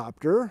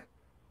helicopter,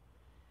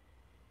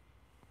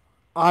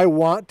 I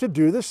want to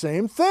do the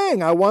same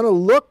thing. I want to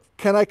look,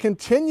 can I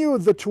continue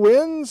the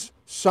Twins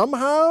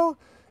somehow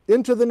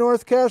into the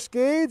North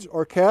Cascades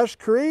or Cache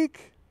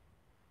Creek?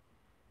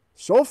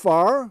 So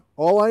far,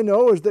 all I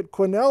know is that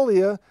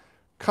Quinalia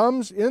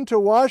comes into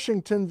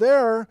Washington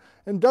there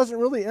and doesn't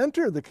really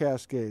enter the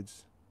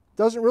Cascades,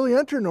 doesn't really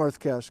enter North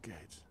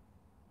Cascades.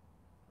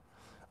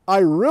 I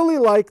really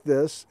like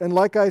this, and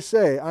like I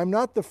say, I'm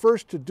not the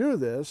first to do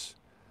this.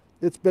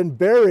 It's been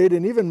buried,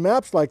 and even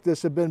maps like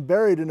this have been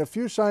buried in a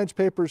few science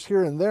papers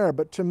here and there,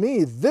 but to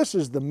me, this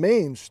is the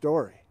main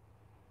story.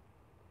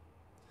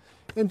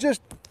 And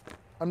just,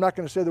 I'm not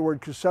going to say the word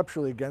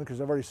conceptually again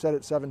because I've already said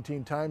it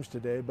 17 times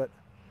today, but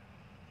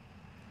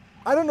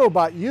I don't know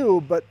about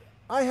you, but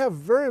I have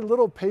very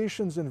little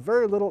patience and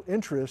very little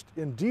interest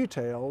in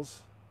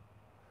details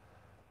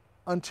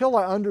until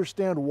I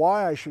understand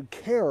why I should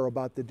care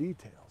about the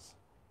details.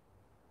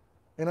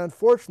 And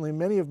unfortunately,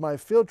 many of my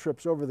field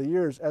trips over the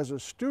years as a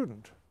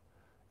student,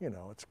 you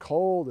know, it's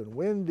cold and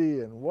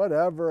windy and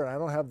whatever, and I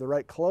don't have the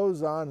right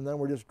clothes on, and then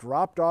we're just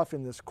dropped off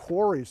in this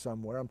quarry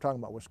somewhere. I'm talking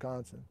about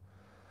Wisconsin.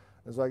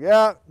 It's like,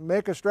 yeah,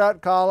 make a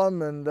strat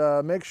column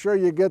and make sure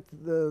you get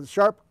the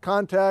sharp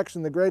contacts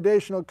and the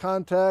gradational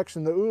contacts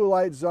and the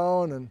oolite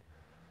zone, and,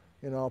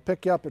 you know, I'll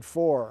pick you up at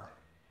 4.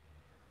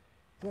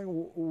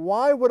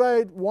 Why would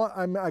I want,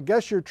 I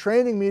guess you're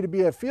training me to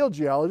be a field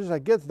geologist, I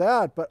get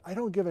that, but I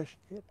don't give a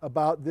shit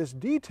about this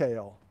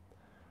detail.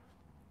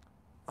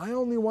 I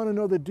only want to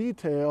know the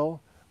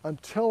detail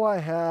until I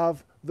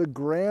have the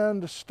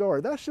grand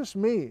story. That's just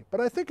me,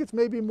 but I think it's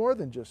maybe more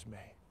than just me.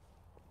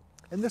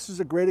 And this is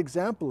a great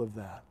example of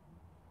that.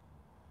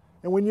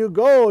 And when you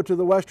go to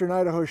the Western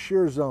Idaho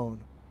Shear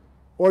Zone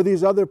or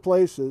these other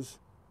places,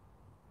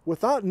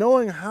 without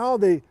knowing how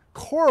they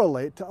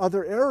correlate to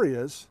other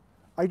areas,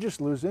 I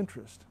just lose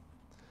interest.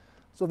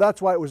 So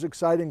that's why it was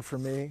exciting for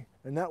me,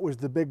 and that was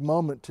the big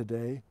moment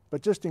today.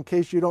 But just in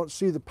case you don't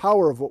see the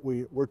power of what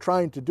we're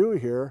trying to do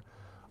here,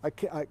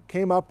 I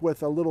came up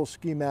with a little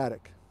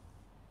schematic.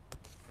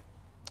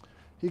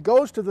 He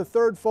goes to the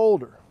 3rd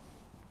folder.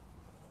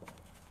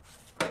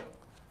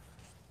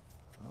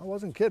 I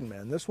wasn't kidding,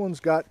 man. This one's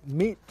got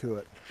meat to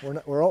it.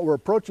 We're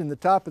approaching the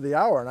top of the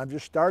hour, and I'm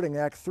just starting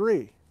Act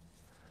 3.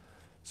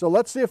 So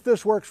let's see if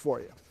this works for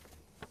you.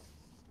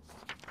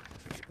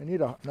 I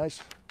need a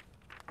nice,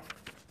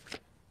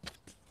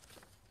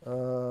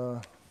 we'll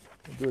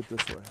do it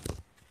this way.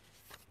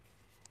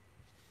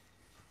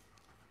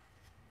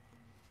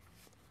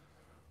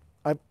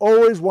 I've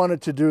always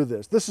wanted to do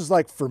this. This is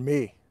like for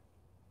me.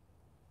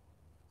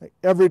 Like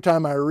every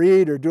time I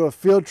read or do a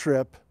field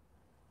trip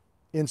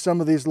in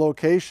some of these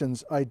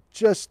locations, I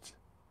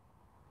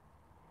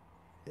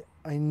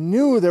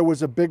knew there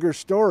was a bigger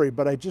story,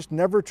 but I just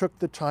never took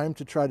the time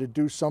to try to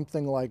do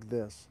something like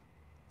this.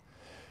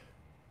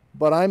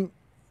 But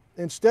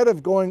instead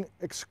of going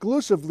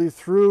exclusively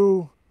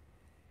through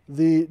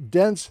the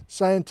dense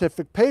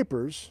scientific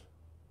papers,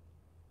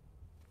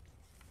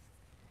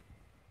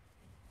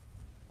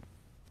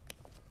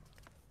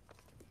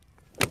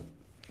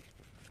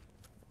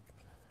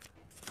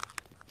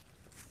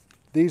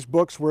 these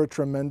books were a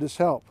tremendous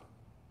help.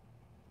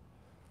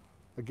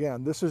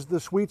 Again, this is the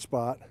sweet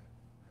spot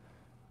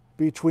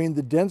between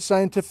the dense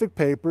scientific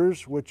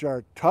papers, which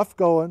are tough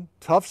going,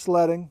 tough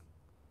sledding.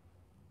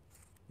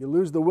 You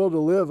lose the will to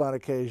live on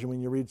occasion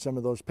when you read some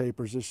of those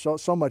papers.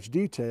 There's so much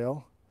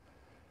detail.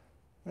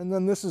 And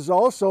then this is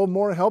also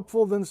more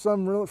helpful than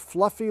some real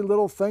fluffy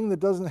little thing that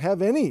doesn't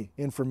have any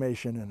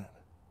information in it.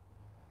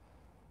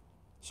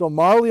 So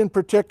Marley in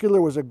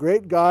particular was a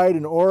great guide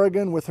in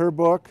Oregon with her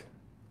book,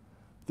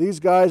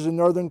 these guys in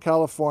Northern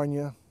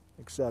California,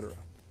 etc.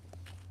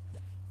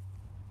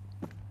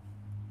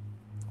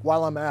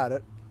 While I'm at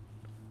it,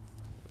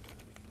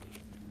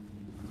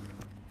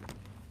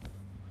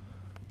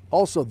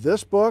 also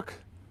this book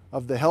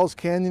of the Hells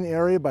Canyon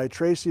area by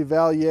Tracy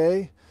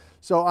Vallier.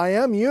 So I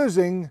am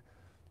using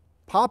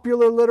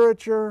popular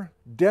literature,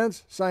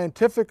 dense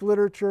scientific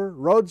literature,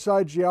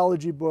 roadside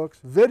geology books,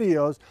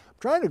 videos. I'm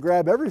trying to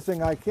grab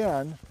everything I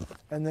can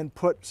and then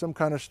put some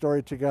kind of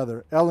story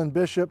together. Ellen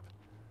Bishop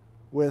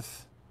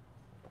with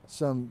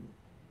some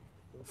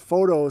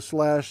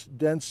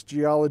photo/dense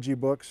geology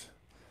books.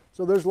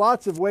 So there's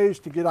lots of ways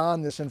to get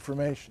on this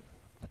information.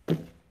 You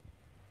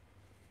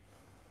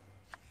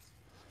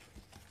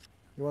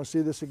want to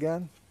see this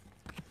again?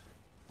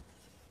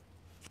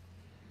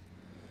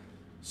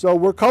 So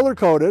we're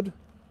color-coded.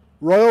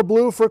 Royal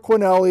blue for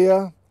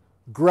Quinella,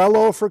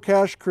 Grello for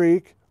Cache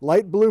Creek,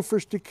 light blue for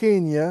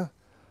Stikinia.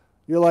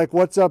 You're like,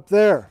 what's up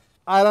there?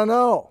 I don't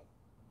know.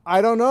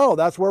 I don't know.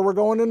 That's where we're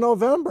going in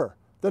November.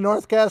 The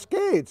North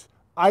Cascades.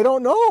 I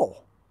don't know.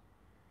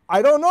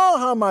 I don't know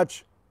how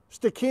much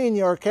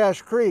Stikinia or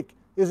Cache Creek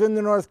is in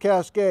the North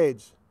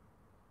Cascades.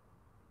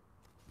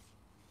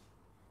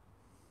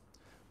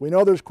 We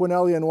know there's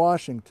Quinella in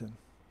Washington.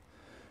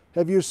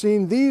 Have you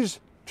seen these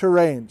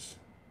terranes?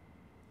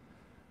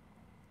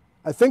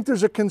 I think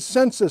there's a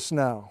consensus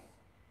now.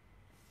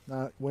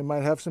 We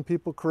might have some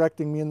people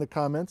correcting me in the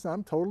comments.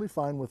 I'm totally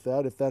fine with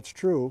that if that's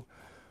true.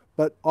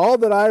 But all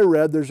that I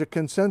read, there's a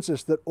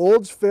consensus that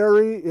Olds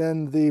Ferry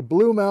in the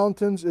Blue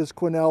Mountains is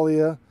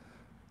Quinella.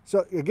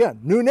 So again,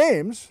 new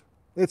names.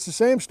 It's the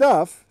same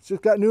stuff. It's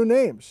just got new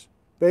names.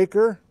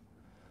 Baker.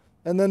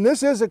 And then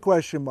this is a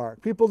question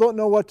mark. People don't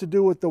know what to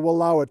do with the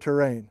Wallowa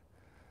terrane.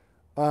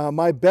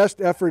 My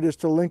best effort is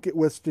to link it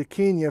with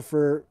Stikinia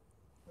for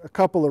a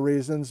couple of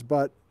reasons,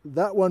 but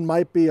that one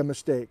might be a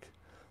mistake.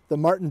 The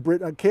Martin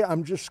Bridge, okay,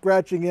 I'm just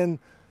scratching in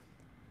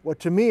what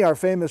to me are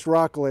famous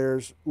rock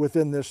layers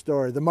within this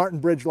story. The Martin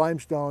Bridge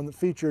limestone that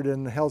featured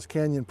in the Hells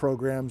Canyon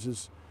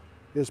programs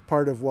is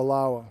part of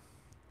Wallowa.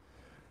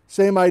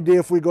 Same idea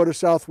if we go to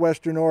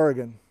southwestern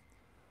Oregon.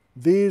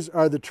 These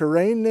are the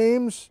terrain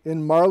names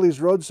in Marley's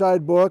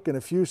roadside book and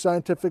a few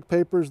scientific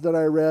papers that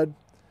I read.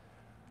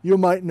 You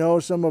might know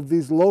some of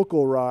these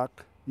local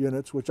rock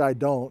units, which I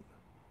don't,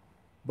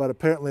 but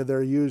apparently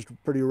they're used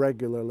pretty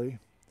regularly.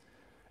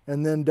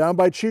 And then down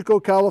by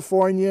Chico,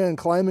 California, and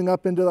climbing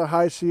up into the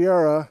High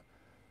Sierra,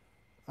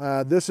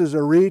 this is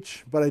a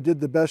reach, but I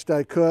did the best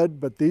I could.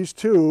 But these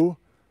two,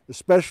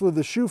 especially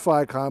the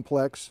Shoofy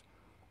complex,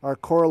 are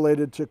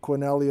correlated to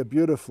Quinella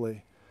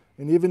beautifully.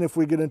 And even if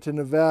we get into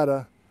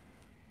Nevada,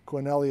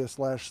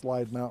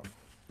 Quinella/Slide Mountain.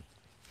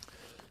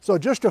 So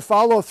just to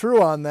follow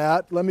through on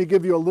that, let me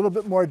give you a little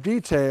bit more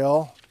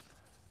detail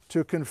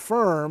to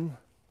confirm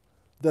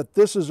that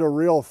this is a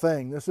real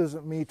thing. This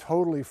isn't me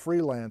totally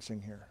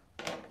freelancing here.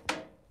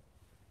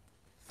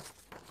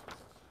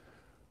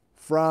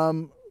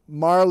 From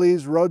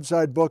Marley's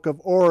Roadside Book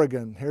of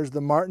Oregon, here's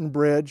the Martin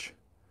Bridge,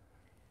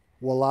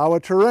 Wallowa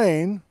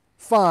terrane,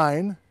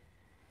 fine,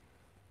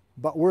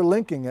 but we're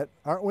linking it,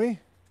 aren't we,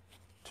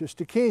 to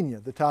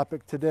Stikinia, the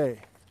topic today.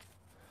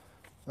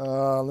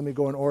 Let me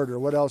go in order.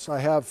 What else I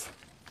have,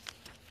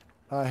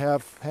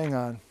 hang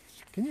on.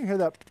 Can you hear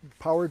that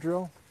power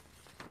drill?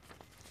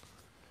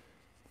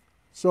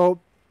 So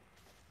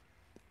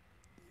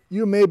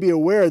you may be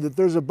aware that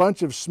there's a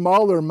bunch of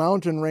smaller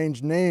mountain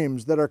range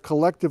names that are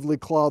collectively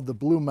called the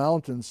Blue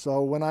Mountains.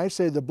 So when I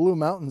say the Blue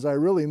Mountains, I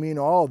really mean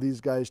all of these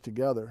guys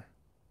together.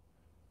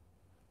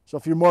 So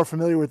if you're more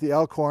familiar with the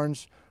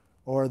Elkhorns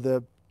or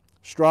the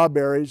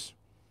Strawberries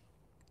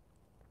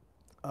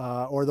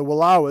or the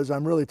Wallowas,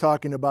 I'm really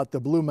talking about the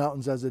Blue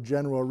Mountains as a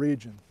general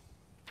region.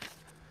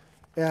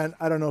 And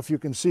I don't know if you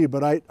can see,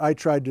 but I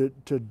tried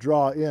to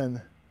draw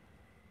in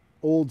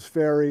Olds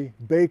Ferry,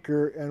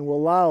 Baker, and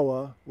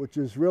Wallowa, which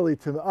is really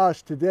to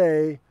us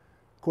today,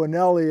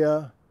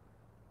 Quinella,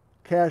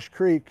 Cache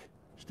Creek,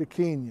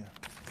 Stikinia.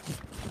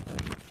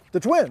 The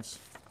twins.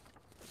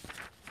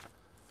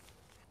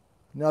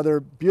 Another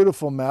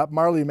beautiful map.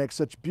 Marley makes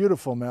such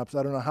beautiful maps.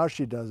 I don't know how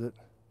she does it.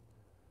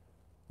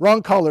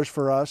 Wrong colors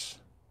for us,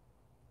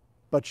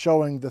 but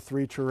showing the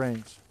three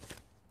terranes.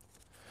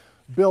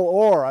 Bill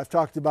Orr, I've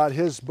talked about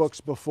his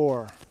books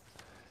before.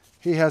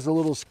 He has a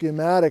little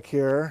schematic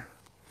here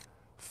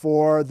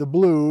for the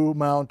Blue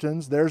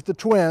Mountains. There's the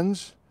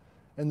twins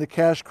and the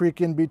Cache Creek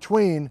in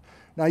between.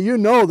 Now you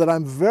know that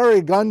I'm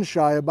very gun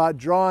shy about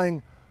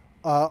drawing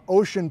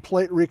ocean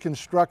plate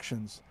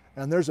reconstructions,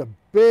 and there's a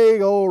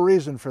big old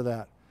reason for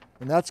that,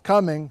 and that's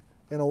coming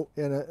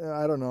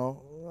I don't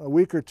know, a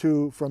week or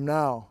two from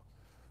now.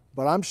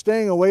 But I'm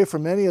staying away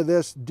from any of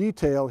this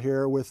detail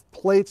here with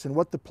plates and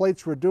what the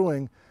plates were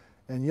doing,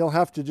 and you'll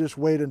have to just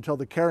wait until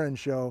the Terrane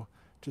show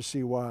to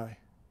see why.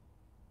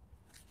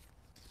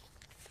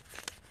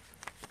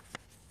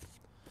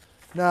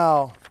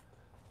 Now,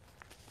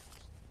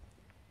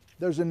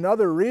 there's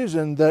another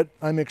reason that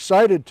I'm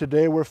excited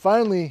today.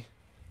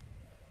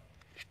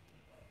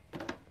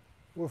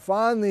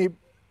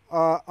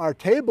 Our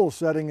table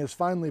setting is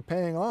finally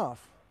paying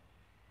off.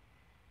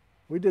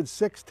 We did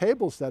 6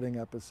 table setting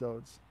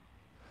episodes.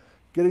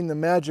 Getting the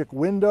magic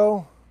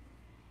window.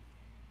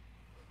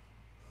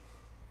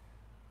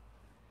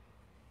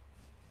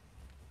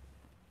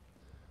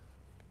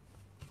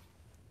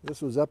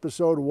 This was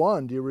episode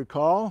 1, do you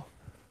recall?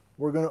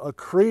 We're going to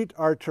accrete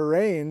our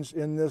terranes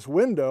in this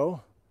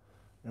window,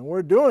 and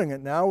we're doing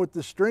it now with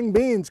the string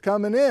beans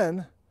coming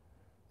in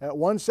at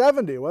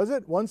 170, was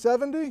it?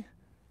 170?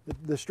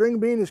 The string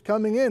bean is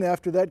coming in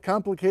after that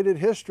complicated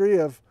history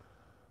of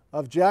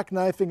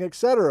jackknifing,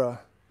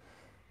 etc.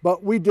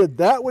 But we did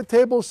that with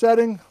table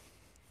setting.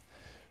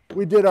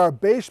 We did our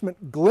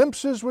basement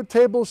glimpses with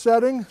table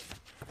setting.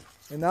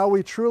 And now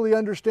we truly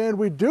understand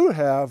we do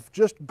have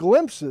just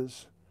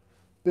glimpses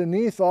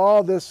beneath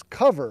all this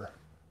cover.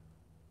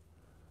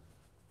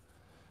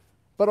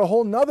 But a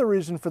whole nother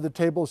reason for the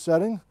table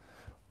setting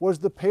was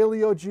the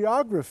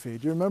paleogeography.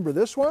 Do you remember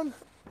this one?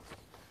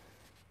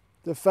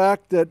 The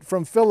fact that,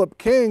 from Philip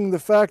King, the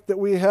fact that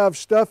we have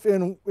stuff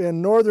in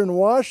northern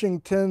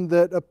Washington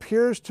that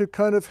appears to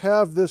kind of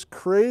have this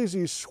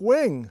crazy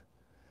swing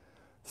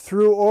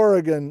through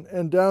Oregon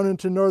and down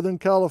into Northern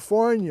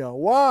California.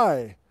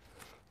 Why?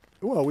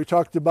 Well, we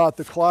talked about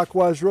the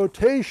clockwise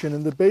rotation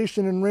and the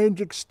basin and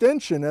range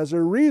extension as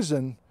a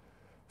reason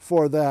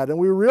for that. And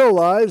we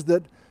realized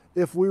that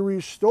if we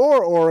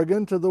restore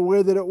Oregon to the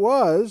way that it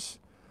was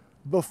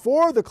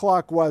before the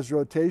clockwise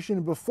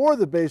rotation, before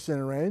the basin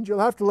and range, you'll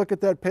have to look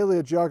at that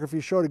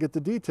paleogeography show to get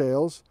the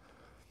details.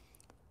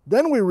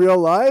 Then we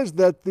realized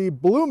that the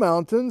Blue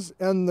Mountains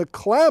and the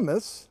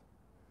Klamaths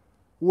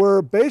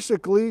were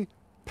basically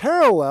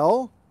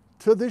parallel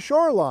to the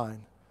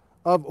shoreline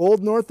of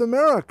old North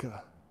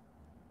America.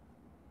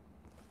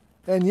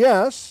 And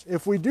yes,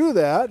 if we do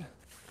that,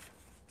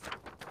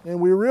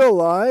 and we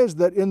realize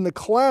that in the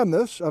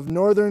Klamaths of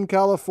Northern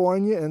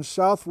California and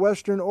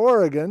southwestern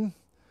Oregon,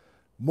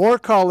 more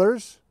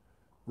colors,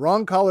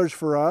 wrong colors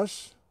for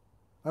us.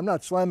 I'm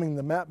not slamming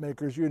the map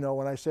makers, you know,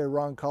 when I say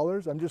wrong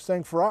colors. I'm just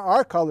saying for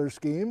our color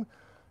scheme,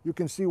 you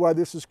can see why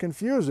this is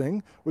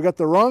confusing. We got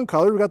the wrong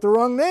color, we got the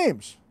wrong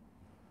names.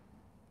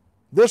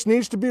 This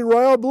needs to be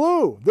royal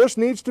blue. This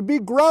needs to be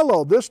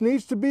grello. This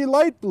needs to be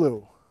light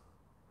blue,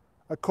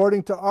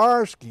 according to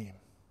our scheme.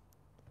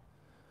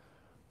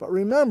 But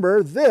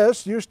remember,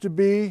 this used to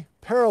be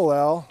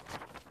parallel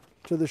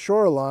to the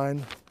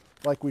shoreline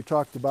like we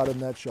talked about in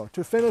that show.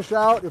 To finish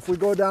out, if we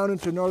go down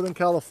into Northern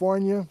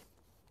California,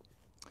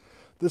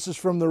 this is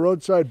from the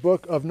Roadside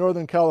Book of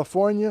Northern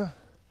California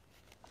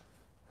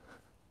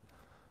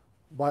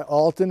by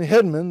Alton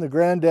Hidman, the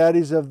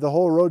granddaddies of the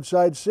whole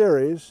Roadside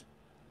series.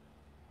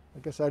 I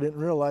guess I didn't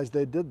realize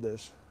they did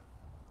this,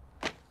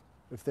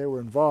 if they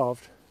were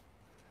involved.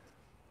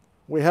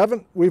 We've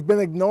been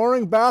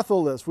ignoring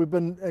batholiths, we've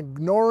been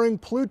ignoring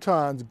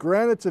plutons,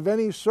 granites of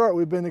any sort,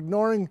 we've been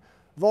ignoring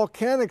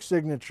volcanic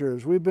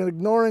signatures, we've been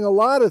ignoring a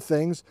lot of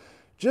things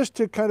just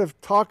to kind of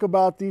talk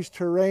about these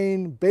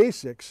terrain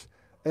basics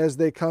as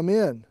they come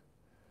in.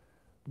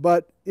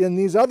 But in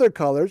these other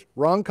colors,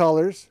 wrong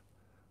colors,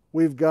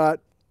 we've got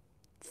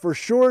for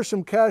sure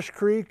some Cache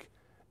Creek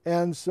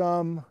and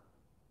some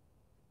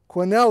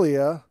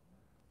Quinellia,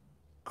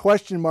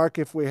 question mark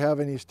if we have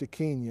any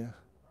Stikinia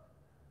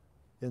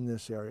in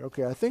this area.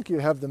 Okay, I think you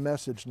have the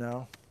message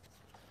now.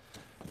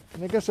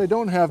 And I guess I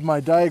don't have my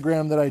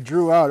diagram that I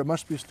drew out. It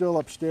must be still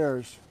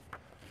upstairs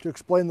to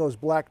explain those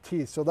black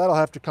teeth, so that'll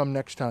have to come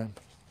next time.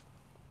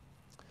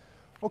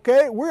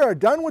 Okay, we are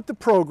done with the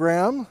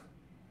program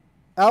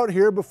out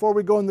here before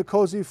we go in the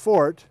cozy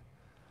fort,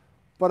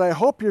 but I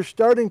hope you're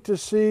starting to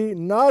see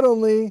not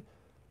only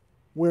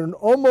we're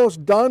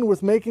almost done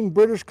with making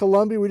British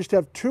Columbia, we just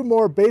have 2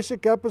 more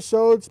basic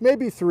episodes,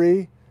 maybe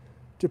 3,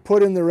 to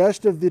put in the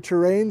rest of the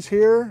terrains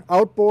here,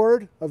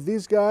 outboard of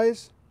these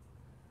guys.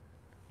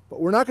 But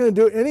we're not going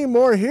to do any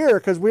more here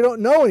because we don't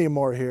know any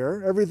more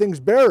here. Everything's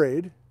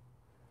buried.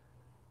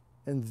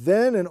 And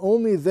then and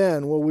only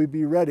then will we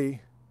be ready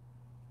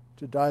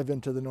to dive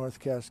into the North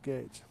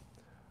Cascades.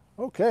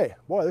 Okay,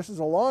 boy, this is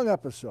a long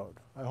episode.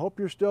 I hope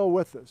you're still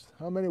with us.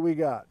 How many we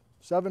got?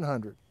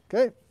 700.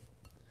 Okay.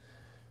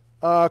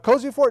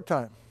 Cozy Fort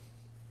time.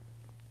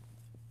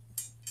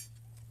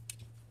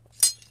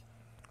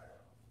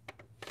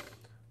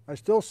 I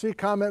still see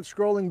comments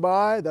scrolling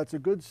by. That's a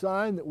good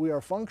sign that we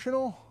are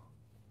functional.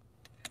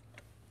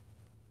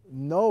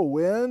 No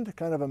wind,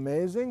 kind of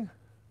amazing.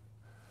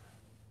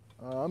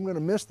 I'm going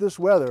to miss this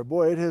weather.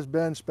 Boy, it has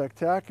been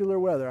spectacular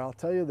weather, I'll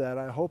tell you that.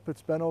 I hope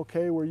it's been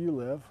okay where you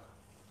live.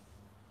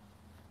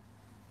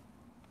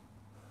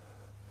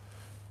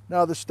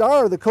 Now, the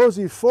star of the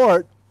Cozy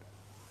Fort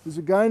There's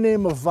a guy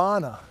named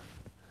Avana,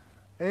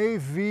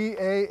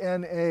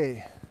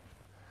 A-V-A-N-A.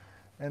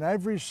 And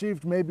I've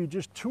received maybe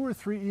just 2 or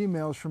 3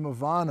 emails from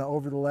Avana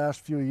over the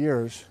last few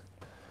years,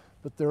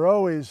 but they're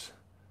always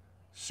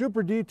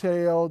super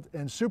detailed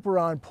and super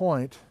on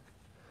point.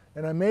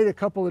 And I made a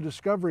couple of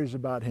discoveries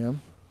about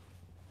him.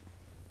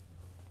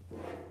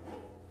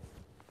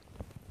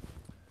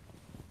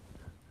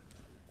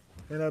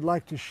 And I'd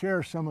like to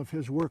share some of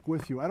his work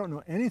with you. I don't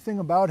know anything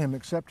about him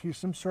except he's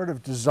some sort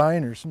of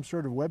designer, some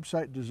sort of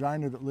website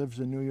designer that lives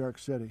in New York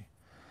City.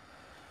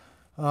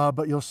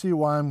 But you'll see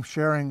why I'm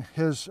sharing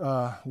his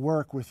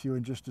work with you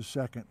in just a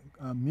second.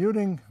 I'm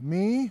muting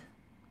me.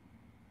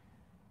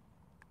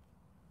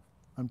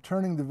 I'm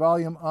turning the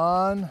volume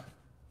on.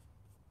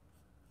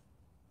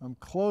 I'm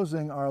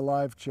closing our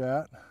live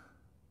chat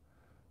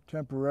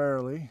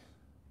temporarily.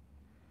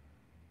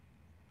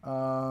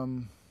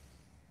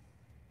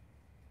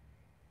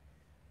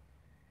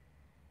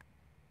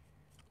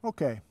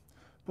 Okay.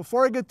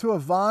 Before I get to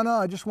Avana,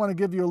 I just want to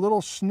give you a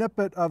little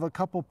snippet of a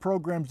couple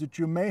programs that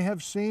you may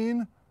have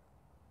seen.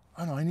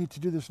 Oh no, I need to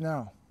do this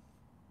now.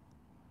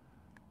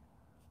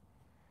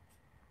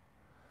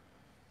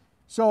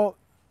 So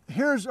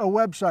here's a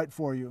website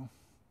for you.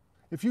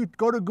 If you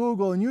go to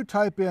Google and you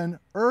type in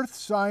Earth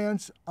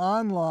Science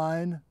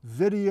Online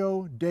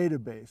Video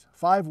Database,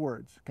 5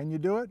 words. Can you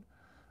do it?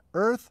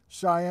 Earth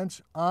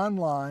Science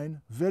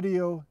Online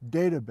Video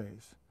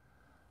Database.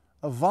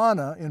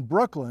 Avana in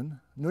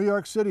Brooklyn, New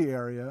York City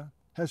area,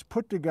 has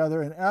put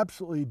together an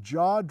absolutely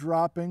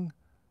jaw-dropping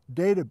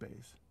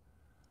database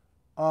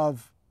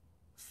of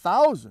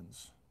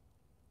thousands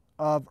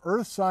of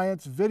earth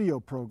science video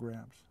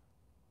programs.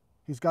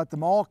 He's got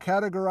them all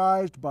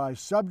categorized by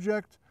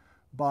subject,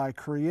 by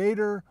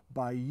creator,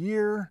 by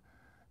year,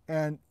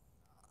 and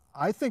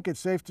I think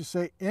it's safe to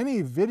say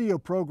any video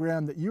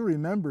program that you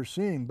remember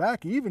seeing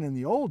back even in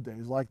the old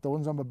days, like the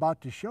ones I'm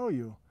about to show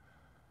you,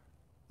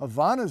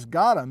 Avana's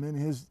got them in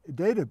his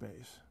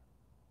database.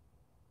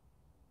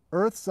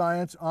 Earth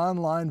Science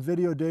Online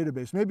Video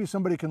Database. Maybe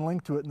somebody can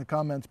link to it in the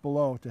comments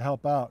below to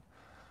help out.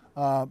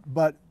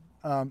 But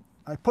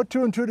I put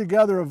 2 and 2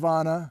 together,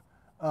 Avana,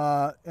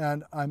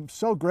 and I'm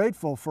so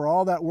grateful for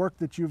all that work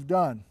that you've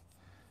done.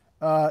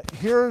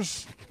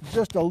 Here's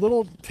just a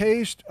little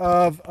taste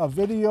of a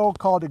video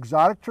called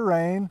Exotic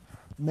Terrane,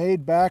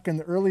 made back in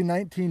the early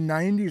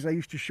 1990s. I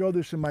used to show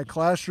this in my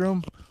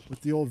classroom with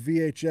the old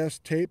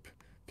VHS tape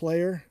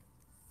player.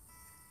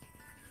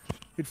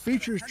 It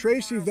features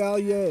Tracy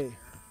Valier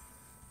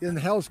in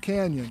Hell's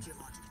Canyon.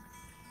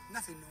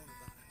 Nothing known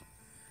about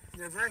it.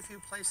 There are very few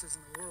places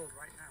in the world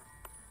right now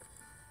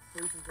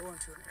where you can go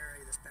into an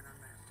area that's been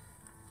unmapped,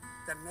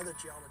 that another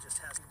geologist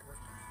hasn't worked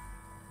on.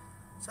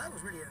 So that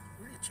was really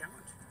a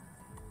challenge.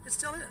 It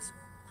still is.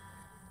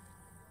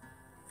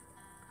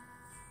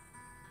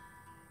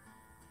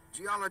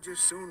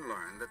 Geologists soon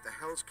learned that the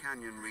Hell's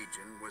Canyon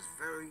region was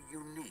very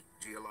unique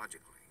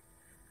geologically.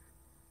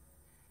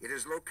 It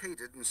is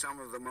located in some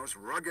of the most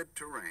rugged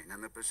terrain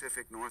in the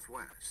Pacific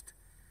Northwest.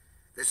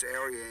 This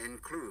area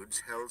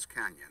includes Hell's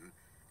Canyon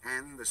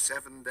and the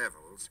Seven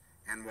Devils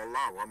and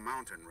Wallowa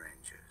mountain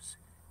ranges.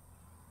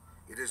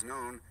 It is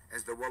known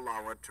as the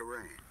Wallowa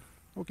Terrane.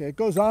 Okay, it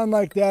goes on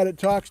like that. It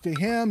talks to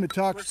him. It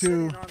talks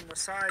to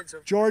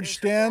George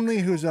Stanley,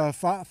 who's a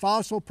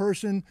fossil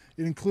person.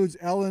 It includes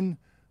Ellen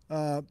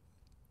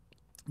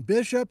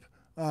Bishop,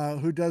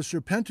 who does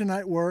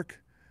serpentinite work.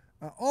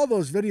 All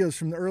those videos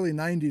from the early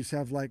 90s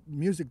have like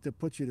music that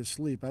puts you to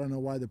sleep. I don't know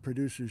why the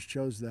producers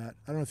chose that.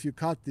 I don't know if you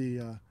caught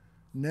the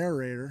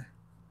narrator.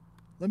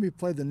 Let me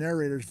play the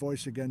narrator's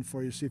voice again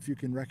for you, see if you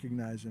can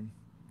recognize him.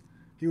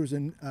 He was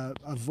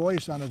a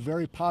voice on a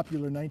very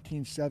popular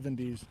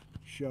 1970s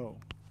show.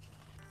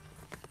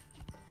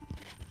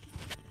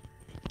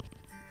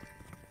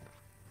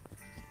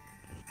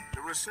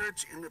 The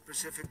research in the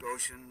Pacific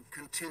Ocean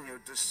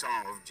continued to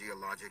solve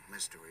geologic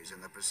mysteries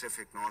in the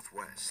Pacific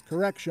Northwest.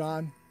 Correct,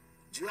 Sean.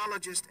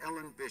 Geologist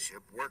Ellen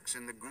Bishop works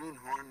in the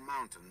Greenhorn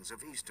Mountains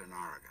of eastern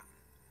Oregon.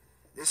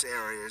 This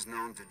area is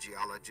known to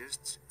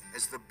geologists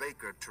as the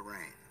Baker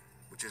Terrane,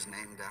 which is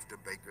named after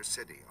Baker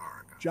City,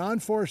 Oregon. John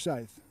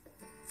Forsyth.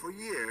 For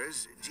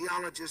years,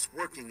 geologists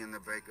working in the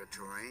Baker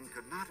Terrane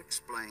could not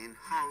explain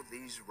how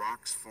these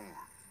rocks form.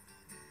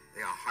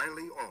 They are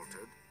highly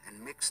altered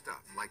and mixed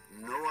up like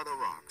no other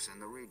rocks in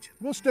the region.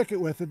 We'll stick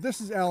it with it. This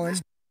is Ellen.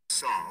 This was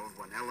solved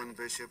when Ellen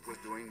Bishop was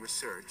doing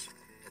research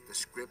at the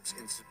Scripps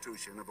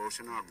Institution of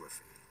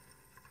Oceanography.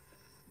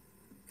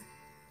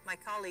 My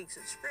colleagues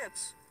at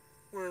Scripps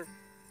were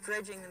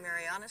dredging the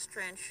Marianas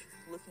Trench,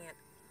 looking at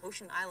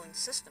ocean island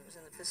systems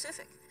in the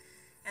Pacific.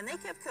 And they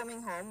kept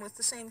coming home with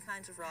the same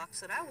kinds of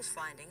rocks that I was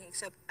finding,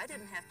 except I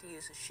didn't have to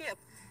use a ship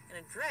and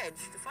a dredge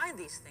to find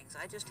these things.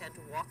 I just had to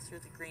walk through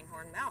the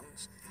Greenhorn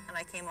Mountains, and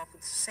I came up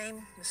with the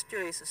same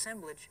mysterious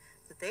assemblage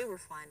that they were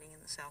finding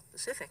in the South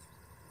Pacific.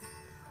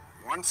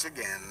 Once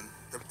again,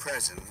 the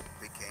present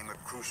became a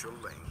crucial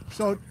link.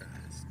 So,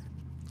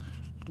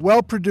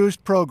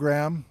 well-produced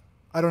program.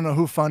 I don't know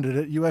who funded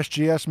it,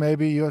 USGS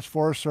maybe, U.S.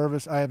 Forest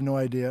Service, I have no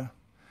idea.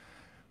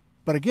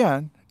 But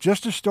again,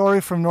 just a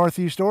story from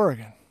Northeast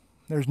Oregon.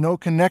 There's no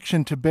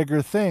connection to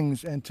bigger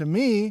things. And to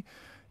me,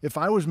 if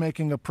I was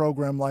making a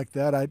program like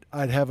that,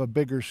 I'd have a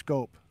bigger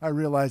scope. I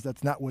realize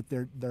that's not what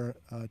their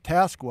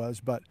task was,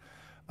 but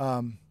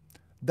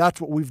that's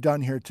what we've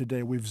done here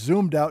today. We've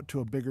zoomed out to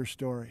a bigger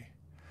story.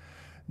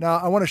 Now,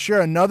 I want to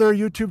share another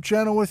YouTube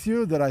channel with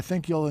you that I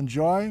think you'll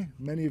enjoy.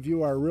 Many of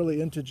you are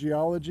really into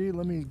geology.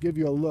 Let me give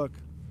you a look.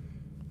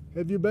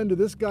 Have you been to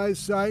this guy's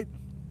site?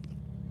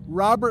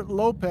 Robert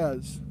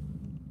Lopez.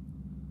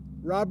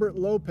 Robert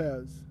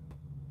Lopez.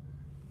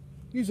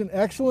 He's an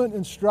excellent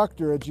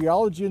instructor, a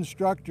geology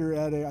instructor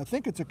at I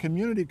think it's a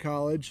community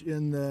college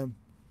in the,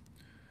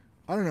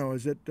 I don't know,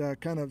 is it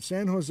kind of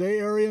San Jose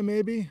area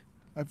maybe?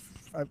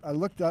 I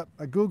looked up,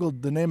 I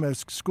Googled the name of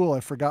his school, I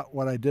forgot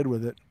what I did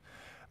with it.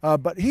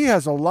 But he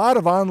has a lot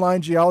of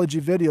online geology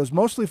videos,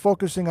 mostly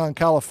focusing on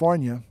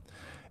California.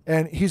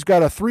 And he's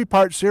got a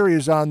 3-part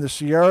series on the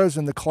Sierras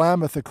and the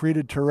Klamath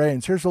accreted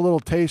terranes. Here's a little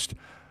taste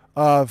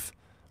of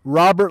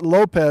Robert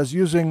Lopez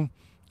using,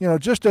 you know,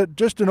 just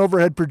an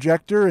overhead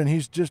projector, and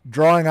he's just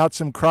drawing out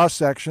some cross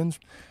sections.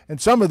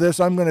 And some of this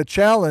I'm going to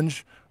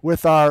challenge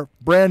with our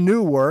brand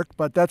new work,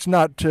 but that's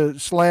not to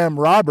slam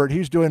Robert.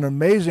 He's doing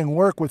amazing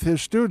work with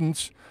his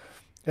students.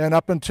 And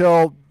up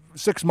until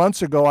 6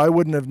 months ago, I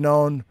wouldn't have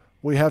known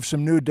we have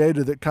some new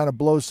data that kind of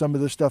blows some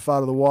of this stuff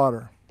out of the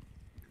water.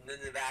 The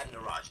Nevada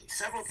Narage.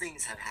 Several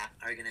things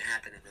are going to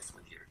happen in this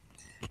one here.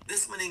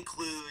 This one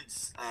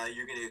includes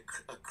you're going to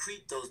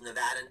accrete those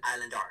Nevadan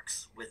island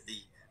arcs with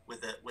the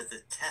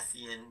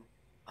Tethyan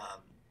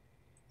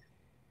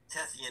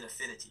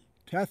affinity.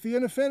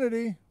 Tethyan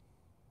affinity.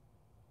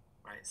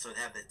 Right. So they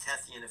have the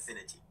Tethyan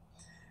affinity,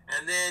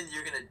 and then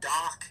you're going to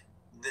dock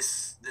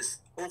this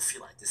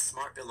ophiolite, this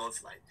smart-bill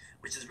ophiolite,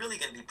 which is really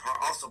going to be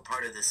also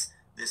part of this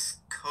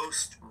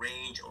coast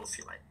range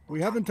ophiolite.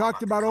 We haven't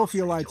talked about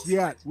ophiolites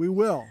yet. We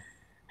will.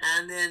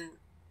 And then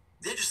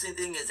the interesting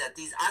thing is that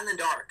these island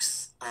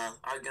arcs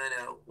are going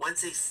to,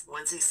 once they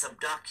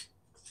subduct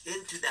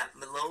into that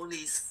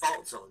Maloney's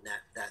fault zone,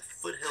 that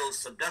foothill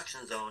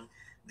subduction zone,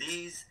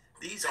 these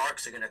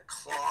arcs are going to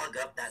clog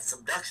up that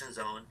subduction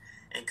zone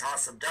and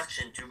cause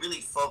subduction to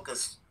really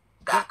focus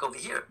back over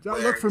here. Does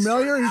that look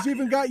familiar? He's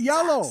even got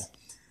yellow.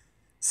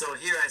 So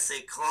here I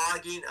say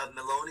clogging of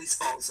Maloney's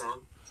fault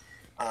zone.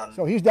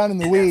 So he's down in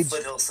the weeds.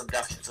 Foothill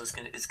subduction. So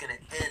it's gonna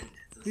end.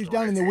 He's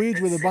down in the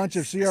weeds with a bunch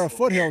of Sierra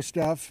foothill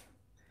stuff.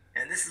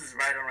 And this is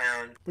right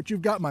around. But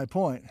you've got my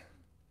point.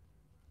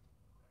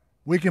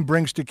 We can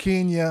bring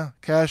Stikinia,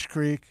 Cache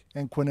Creek,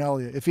 and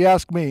Quinellia, if you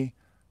ask me,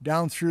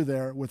 down through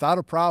there without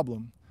a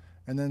problem.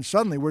 And then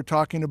suddenly we're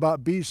talking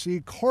about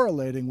BC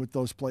correlating with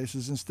those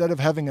places instead of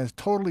having a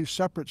totally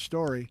separate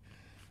story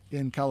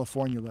in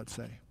California, let's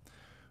say,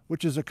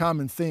 which is a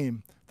common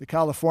theme. The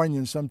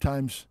Californians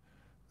sometimes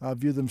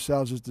view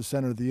themselves as the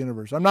center of the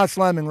universe. I'm not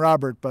slamming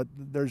Robert, but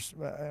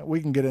we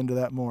can get into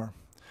that more.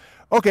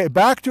 Okay,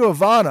 back to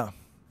Ivana,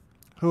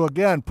 who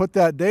again put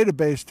that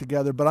database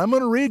together, but I'm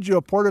going to read you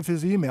a part of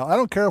his email. I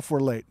don't care if we're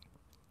late.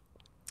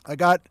 I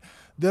got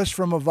this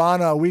from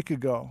Ivana a week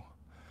ago.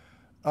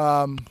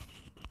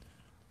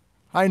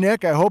 Hi,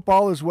 Nick. I hope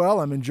all is well.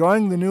 I'm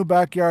enjoying the new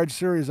backyard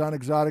series on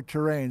exotic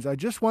terranes. I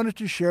just wanted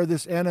to share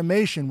this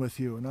animation with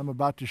you, and I'm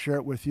about to share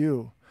it with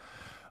you,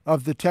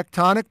 of the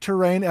tectonic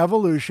terrain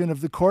evolution of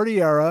the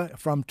Cordillera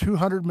from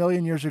 200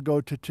 million years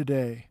ago to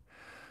today.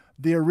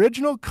 The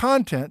original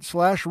content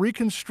 /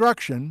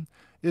 reconstruction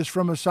is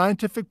from a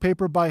scientific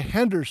paper by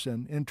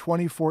Henderson in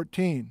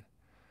 2014.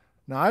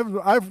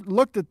 Now, I've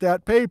looked at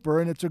that paper,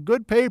 and it's a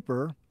good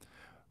paper,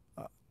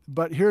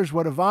 but here's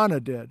what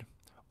Ivana did.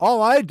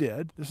 All I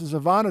did, this is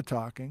Ivana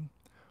talking,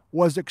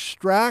 was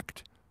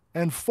extract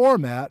and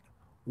format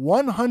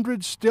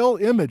 100 still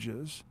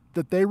images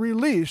that they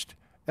released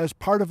as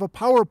part of a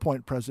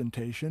PowerPoint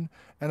presentation,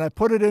 and I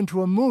put it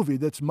into a movie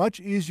that's much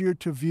easier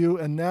to view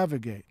and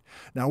navigate.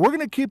 Now, we're going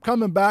to keep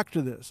coming back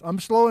to this. I'm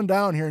slowing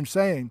down here and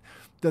saying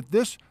that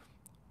this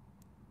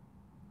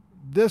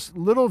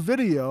little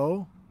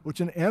video,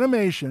 which is an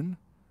animation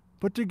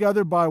put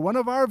together by one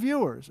of our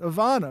viewers,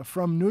 Ivana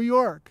from New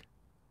York,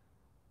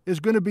 is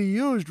going to be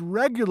used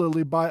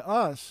regularly by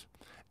us,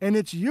 and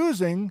it's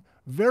using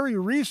very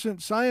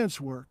recent science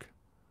work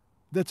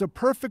that's a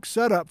perfect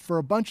setup for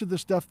a bunch of the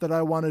stuff that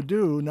I want to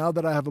do now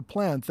that I have a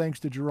plan, thanks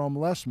to Jerome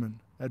Lessman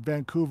at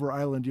Vancouver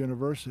Island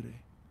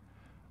University.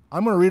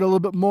 I'm going to read a little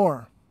bit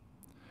more.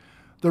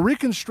 The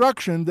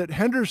reconstruction that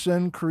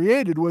Henderson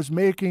created was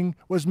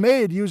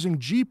made using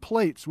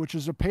G-Plates, which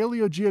is a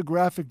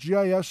paleogeographic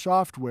GIS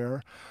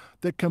software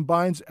that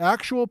combines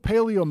actual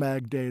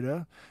paleomag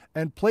data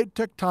and plate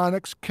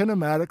tectonics,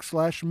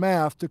 kinematics /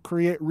 math to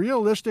create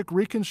realistic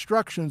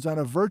reconstructions on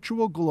a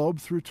virtual globe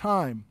through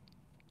time.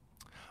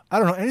 I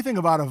don't know anything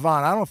about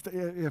Ivana. I don't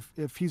know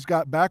if he's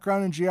got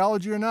background in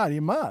geology or not. He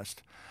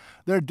must.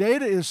 Their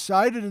data is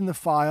cited in the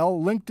file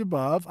linked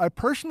above. I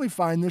personally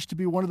find this to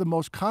be one of the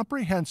most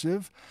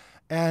comprehensive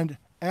and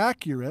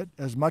accurate,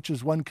 as much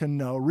as one can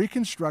know,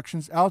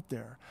 reconstructions out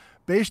there,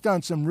 based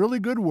on some really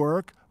good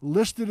work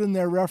listed in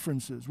their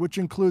references, which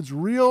includes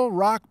real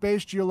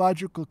rock-based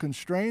geological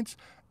constraints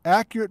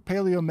accurate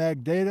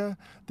paleomag data,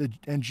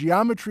 and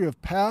geometry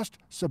of past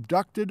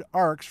subducted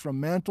arcs from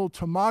mantle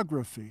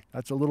tomography.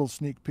 That's a little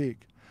sneak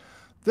peek.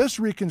 This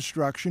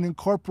reconstruction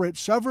incorporates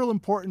several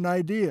important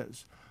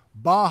ideas.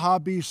 Baja,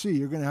 BC,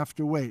 you're going to have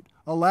to wait.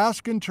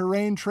 Alaskan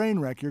Terrane train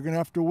wreck, you're going to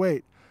have to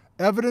wait.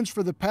 Evidence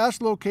for the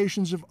past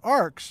locations of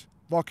arcs,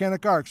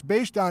 volcanic arcs,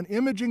 based on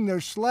imaging their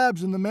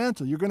slabs in the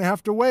mantle, you're going to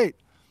have to wait.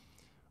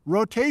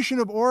 Rotation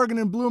of Oregon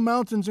and Blue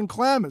Mountains and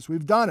Klamath,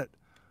 we've done it.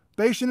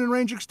 Basin and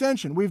range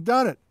extension, we've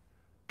done it.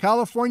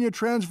 California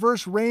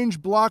transverse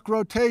range block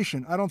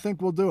rotation, I don't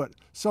think we'll do it.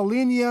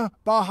 Stikinia,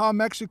 Baja,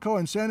 Mexico,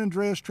 and San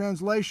Andreas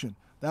translation,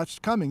 that's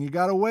coming, you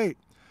gotta wait.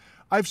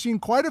 I've seen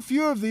quite a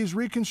few of these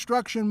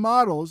reconstruction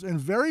models, and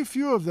very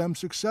few of them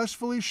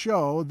successfully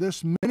show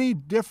this many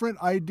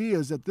different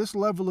ideas at this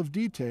level of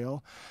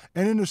detail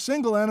and in a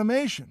single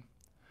animation.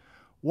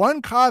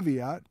 One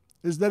caveat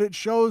is that it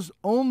shows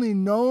only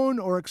known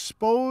or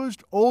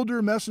exposed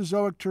older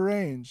Mesozoic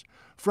terranes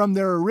from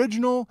their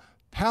original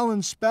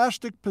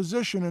palinspastic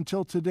position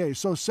until today.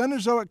 So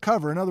Cenozoic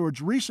cover, in other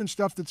words, recent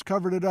stuff that's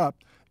covered it up,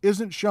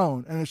 isn't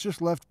shown, and it's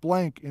just left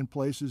blank in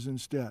places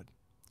instead.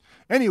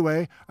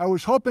 Anyway, I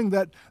was hoping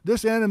that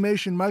this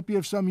animation might be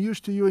of some use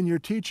to you in your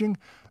teaching,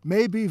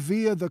 maybe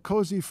via the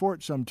Cozy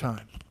Fort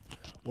sometime.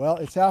 Well,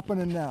 it's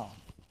happening now.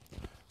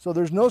 So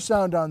there's no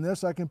sound on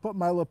this. I can put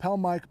my lapel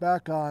mic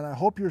back on. I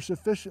hope you're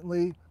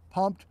sufficiently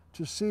pumped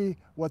to see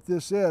what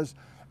this is.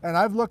 And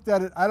I've looked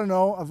at it, I don't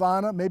know,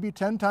 Ivana, maybe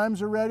 10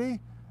 times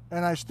already,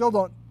 and I still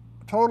don't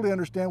totally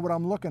understand what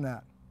I'm looking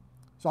at.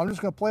 So I'm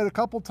just going to play it a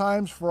couple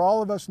times for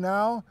all of us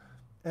now,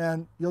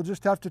 and you'll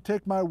just have to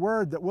take my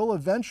word that we'll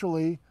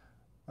eventually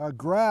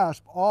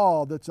grasp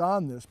all that's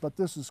on this. But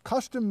this is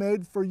custom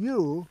made for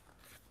you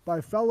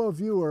by fellow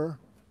viewer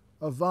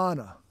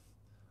Ivana.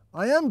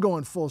 I am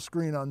going full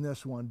screen on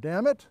this one,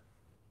 damn it.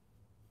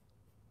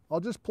 I'll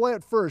just play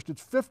it first.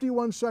 It's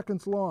 51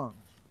 seconds long.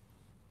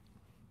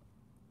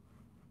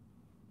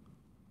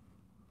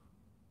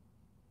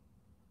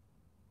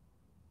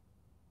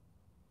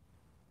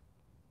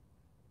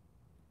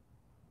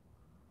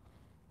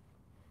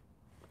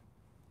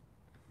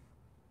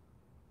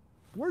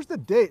 Where's the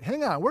date?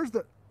 Hang on, where's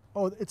the,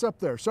 oh, it's up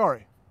there,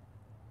 sorry.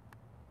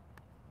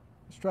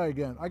 Let's try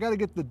again. I gotta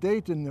get the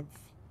date in the,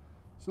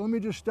 so let me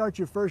just start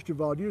you first of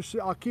all. Do you see,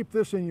 I'll keep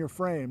this in your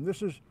frame.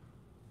 This is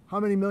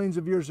how many millions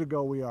of years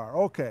ago we are.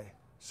 Okay,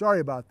 sorry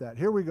about that.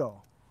 Here we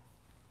go.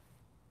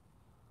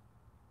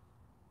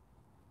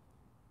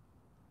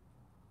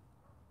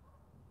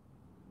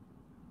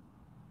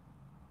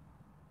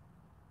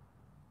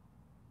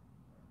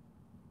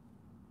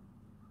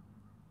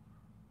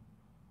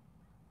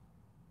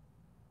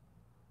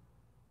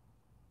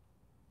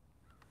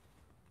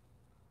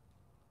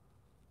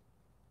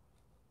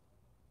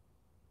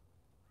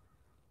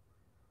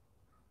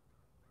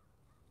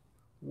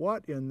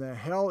 What in the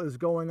hell is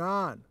going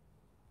on?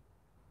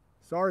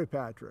 Sorry,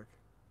 Patrick.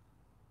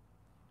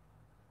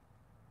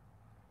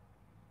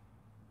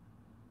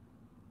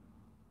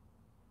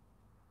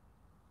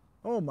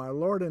 Oh, my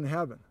Lord in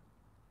heaven.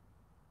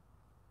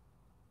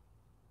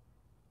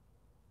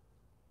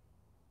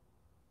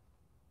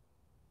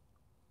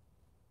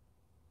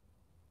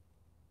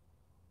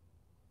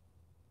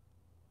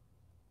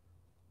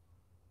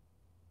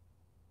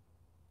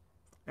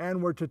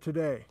 And we're to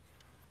today.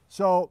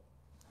 So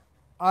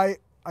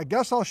I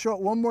guess I'll show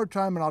it one more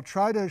time, and I'll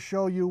try to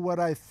show you what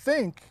I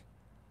think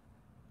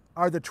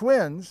are the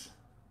twins,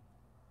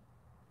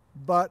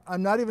 but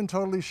I'm not even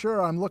totally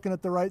sure I'm looking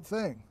at the right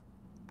thing.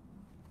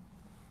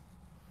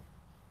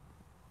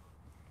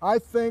 I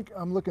think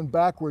I'm looking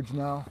backwards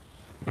now.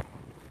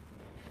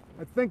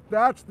 I think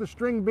that's the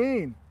string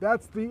bean.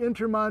 That's the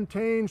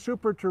intermontane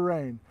super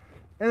terrane.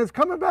 And it's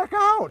coming back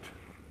out.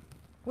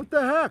 What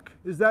the heck?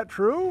 Is that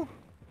true?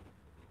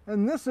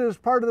 And this is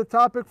part of the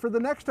topic for the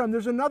next time.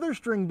 There's another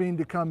string bean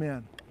to come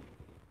in.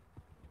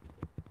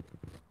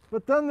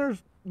 But then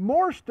there's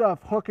more stuff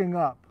hooking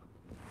up.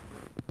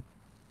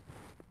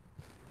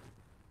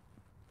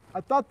 I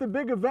thought the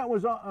big event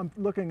was, I'm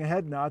looking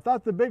ahead now, I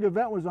thought the big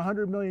event was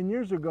 100 million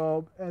years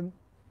ago, and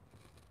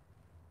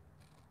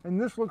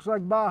this looks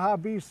like Baja,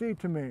 BC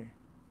to me.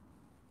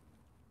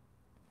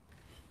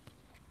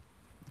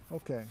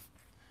 Okay,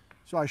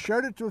 so I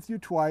shared it with you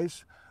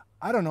twice.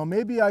 I don't know,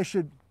 maybe I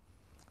should,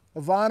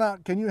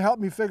 Ivana, can you help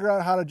me figure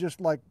out how to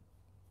just like,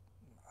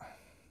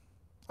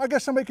 I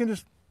guess somebody can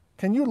just,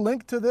 can you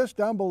link to this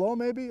down below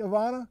maybe,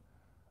 Ivana?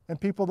 And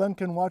people then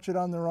can watch it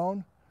on their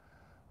own?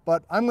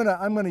 But I'm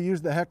gonna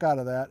use the heck out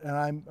of that, and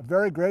I'm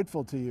very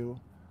grateful to you.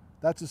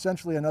 That's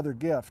essentially another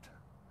gift.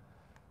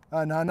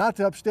 Now, not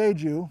to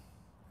upstage you,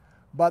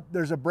 but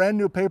there's a brand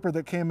new paper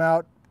that came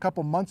out a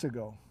couple months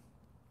ago,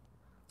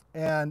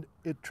 and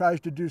it tries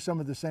to do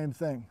some of the same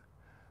thing,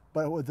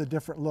 but with a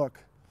different look.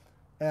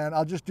 And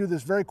I'll just do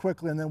this very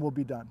quickly and then we'll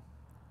be done.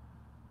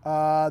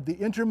 The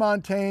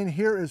intermontane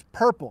here is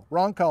purple,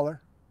 wrong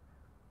color,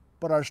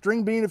 but our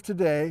string bean of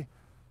today,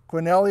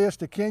 Quinellia,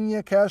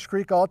 Stikinia, Cache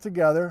Creek all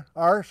together,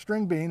 our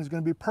string bean is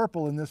going to be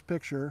purple in this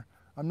picture.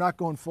 I'm not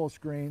going full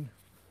screen.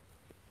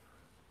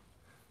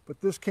 But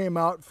this came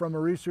out from a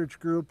research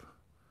group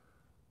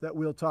that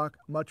we'll talk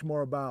much more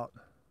about.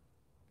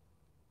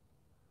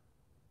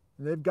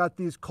 And they've got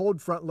these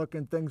cold front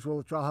looking things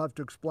which I'll have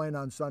to explain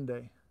on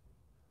Sunday.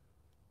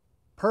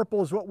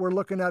 Purple is what we're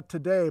looking at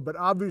today, but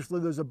obviously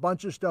there's a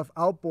bunch of stuff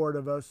outboard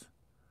of us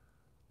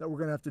that we're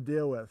going to have to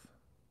deal with.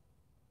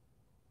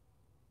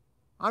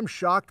 I'm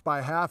shocked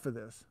by half of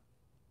this.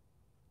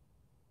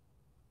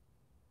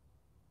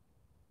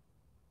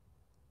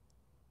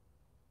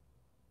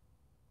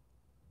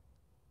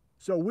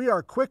 So we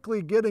are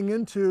quickly getting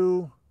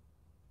into,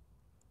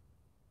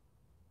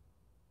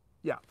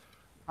 yeah,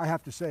 I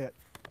have to say it.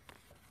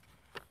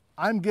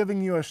 I'm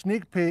giving you a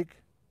sneak peek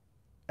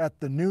at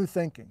the new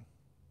thinking.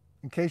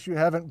 In case you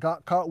haven't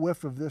got caught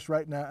whiff of this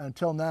right now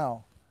until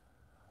now,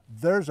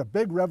 there's a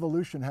big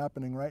revolution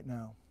happening right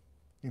now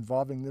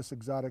involving this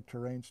exotic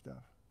terrain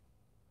stuff.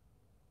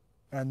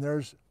 And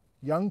there's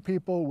young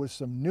people with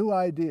some new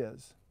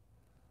ideas.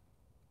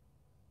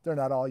 They're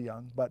not all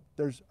young, but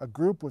there's a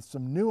group with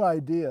some new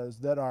ideas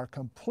that are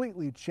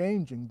completely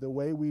changing the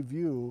way we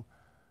view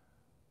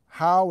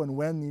how and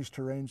when these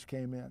terrains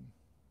came in.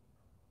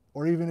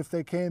 Or even if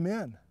they came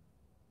in.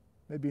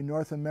 Maybe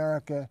North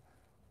America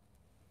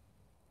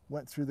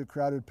went through the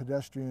crowded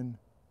pedestrian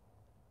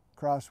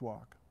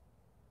crosswalk.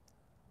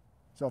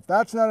 So if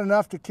that's not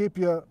enough to keep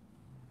you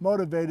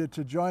motivated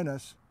to join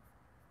us,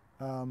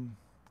 I'm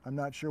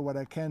not sure what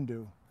I can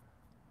do,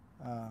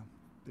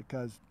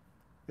 because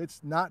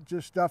it's not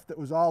just stuff that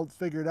was all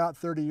figured out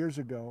 30 years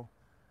ago.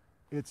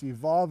 It's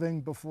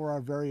evolving before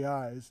our very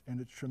eyes, and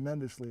it's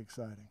tremendously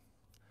exciting.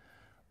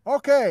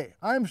 Okay,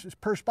 I'm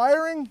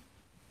perspiring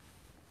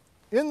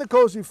in the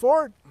cozy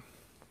fort.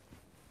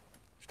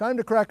 It's time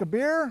to crack a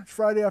beer. It's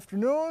Friday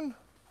afternoon,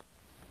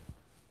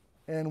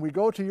 and we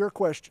go to your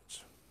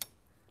questions.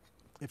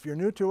 If you're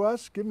new to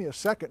us, give me a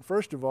second,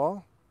 first of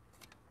all.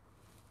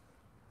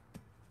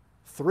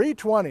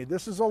 3:20,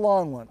 this is a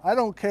long one. I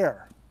don't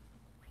care.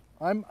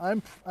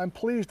 I'm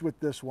pleased with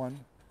this one,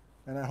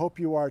 and I hope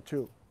you are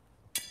too.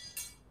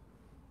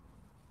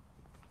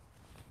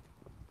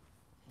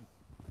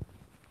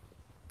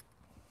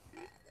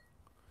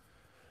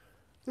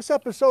 This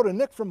episode of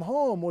Nick from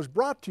Home was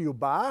brought to you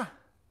by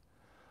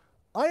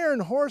Iron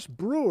Horse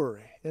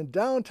Brewery in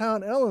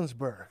downtown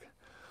Ellensburg.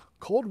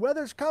 Cold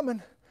weather's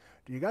coming.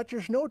 Do you got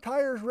your snow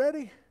tires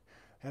ready?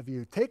 Have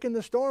you taken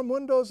the storm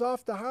windows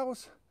off the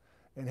house?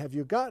 And have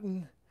you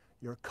gotten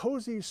your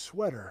cozy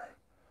sweater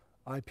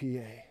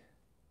IPA?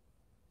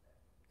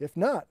 If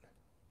not,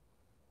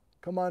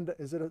 come on,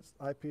 is it an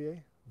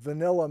IPA?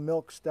 Vanilla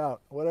Milk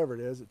Stout, whatever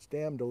it is, it's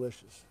damn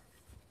delicious.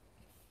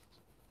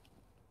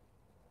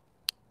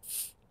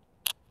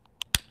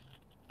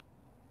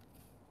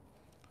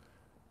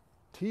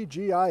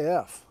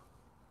 TGIF.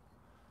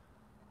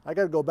 I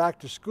got to go back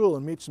to school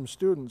and meet some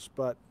students,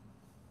 but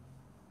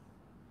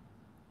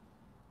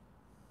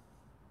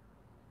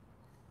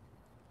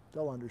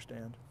they'll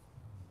understand.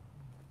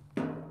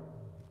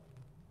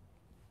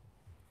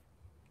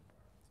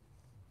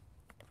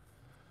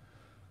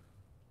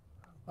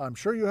 I'm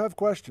sure you have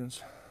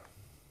questions.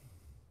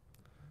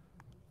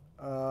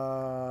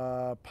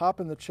 Pop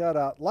in the chat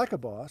out like a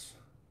boss,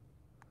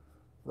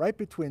 right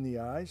between the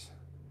eyes.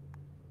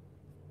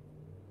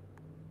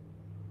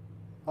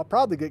 I'll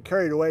probably get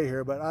carried away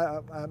here, but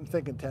I'm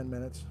thinking 10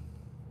 minutes.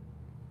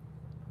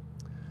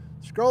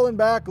 Scrolling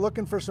back,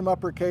 looking for some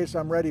uppercase.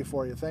 I'm ready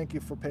for you. Thank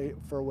you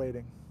for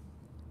waiting.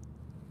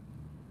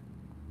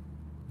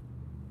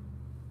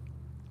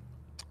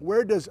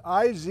 Where does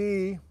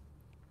IZ...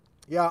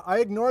 Yeah, I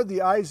ignored the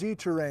IZ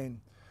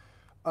terrain.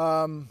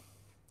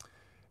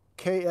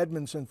 Kay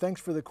Edmondson, thanks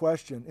for the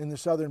question, in the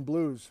Southern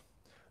Blues.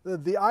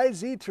 The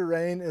IZ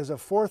terrain is a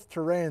fourth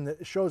terrain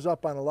that shows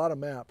up on a lot of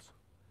maps.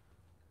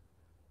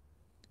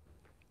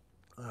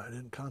 I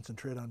didn't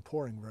concentrate on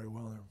pouring very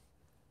well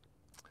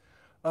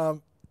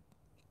there.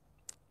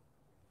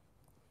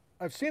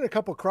 I've seen a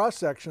couple cross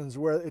sections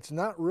where it's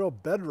not real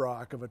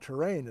bedrock of a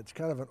terrain. It's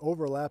kind of an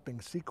overlapping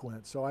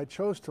sequence. So I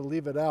chose to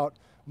leave it out.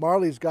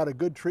 Marley's got a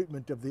good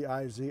treatment of the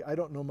IZ. I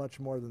don't know much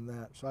more than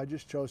that. So I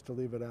just chose to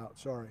leave it out.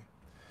 Sorry.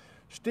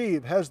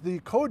 Steve, has the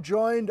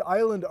co-joined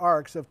island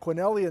arcs of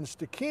Quinelli and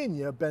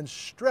Stikinia been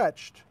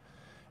stretched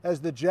as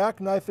the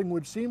jackknifing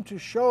would seem to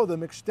show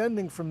them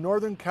extending from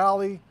northern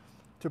Cali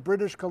to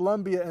British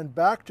Columbia and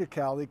back to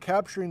Cali,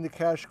 capturing the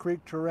Cache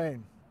Creek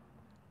terrain?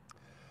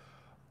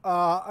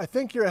 I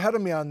think you're ahead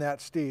of me on that,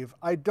 Steve.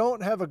 I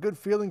don't have a good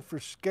feeling for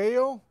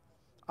scale.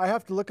 I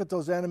have to look at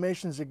those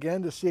animations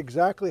again to see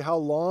exactly how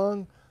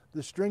long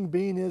the string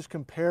bean is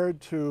compared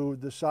to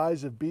the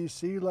size of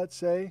BC, let's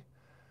say.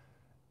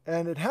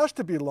 And it has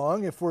to be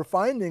long if we're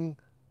finding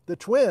the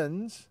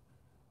twins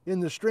in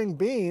the string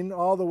bean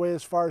all the way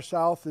as far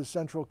south as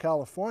Central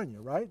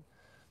California, right?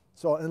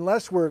 So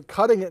unless we're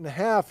cutting it in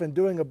half and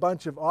doing a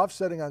bunch of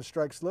offsetting on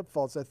strike slip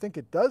faults, I think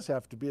it does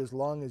have to be as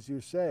long as you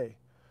say.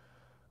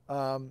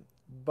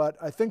 But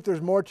I think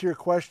there's more to your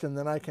question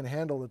than I can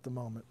handle at the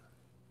moment.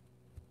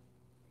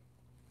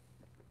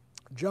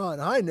 John,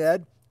 hi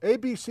Ned.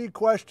 ABC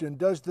question,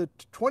 does the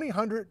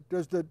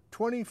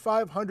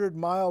 2,500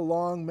 mile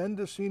long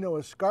Mendocino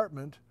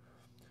escarpment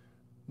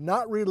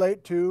not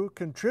relate to,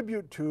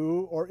 contribute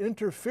to, or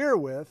interfere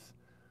with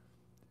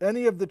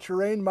any of the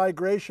terrain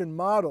migration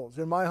models?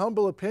 In my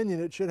humble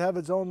opinion, it should have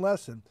its own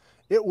lesson.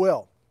 It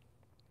will.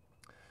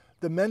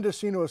 The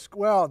Mendocino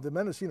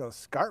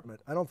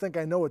escarpment, I don't think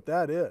I know what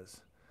that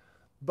is.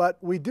 But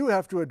we do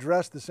have to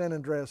address the San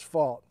Andreas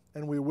Fault,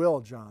 and we will,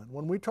 John.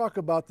 When we talk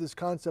about this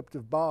concept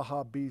of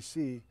Baja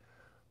BC,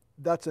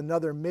 that's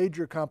another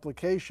major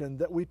complication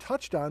that we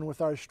touched on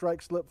with our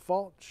strike-slip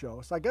fault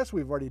show. So I guess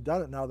we've already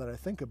done it now that I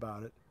think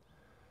about it.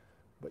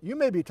 But you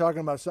may be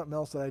talking about something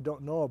else that I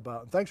don't know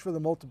about. And thanks for the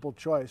multiple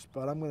choice,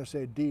 but I'm going to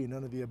say D,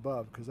 none of the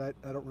above, because I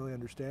don't really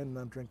understand and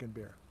I'm drinking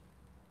beer.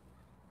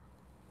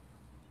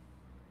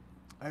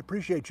 I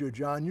appreciate you,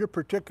 John. You're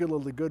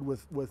particularly good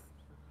with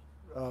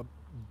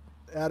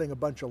adding a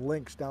bunch of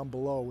links down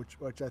below,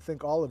 which I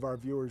think all of our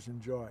viewers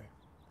enjoy.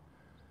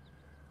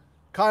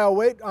 Kyle,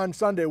 wait on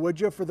Sunday, would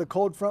you, for the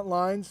cold front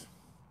lines?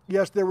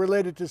 Yes, they're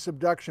related to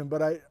subduction,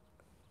 but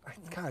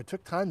I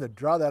took time to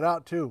draw that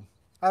out too.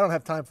 I don't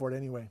have time for it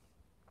anyway.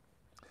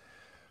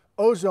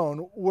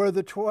 Ozone, were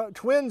the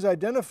twins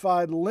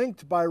identified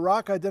linked by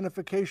rock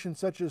identification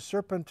such as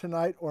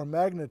serpentinite or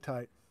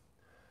magnetite?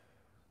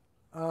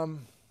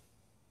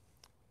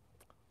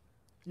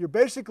 You're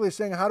basically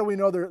saying, how do we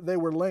know they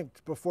were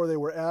linked before they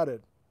were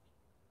added?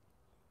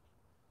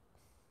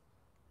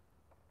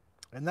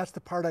 And that's the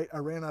part I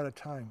ran out of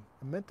time.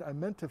 I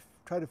meant to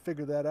try to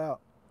figure that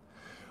out.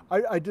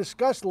 I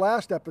discussed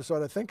last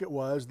episode, I think it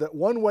was, that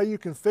one way you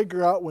can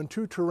figure out when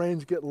two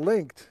terranes get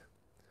linked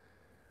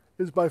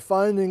is by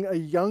finding a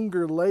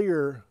younger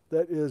layer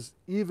that is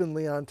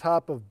evenly on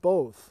top of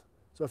both.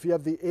 So if you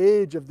have the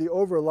age of the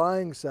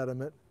overlying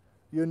sediment,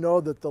 you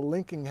know that the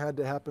linking had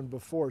to happen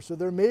before. So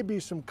there may be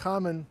some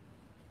common,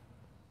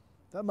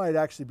 that might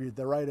actually be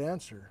the right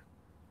answer.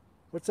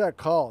 What's that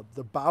called?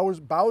 The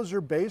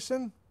Bowser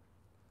Basin?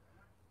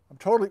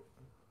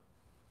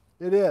 It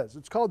is.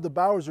 It's called the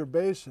Bowser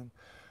Basin.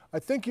 I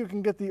think you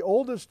can get the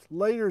oldest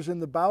layers in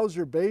the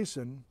Bowser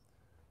Basin,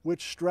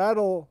 which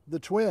straddle the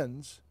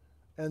twins,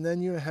 and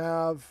then you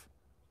have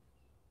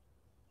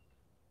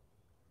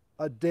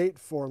a date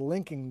for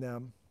linking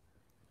them,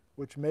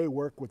 which may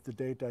work with the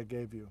date I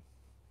gave you.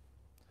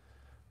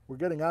 We're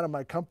getting out of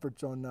my comfort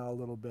zone now a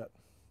little bit.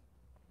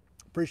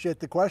 Appreciate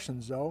the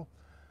questions, though.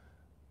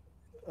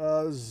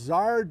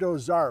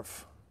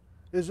 Zardozarf.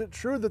 Is it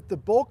true that the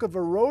bulk of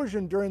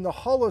erosion during the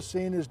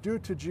Holocene is due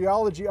to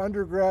geology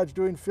undergrads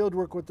doing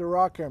fieldwork with the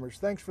rock hammers?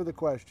 Thanks for the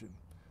question.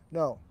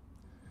 No.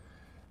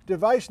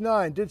 Device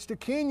 9. Did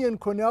Stikinia and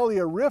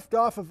Cornelia rift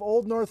off of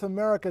Old North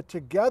America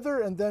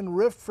together and then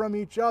rift from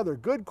each other?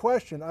 Good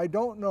question. I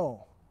don't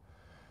know.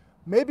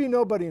 Maybe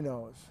nobody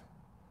knows.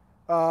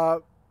 I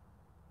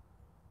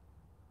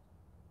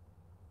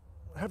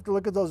have to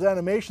look at those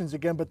animations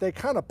again, but they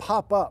kind of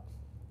pop up.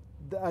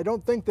 I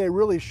don't think they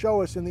really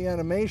show us in the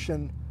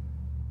animation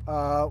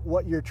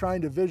what you're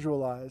trying to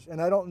visualize.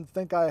 And I don't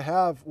think I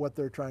have what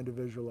they're trying to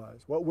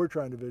visualize, what we're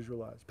trying to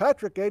visualize.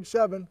 Patrick, age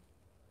 7.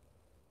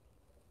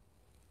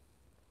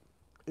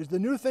 Is the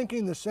new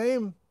thinking the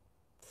same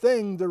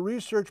thing the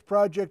research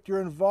project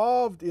you're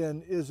involved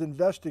in is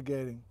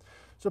investigating?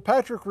 So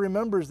Patrick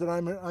remembers that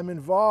I'm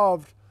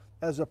involved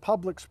as a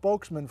public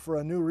spokesman for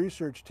a new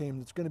research team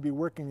that's going to be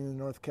working in the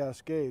North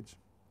Cascades.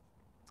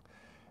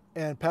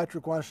 And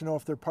Patrick wants to know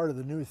if they're part of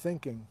the new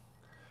thinking.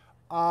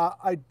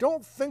 I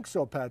don't think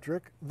so,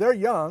 Patrick. They're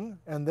young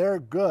and they're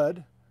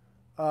good,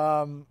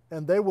 and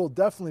they will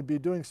definitely be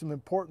doing some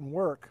important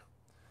work.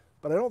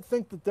 But I don't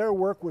think that their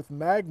work with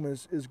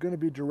magmas is going to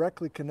be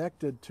directly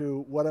connected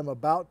to what I'm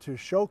about to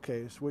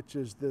showcase, which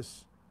is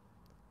this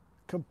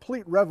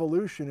complete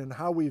revolution in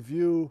how we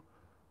view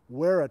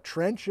where a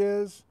trench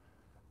is.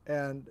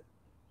 And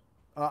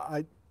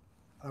I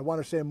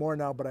want to say more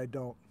now, but I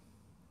don't.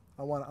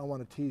 I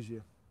want to tease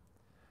you.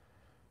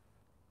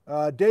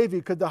 Davey,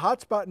 could the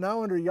hotspot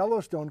now under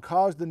Yellowstone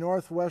cause the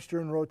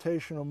northwestern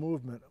rotational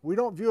movement? We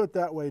don't view it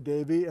that way,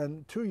 Davey,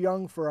 and too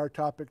young for our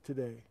topic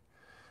today.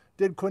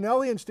 Did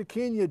Cornelia and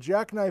Stikinia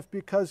jackknife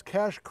because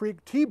Cache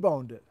Creek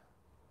T-boned it?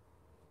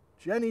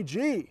 Jenny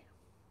G.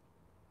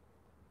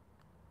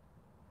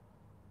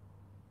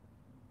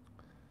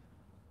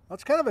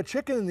 That's kind of a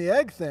chicken and the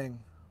egg thing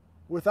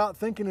without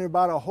thinking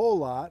about a whole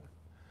lot.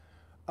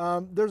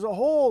 There's a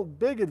whole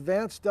big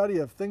advanced study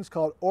of things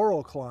called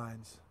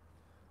oroclines.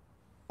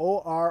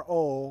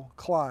 O-R-O,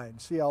 Cline,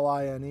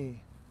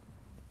 C-L-I-N-E.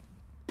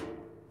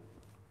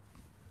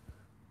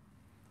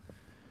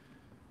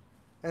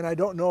 And I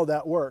don't know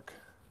that work.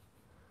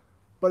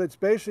 But it's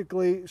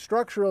basically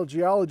structural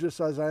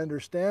geologists, as I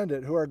understand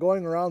it, who are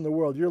going around the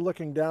world. You're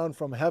looking down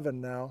from heaven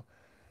now.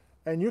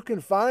 And you can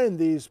find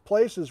these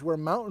places where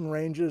mountain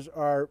ranges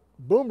are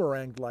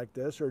boomeranged like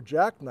this or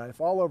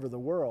jackknife all over the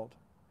world.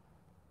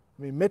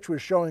 I mean, Mitch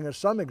was showing us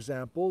some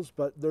examples,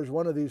 but there's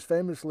one of these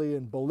famously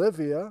in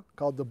Bolivia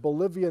called the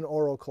Bolivian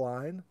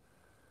orocline.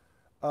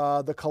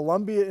 The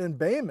Columbia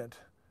embayment,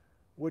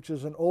 which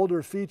is an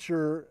older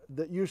feature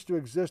that used to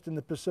exist in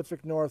the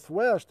Pacific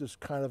Northwest, is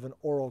kind of an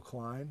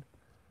orocline.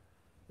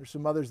 There's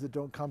some others that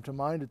don't come to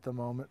mind at the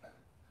moment.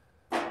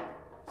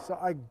 So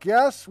I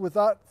guess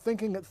without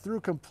thinking it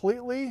through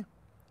completely,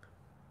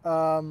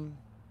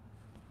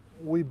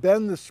 we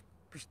bend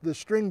the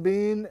string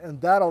bean,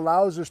 and that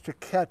allows us to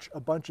catch a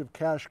bunch of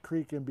Cache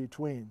Creek in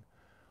between.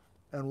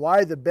 And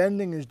why the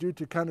bending is due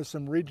to kind of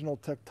some regional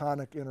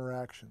tectonic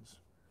interactions.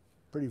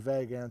 Pretty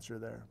vague answer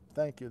there.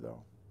 Thank you,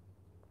 though.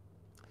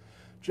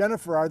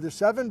 Jennifer, are the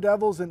Seven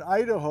Devils in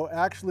Idaho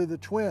actually the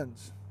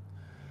twins?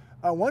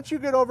 Once you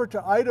get over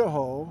to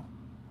Idaho,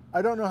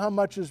 I don't know how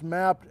much is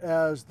mapped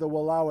as the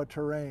Wallowa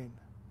Terrane,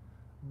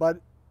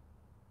 but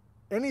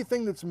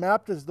anything that's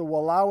mapped as the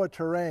Wallowa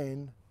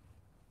Terrane,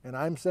 and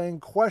I'm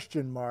saying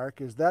question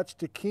mark, is that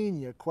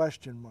Stikinia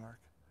question mark.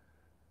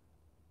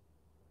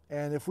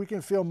 And if we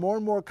can feel more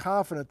and more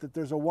confident that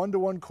there's a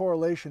one-to-one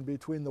correlation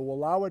between the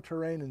Wallowa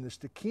Terrane and the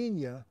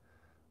Stikinia,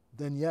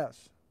 then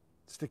yes,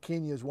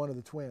 Stikinia is one of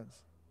the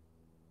twins.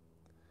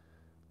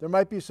 There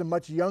might be some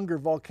much younger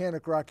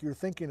volcanic rock you're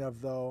thinking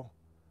of, though.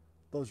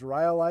 Those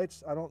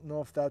rhyolites, I don't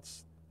know if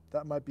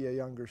that might be a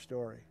younger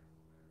story.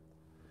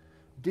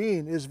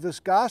 Dean, is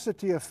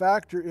viscosity a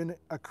factor in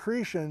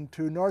accretion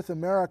to North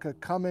America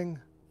coming?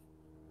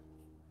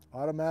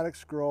 Automatic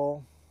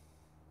scroll.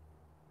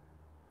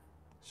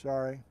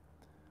 Sorry.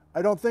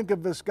 I don't think of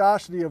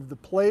viscosity of the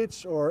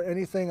plates or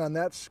anything on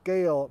that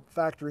scale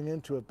factoring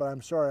into it, but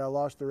I'm sorry, I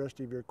lost the rest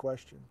of your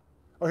question.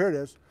 Oh, here it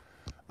is.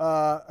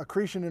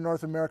 Accretion in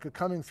North America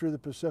coming through the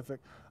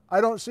Pacific.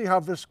 I don't see how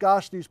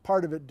viscosity is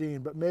part of it, Dean,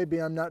 but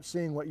maybe I'm not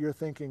seeing what you're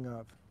thinking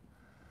of.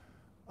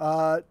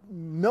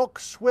 Milk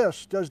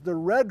Swiss, does the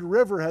Red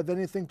River have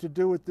anything to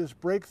do with this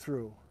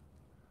breakthrough?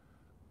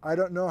 I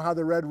don't know how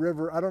the Red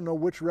River, I don't know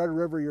which Red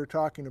River you're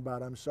talking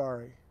about, I'm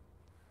sorry.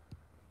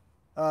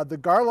 The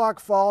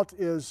Garlock Fault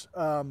is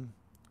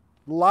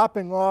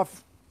lopping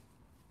off.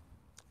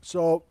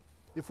 So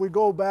if we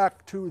go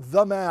back to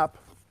the map,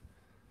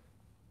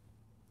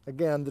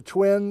 again, the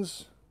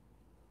twins,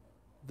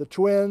 the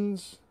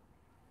twins,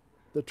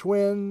 the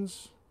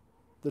twins,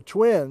 the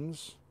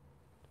twins,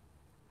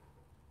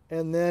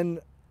 and then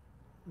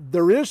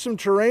there is some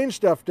terrain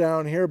stuff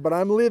down here, but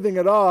I'm leaving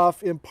it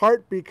off in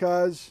part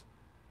because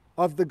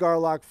of the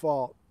Garlock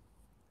Fault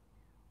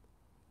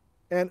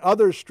and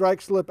other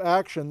strike-slip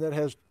action that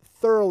has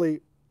thoroughly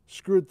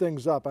screwed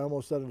things up. I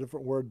almost said a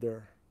different word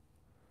there.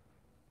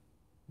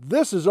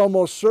 This is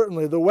almost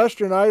certainly, the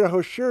western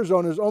Idaho shear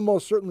zone is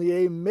almost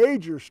certainly a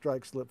major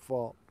strike-slip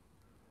fault.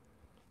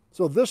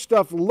 So this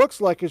stuff looks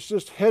like it's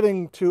just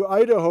heading to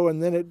Idaho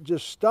and then it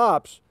just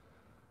stops.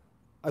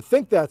 I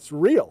think that's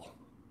real.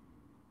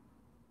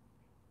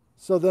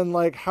 So then,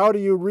 like, how do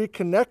you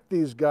reconnect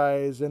these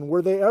guys? And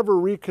were they ever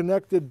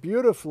reconnected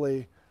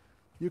beautifully?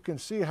 You can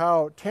see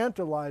how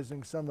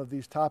tantalizing some of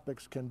these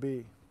topics can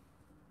be.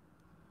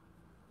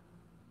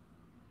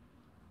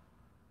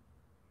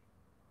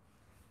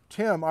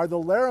 Tim, are the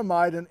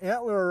laramide and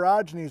antler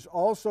orogenies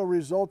also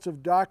results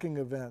of docking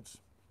events?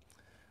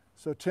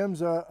 So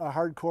Tim's a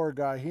hardcore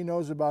guy. He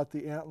knows about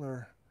the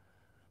antler.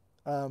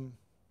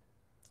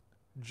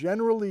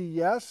 Generally,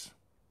 yes.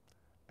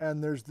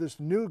 And there's this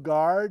new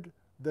guard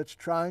that's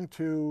trying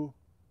to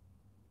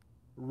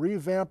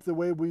revamp the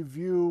way we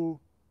view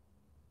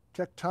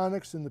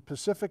tectonics in the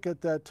Pacific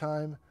at that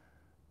time.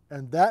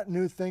 And that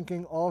new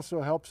thinking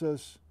also helps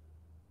us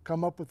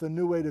come up with a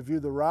new way to view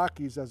the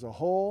Rockies as a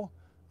whole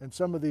and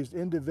some of these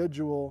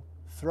individual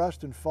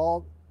thrust and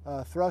fold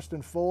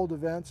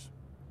events.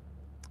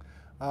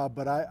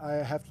 But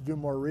I have to do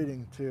more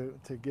reading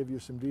to give you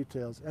some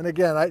details. And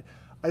again, I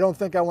don't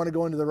think I want to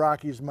go into the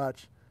Rockies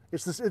much.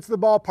 It's the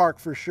ballpark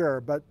for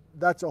sure, but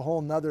that's a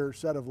whole nother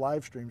set of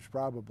live streams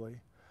probably.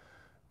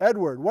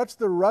 Edward, was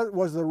the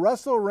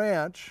Russell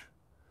Ranch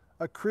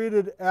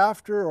accreted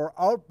after or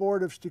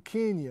outboard of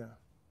Stikinia?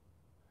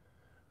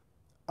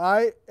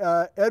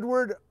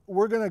 Edward,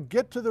 we're going to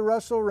get to the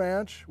Russell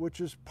Ranch, which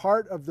is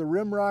part of the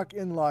Rimrock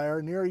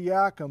Inlier near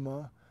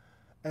Yakima,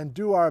 and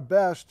do our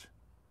best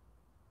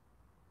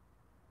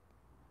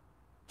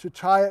to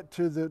tie it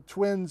to the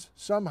twins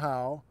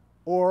somehow,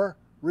 or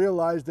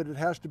realize that it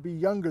has to be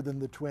younger than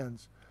the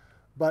twins.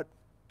 But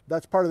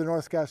that's part of the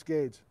North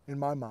Cascades in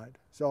my mind,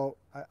 so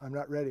I'm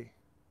not ready.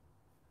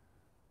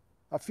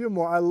 A few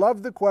more. I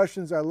love the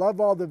questions. I love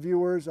all the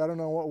viewers. I don't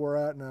know what we're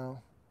at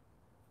now.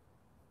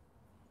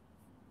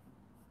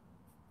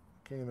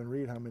 Can't even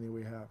read how many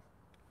we have.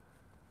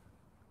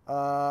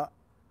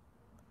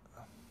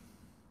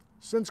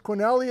 Since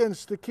Quinellia and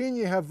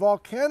Stikinia have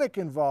volcanic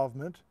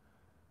involvement,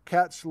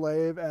 Cat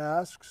Slave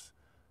asks,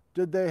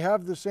 did they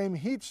have the same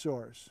heat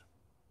source?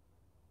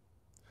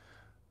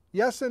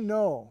 Yes and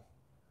no.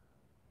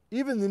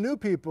 Even the new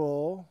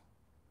people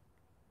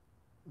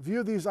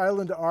view these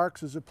island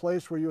arcs as a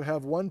place where you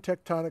have one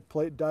tectonic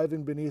plate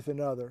diving beneath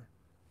another,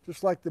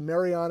 just like the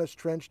Marianas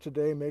Trench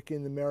today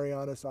making the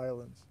Marianas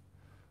Islands,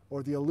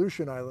 or the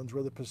Aleutian Islands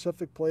where the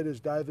Pacific plate is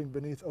diving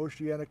beneath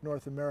oceanic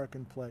North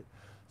American plate.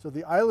 So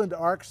the island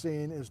arc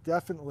scene is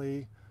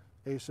definitely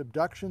a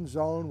subduction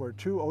zone where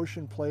two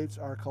ocean plates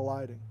are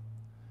colliding.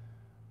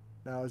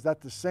 Now, is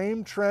that the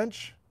same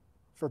trench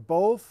for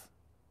both?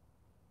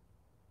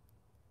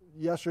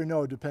 Yes or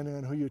no, depending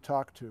on who you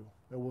talk to,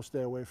 and we'll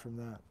stay away from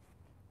that.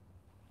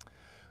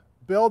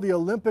 Bill, the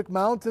Olympic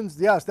Mountains,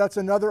 yes, that's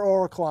another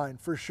orocline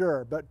for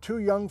sure, but too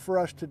young for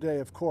us today,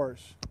 of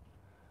course.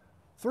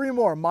 3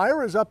 more.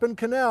 Myra's up in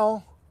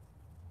Quesnel.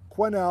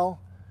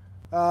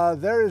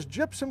 There is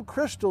gypsum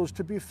crystals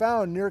to be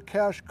found near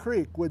Cache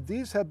Creek. Would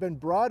these have been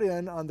brought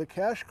in on the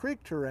Cache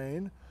Creek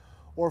terrain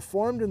or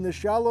formed in the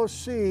shallow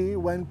sea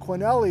when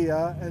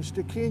Quesnelia and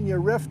Stikinia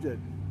rifted?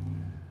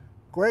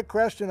 Great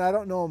question. I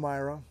don't know,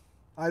 Myra.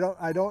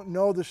 I don't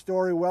know the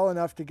story well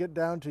enough to get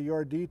down to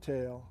your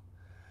detail.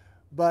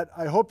 But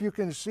I hope you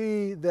can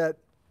see that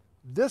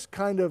this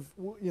kind of,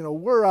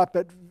 we're up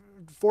at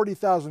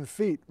 40,000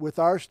 feet with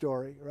our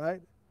story,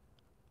 right?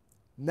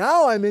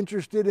 Now I'm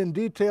interested in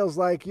details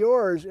like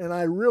yours, and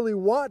I really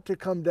want to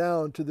come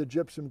down to the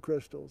gypsum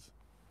crystals,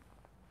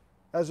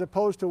 as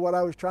opposed to what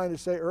I was trying to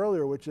say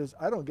earlier, which is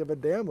I don't give a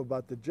damn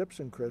about the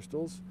gypsum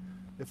crystals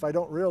if I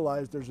don't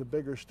realize there's a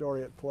bigger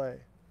story at play.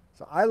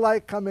 So I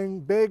like coming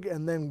big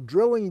and then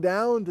drilling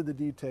down to the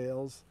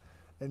details,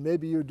 and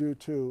maybe you do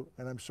too,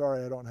 and I'm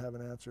sorry I don't have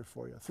an answer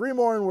for you. 3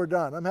 more and we're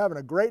done. I'm having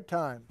a great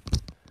time.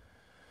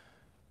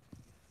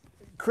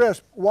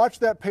 Chris, watch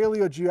that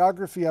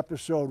paleogeography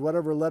episode,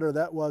 whatever letter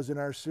that was in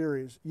our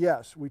series.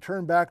 Yes, we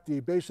turn back the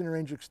basin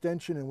range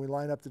extension and we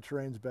line up the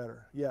terrains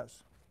better.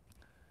 Yes.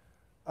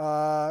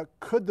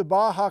 Could the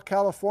Baja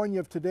California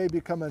of today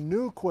become a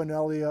new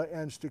Quesnelia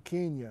and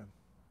Stikinia?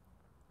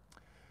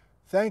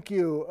 Thank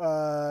you,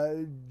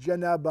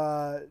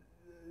 Janaba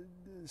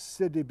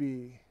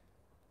Sidibi.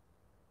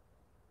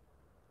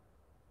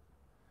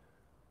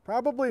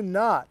 Probably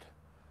not.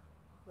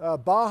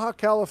 Baja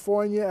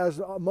California,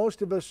 as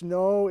most of us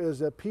know,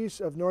 is a piece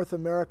of North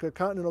America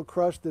continental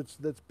crust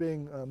that's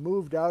being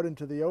moved out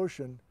into the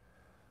ocean,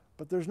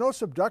 but there's no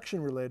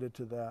subduction related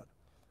to that.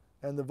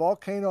 And the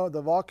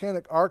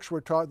volcanic arcs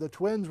the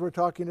twins we're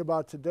talking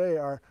about today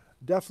are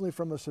definitely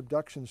from a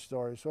subduction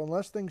story. So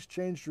unless things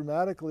change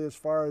dramatically as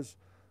far as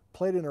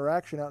plate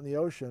interaction out in the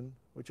ocean,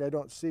 which I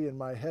don't see in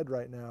my head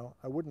right now,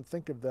 I wouldn't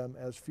think of them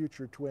as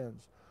future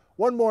twins.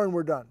 1 more and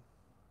we're done.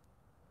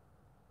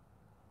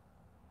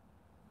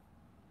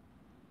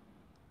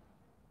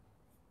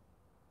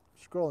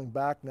 Scrolling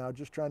back now,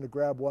 just trying to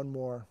grab 1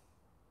 more.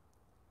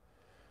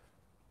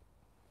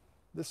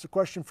 This is a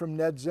question from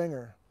Ned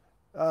Zinger.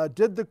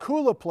 Did the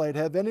Kula plate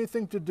have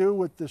anything to do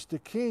with the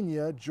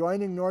Stikinia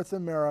joining North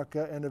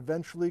America and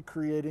eventually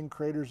creating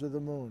craters of the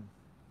moon?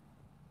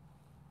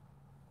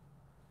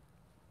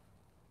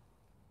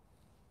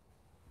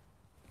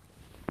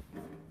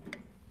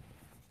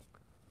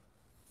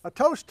 A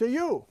toast to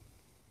you.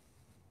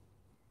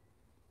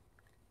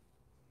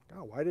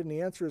 Oh, why didn't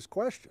he answer his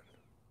question?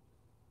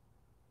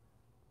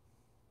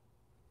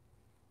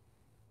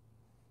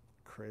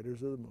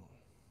 Craters of the moon.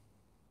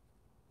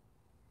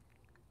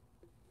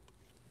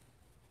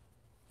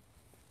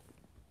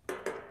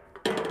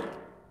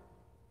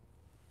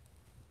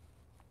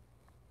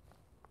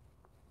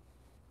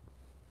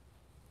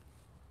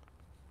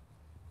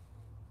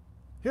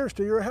 Here's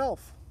to your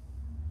health.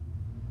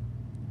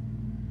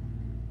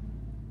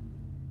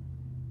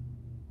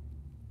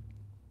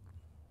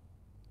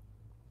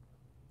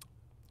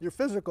 Your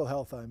physical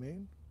health, I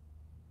mean.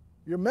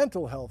 Your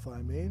mental health,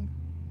 I mean.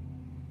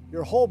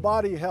 Your whole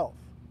body health.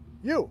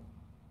 You.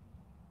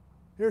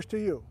 Here's to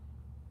you.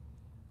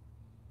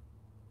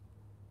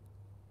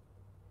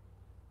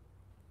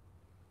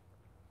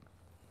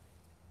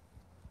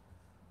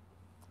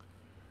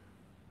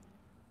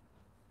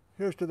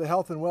 Here's to the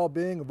health and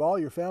well-being of all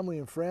your family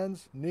and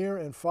friends, near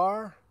and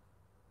far,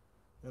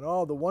 and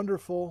all the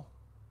wonderful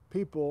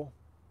people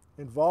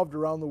involved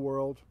around the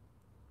world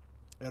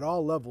at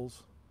all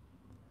levels,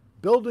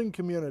 building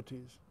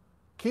communities,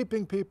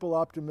 keeping people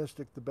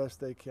optimistic the best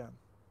they can.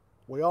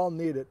 We all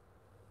need it,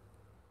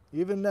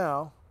 even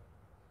now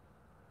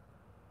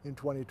in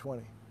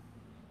 2020,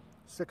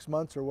 6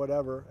 months or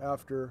whatever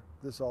after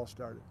this all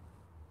started.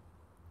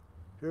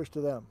 Here's to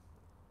them.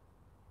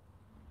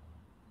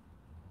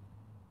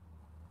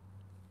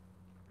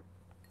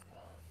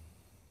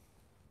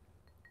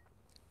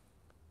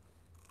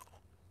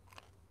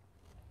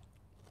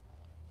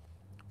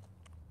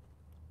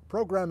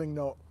 Programming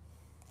note.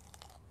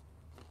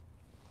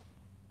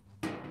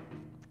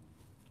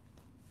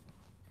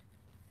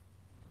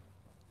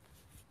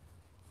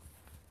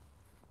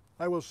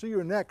 I will see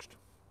you next.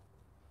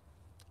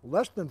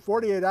 Less than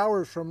 48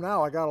 hours from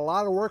now. I got a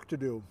lot of work to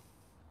do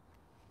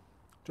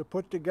to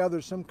put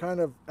together some kind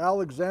of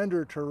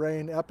Alexander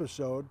Terrane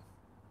episode.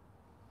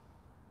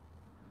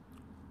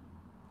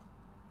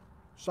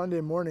 Sunday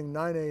morning,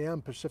 9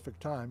 a.m. Pacific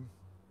time.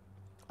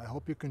 I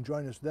hope you can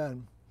join us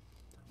then.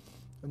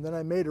 And then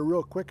I made a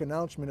real quick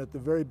announcement at the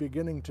very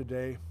beginning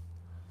today.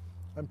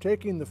 I'm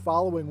taking the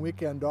following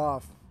weekend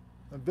off.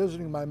 I'm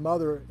visiting my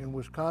mother in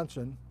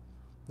Wisconsin.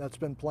 That's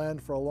been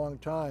planned for a long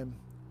time.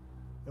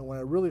 And when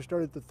I really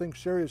started to think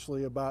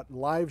seriously about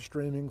live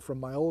streaming from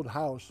my old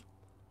house,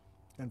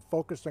 and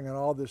focusing on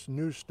all this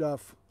new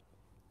stuff,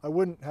 I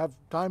wouldn't have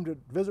time to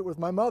visit with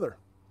my mother.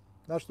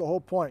 That's the whole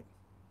point.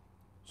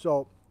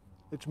 So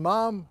it's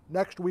Mom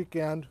next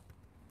weekend,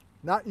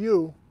 not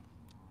you,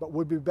 but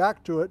we'll be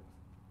back to it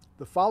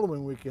the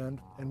following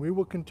weekend, and we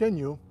will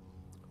continue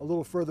a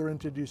little further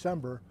into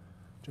December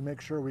to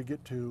make sure we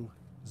get to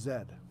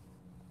Zed.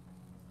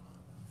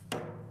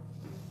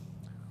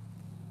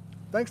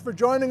 Thanks for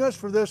joining us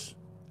for this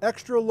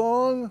extra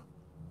long,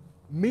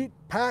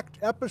 meat-packed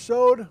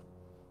episode.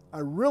 I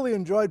really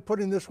enjoyed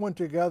putting this one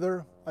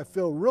together. I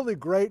feel really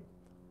great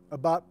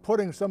about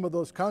putting some of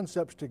those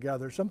concepts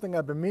together, something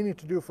I've been meaning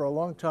to do for a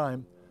long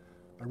time.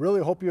 I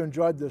really hope you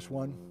enjoyed this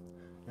one,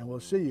 and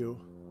we'll see you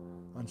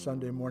on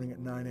Sunday morning at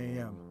 9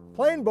 a.m.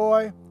 Plain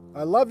Boy,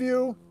 I love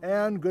you,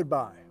 and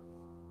goodbye.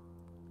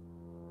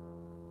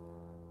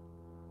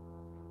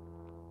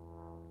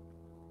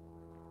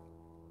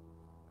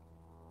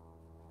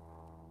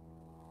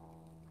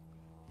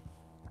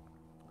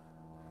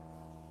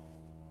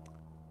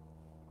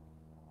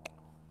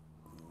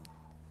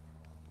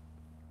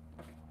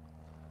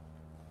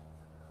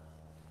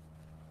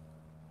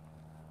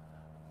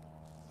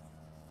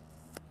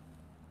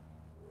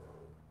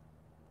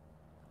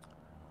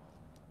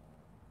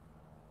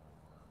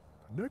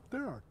 Nick,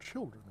 there are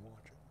children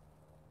watching.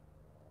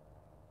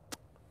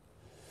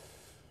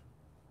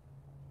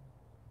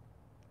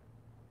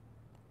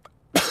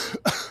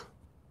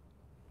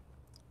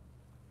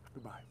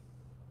 Goodbye.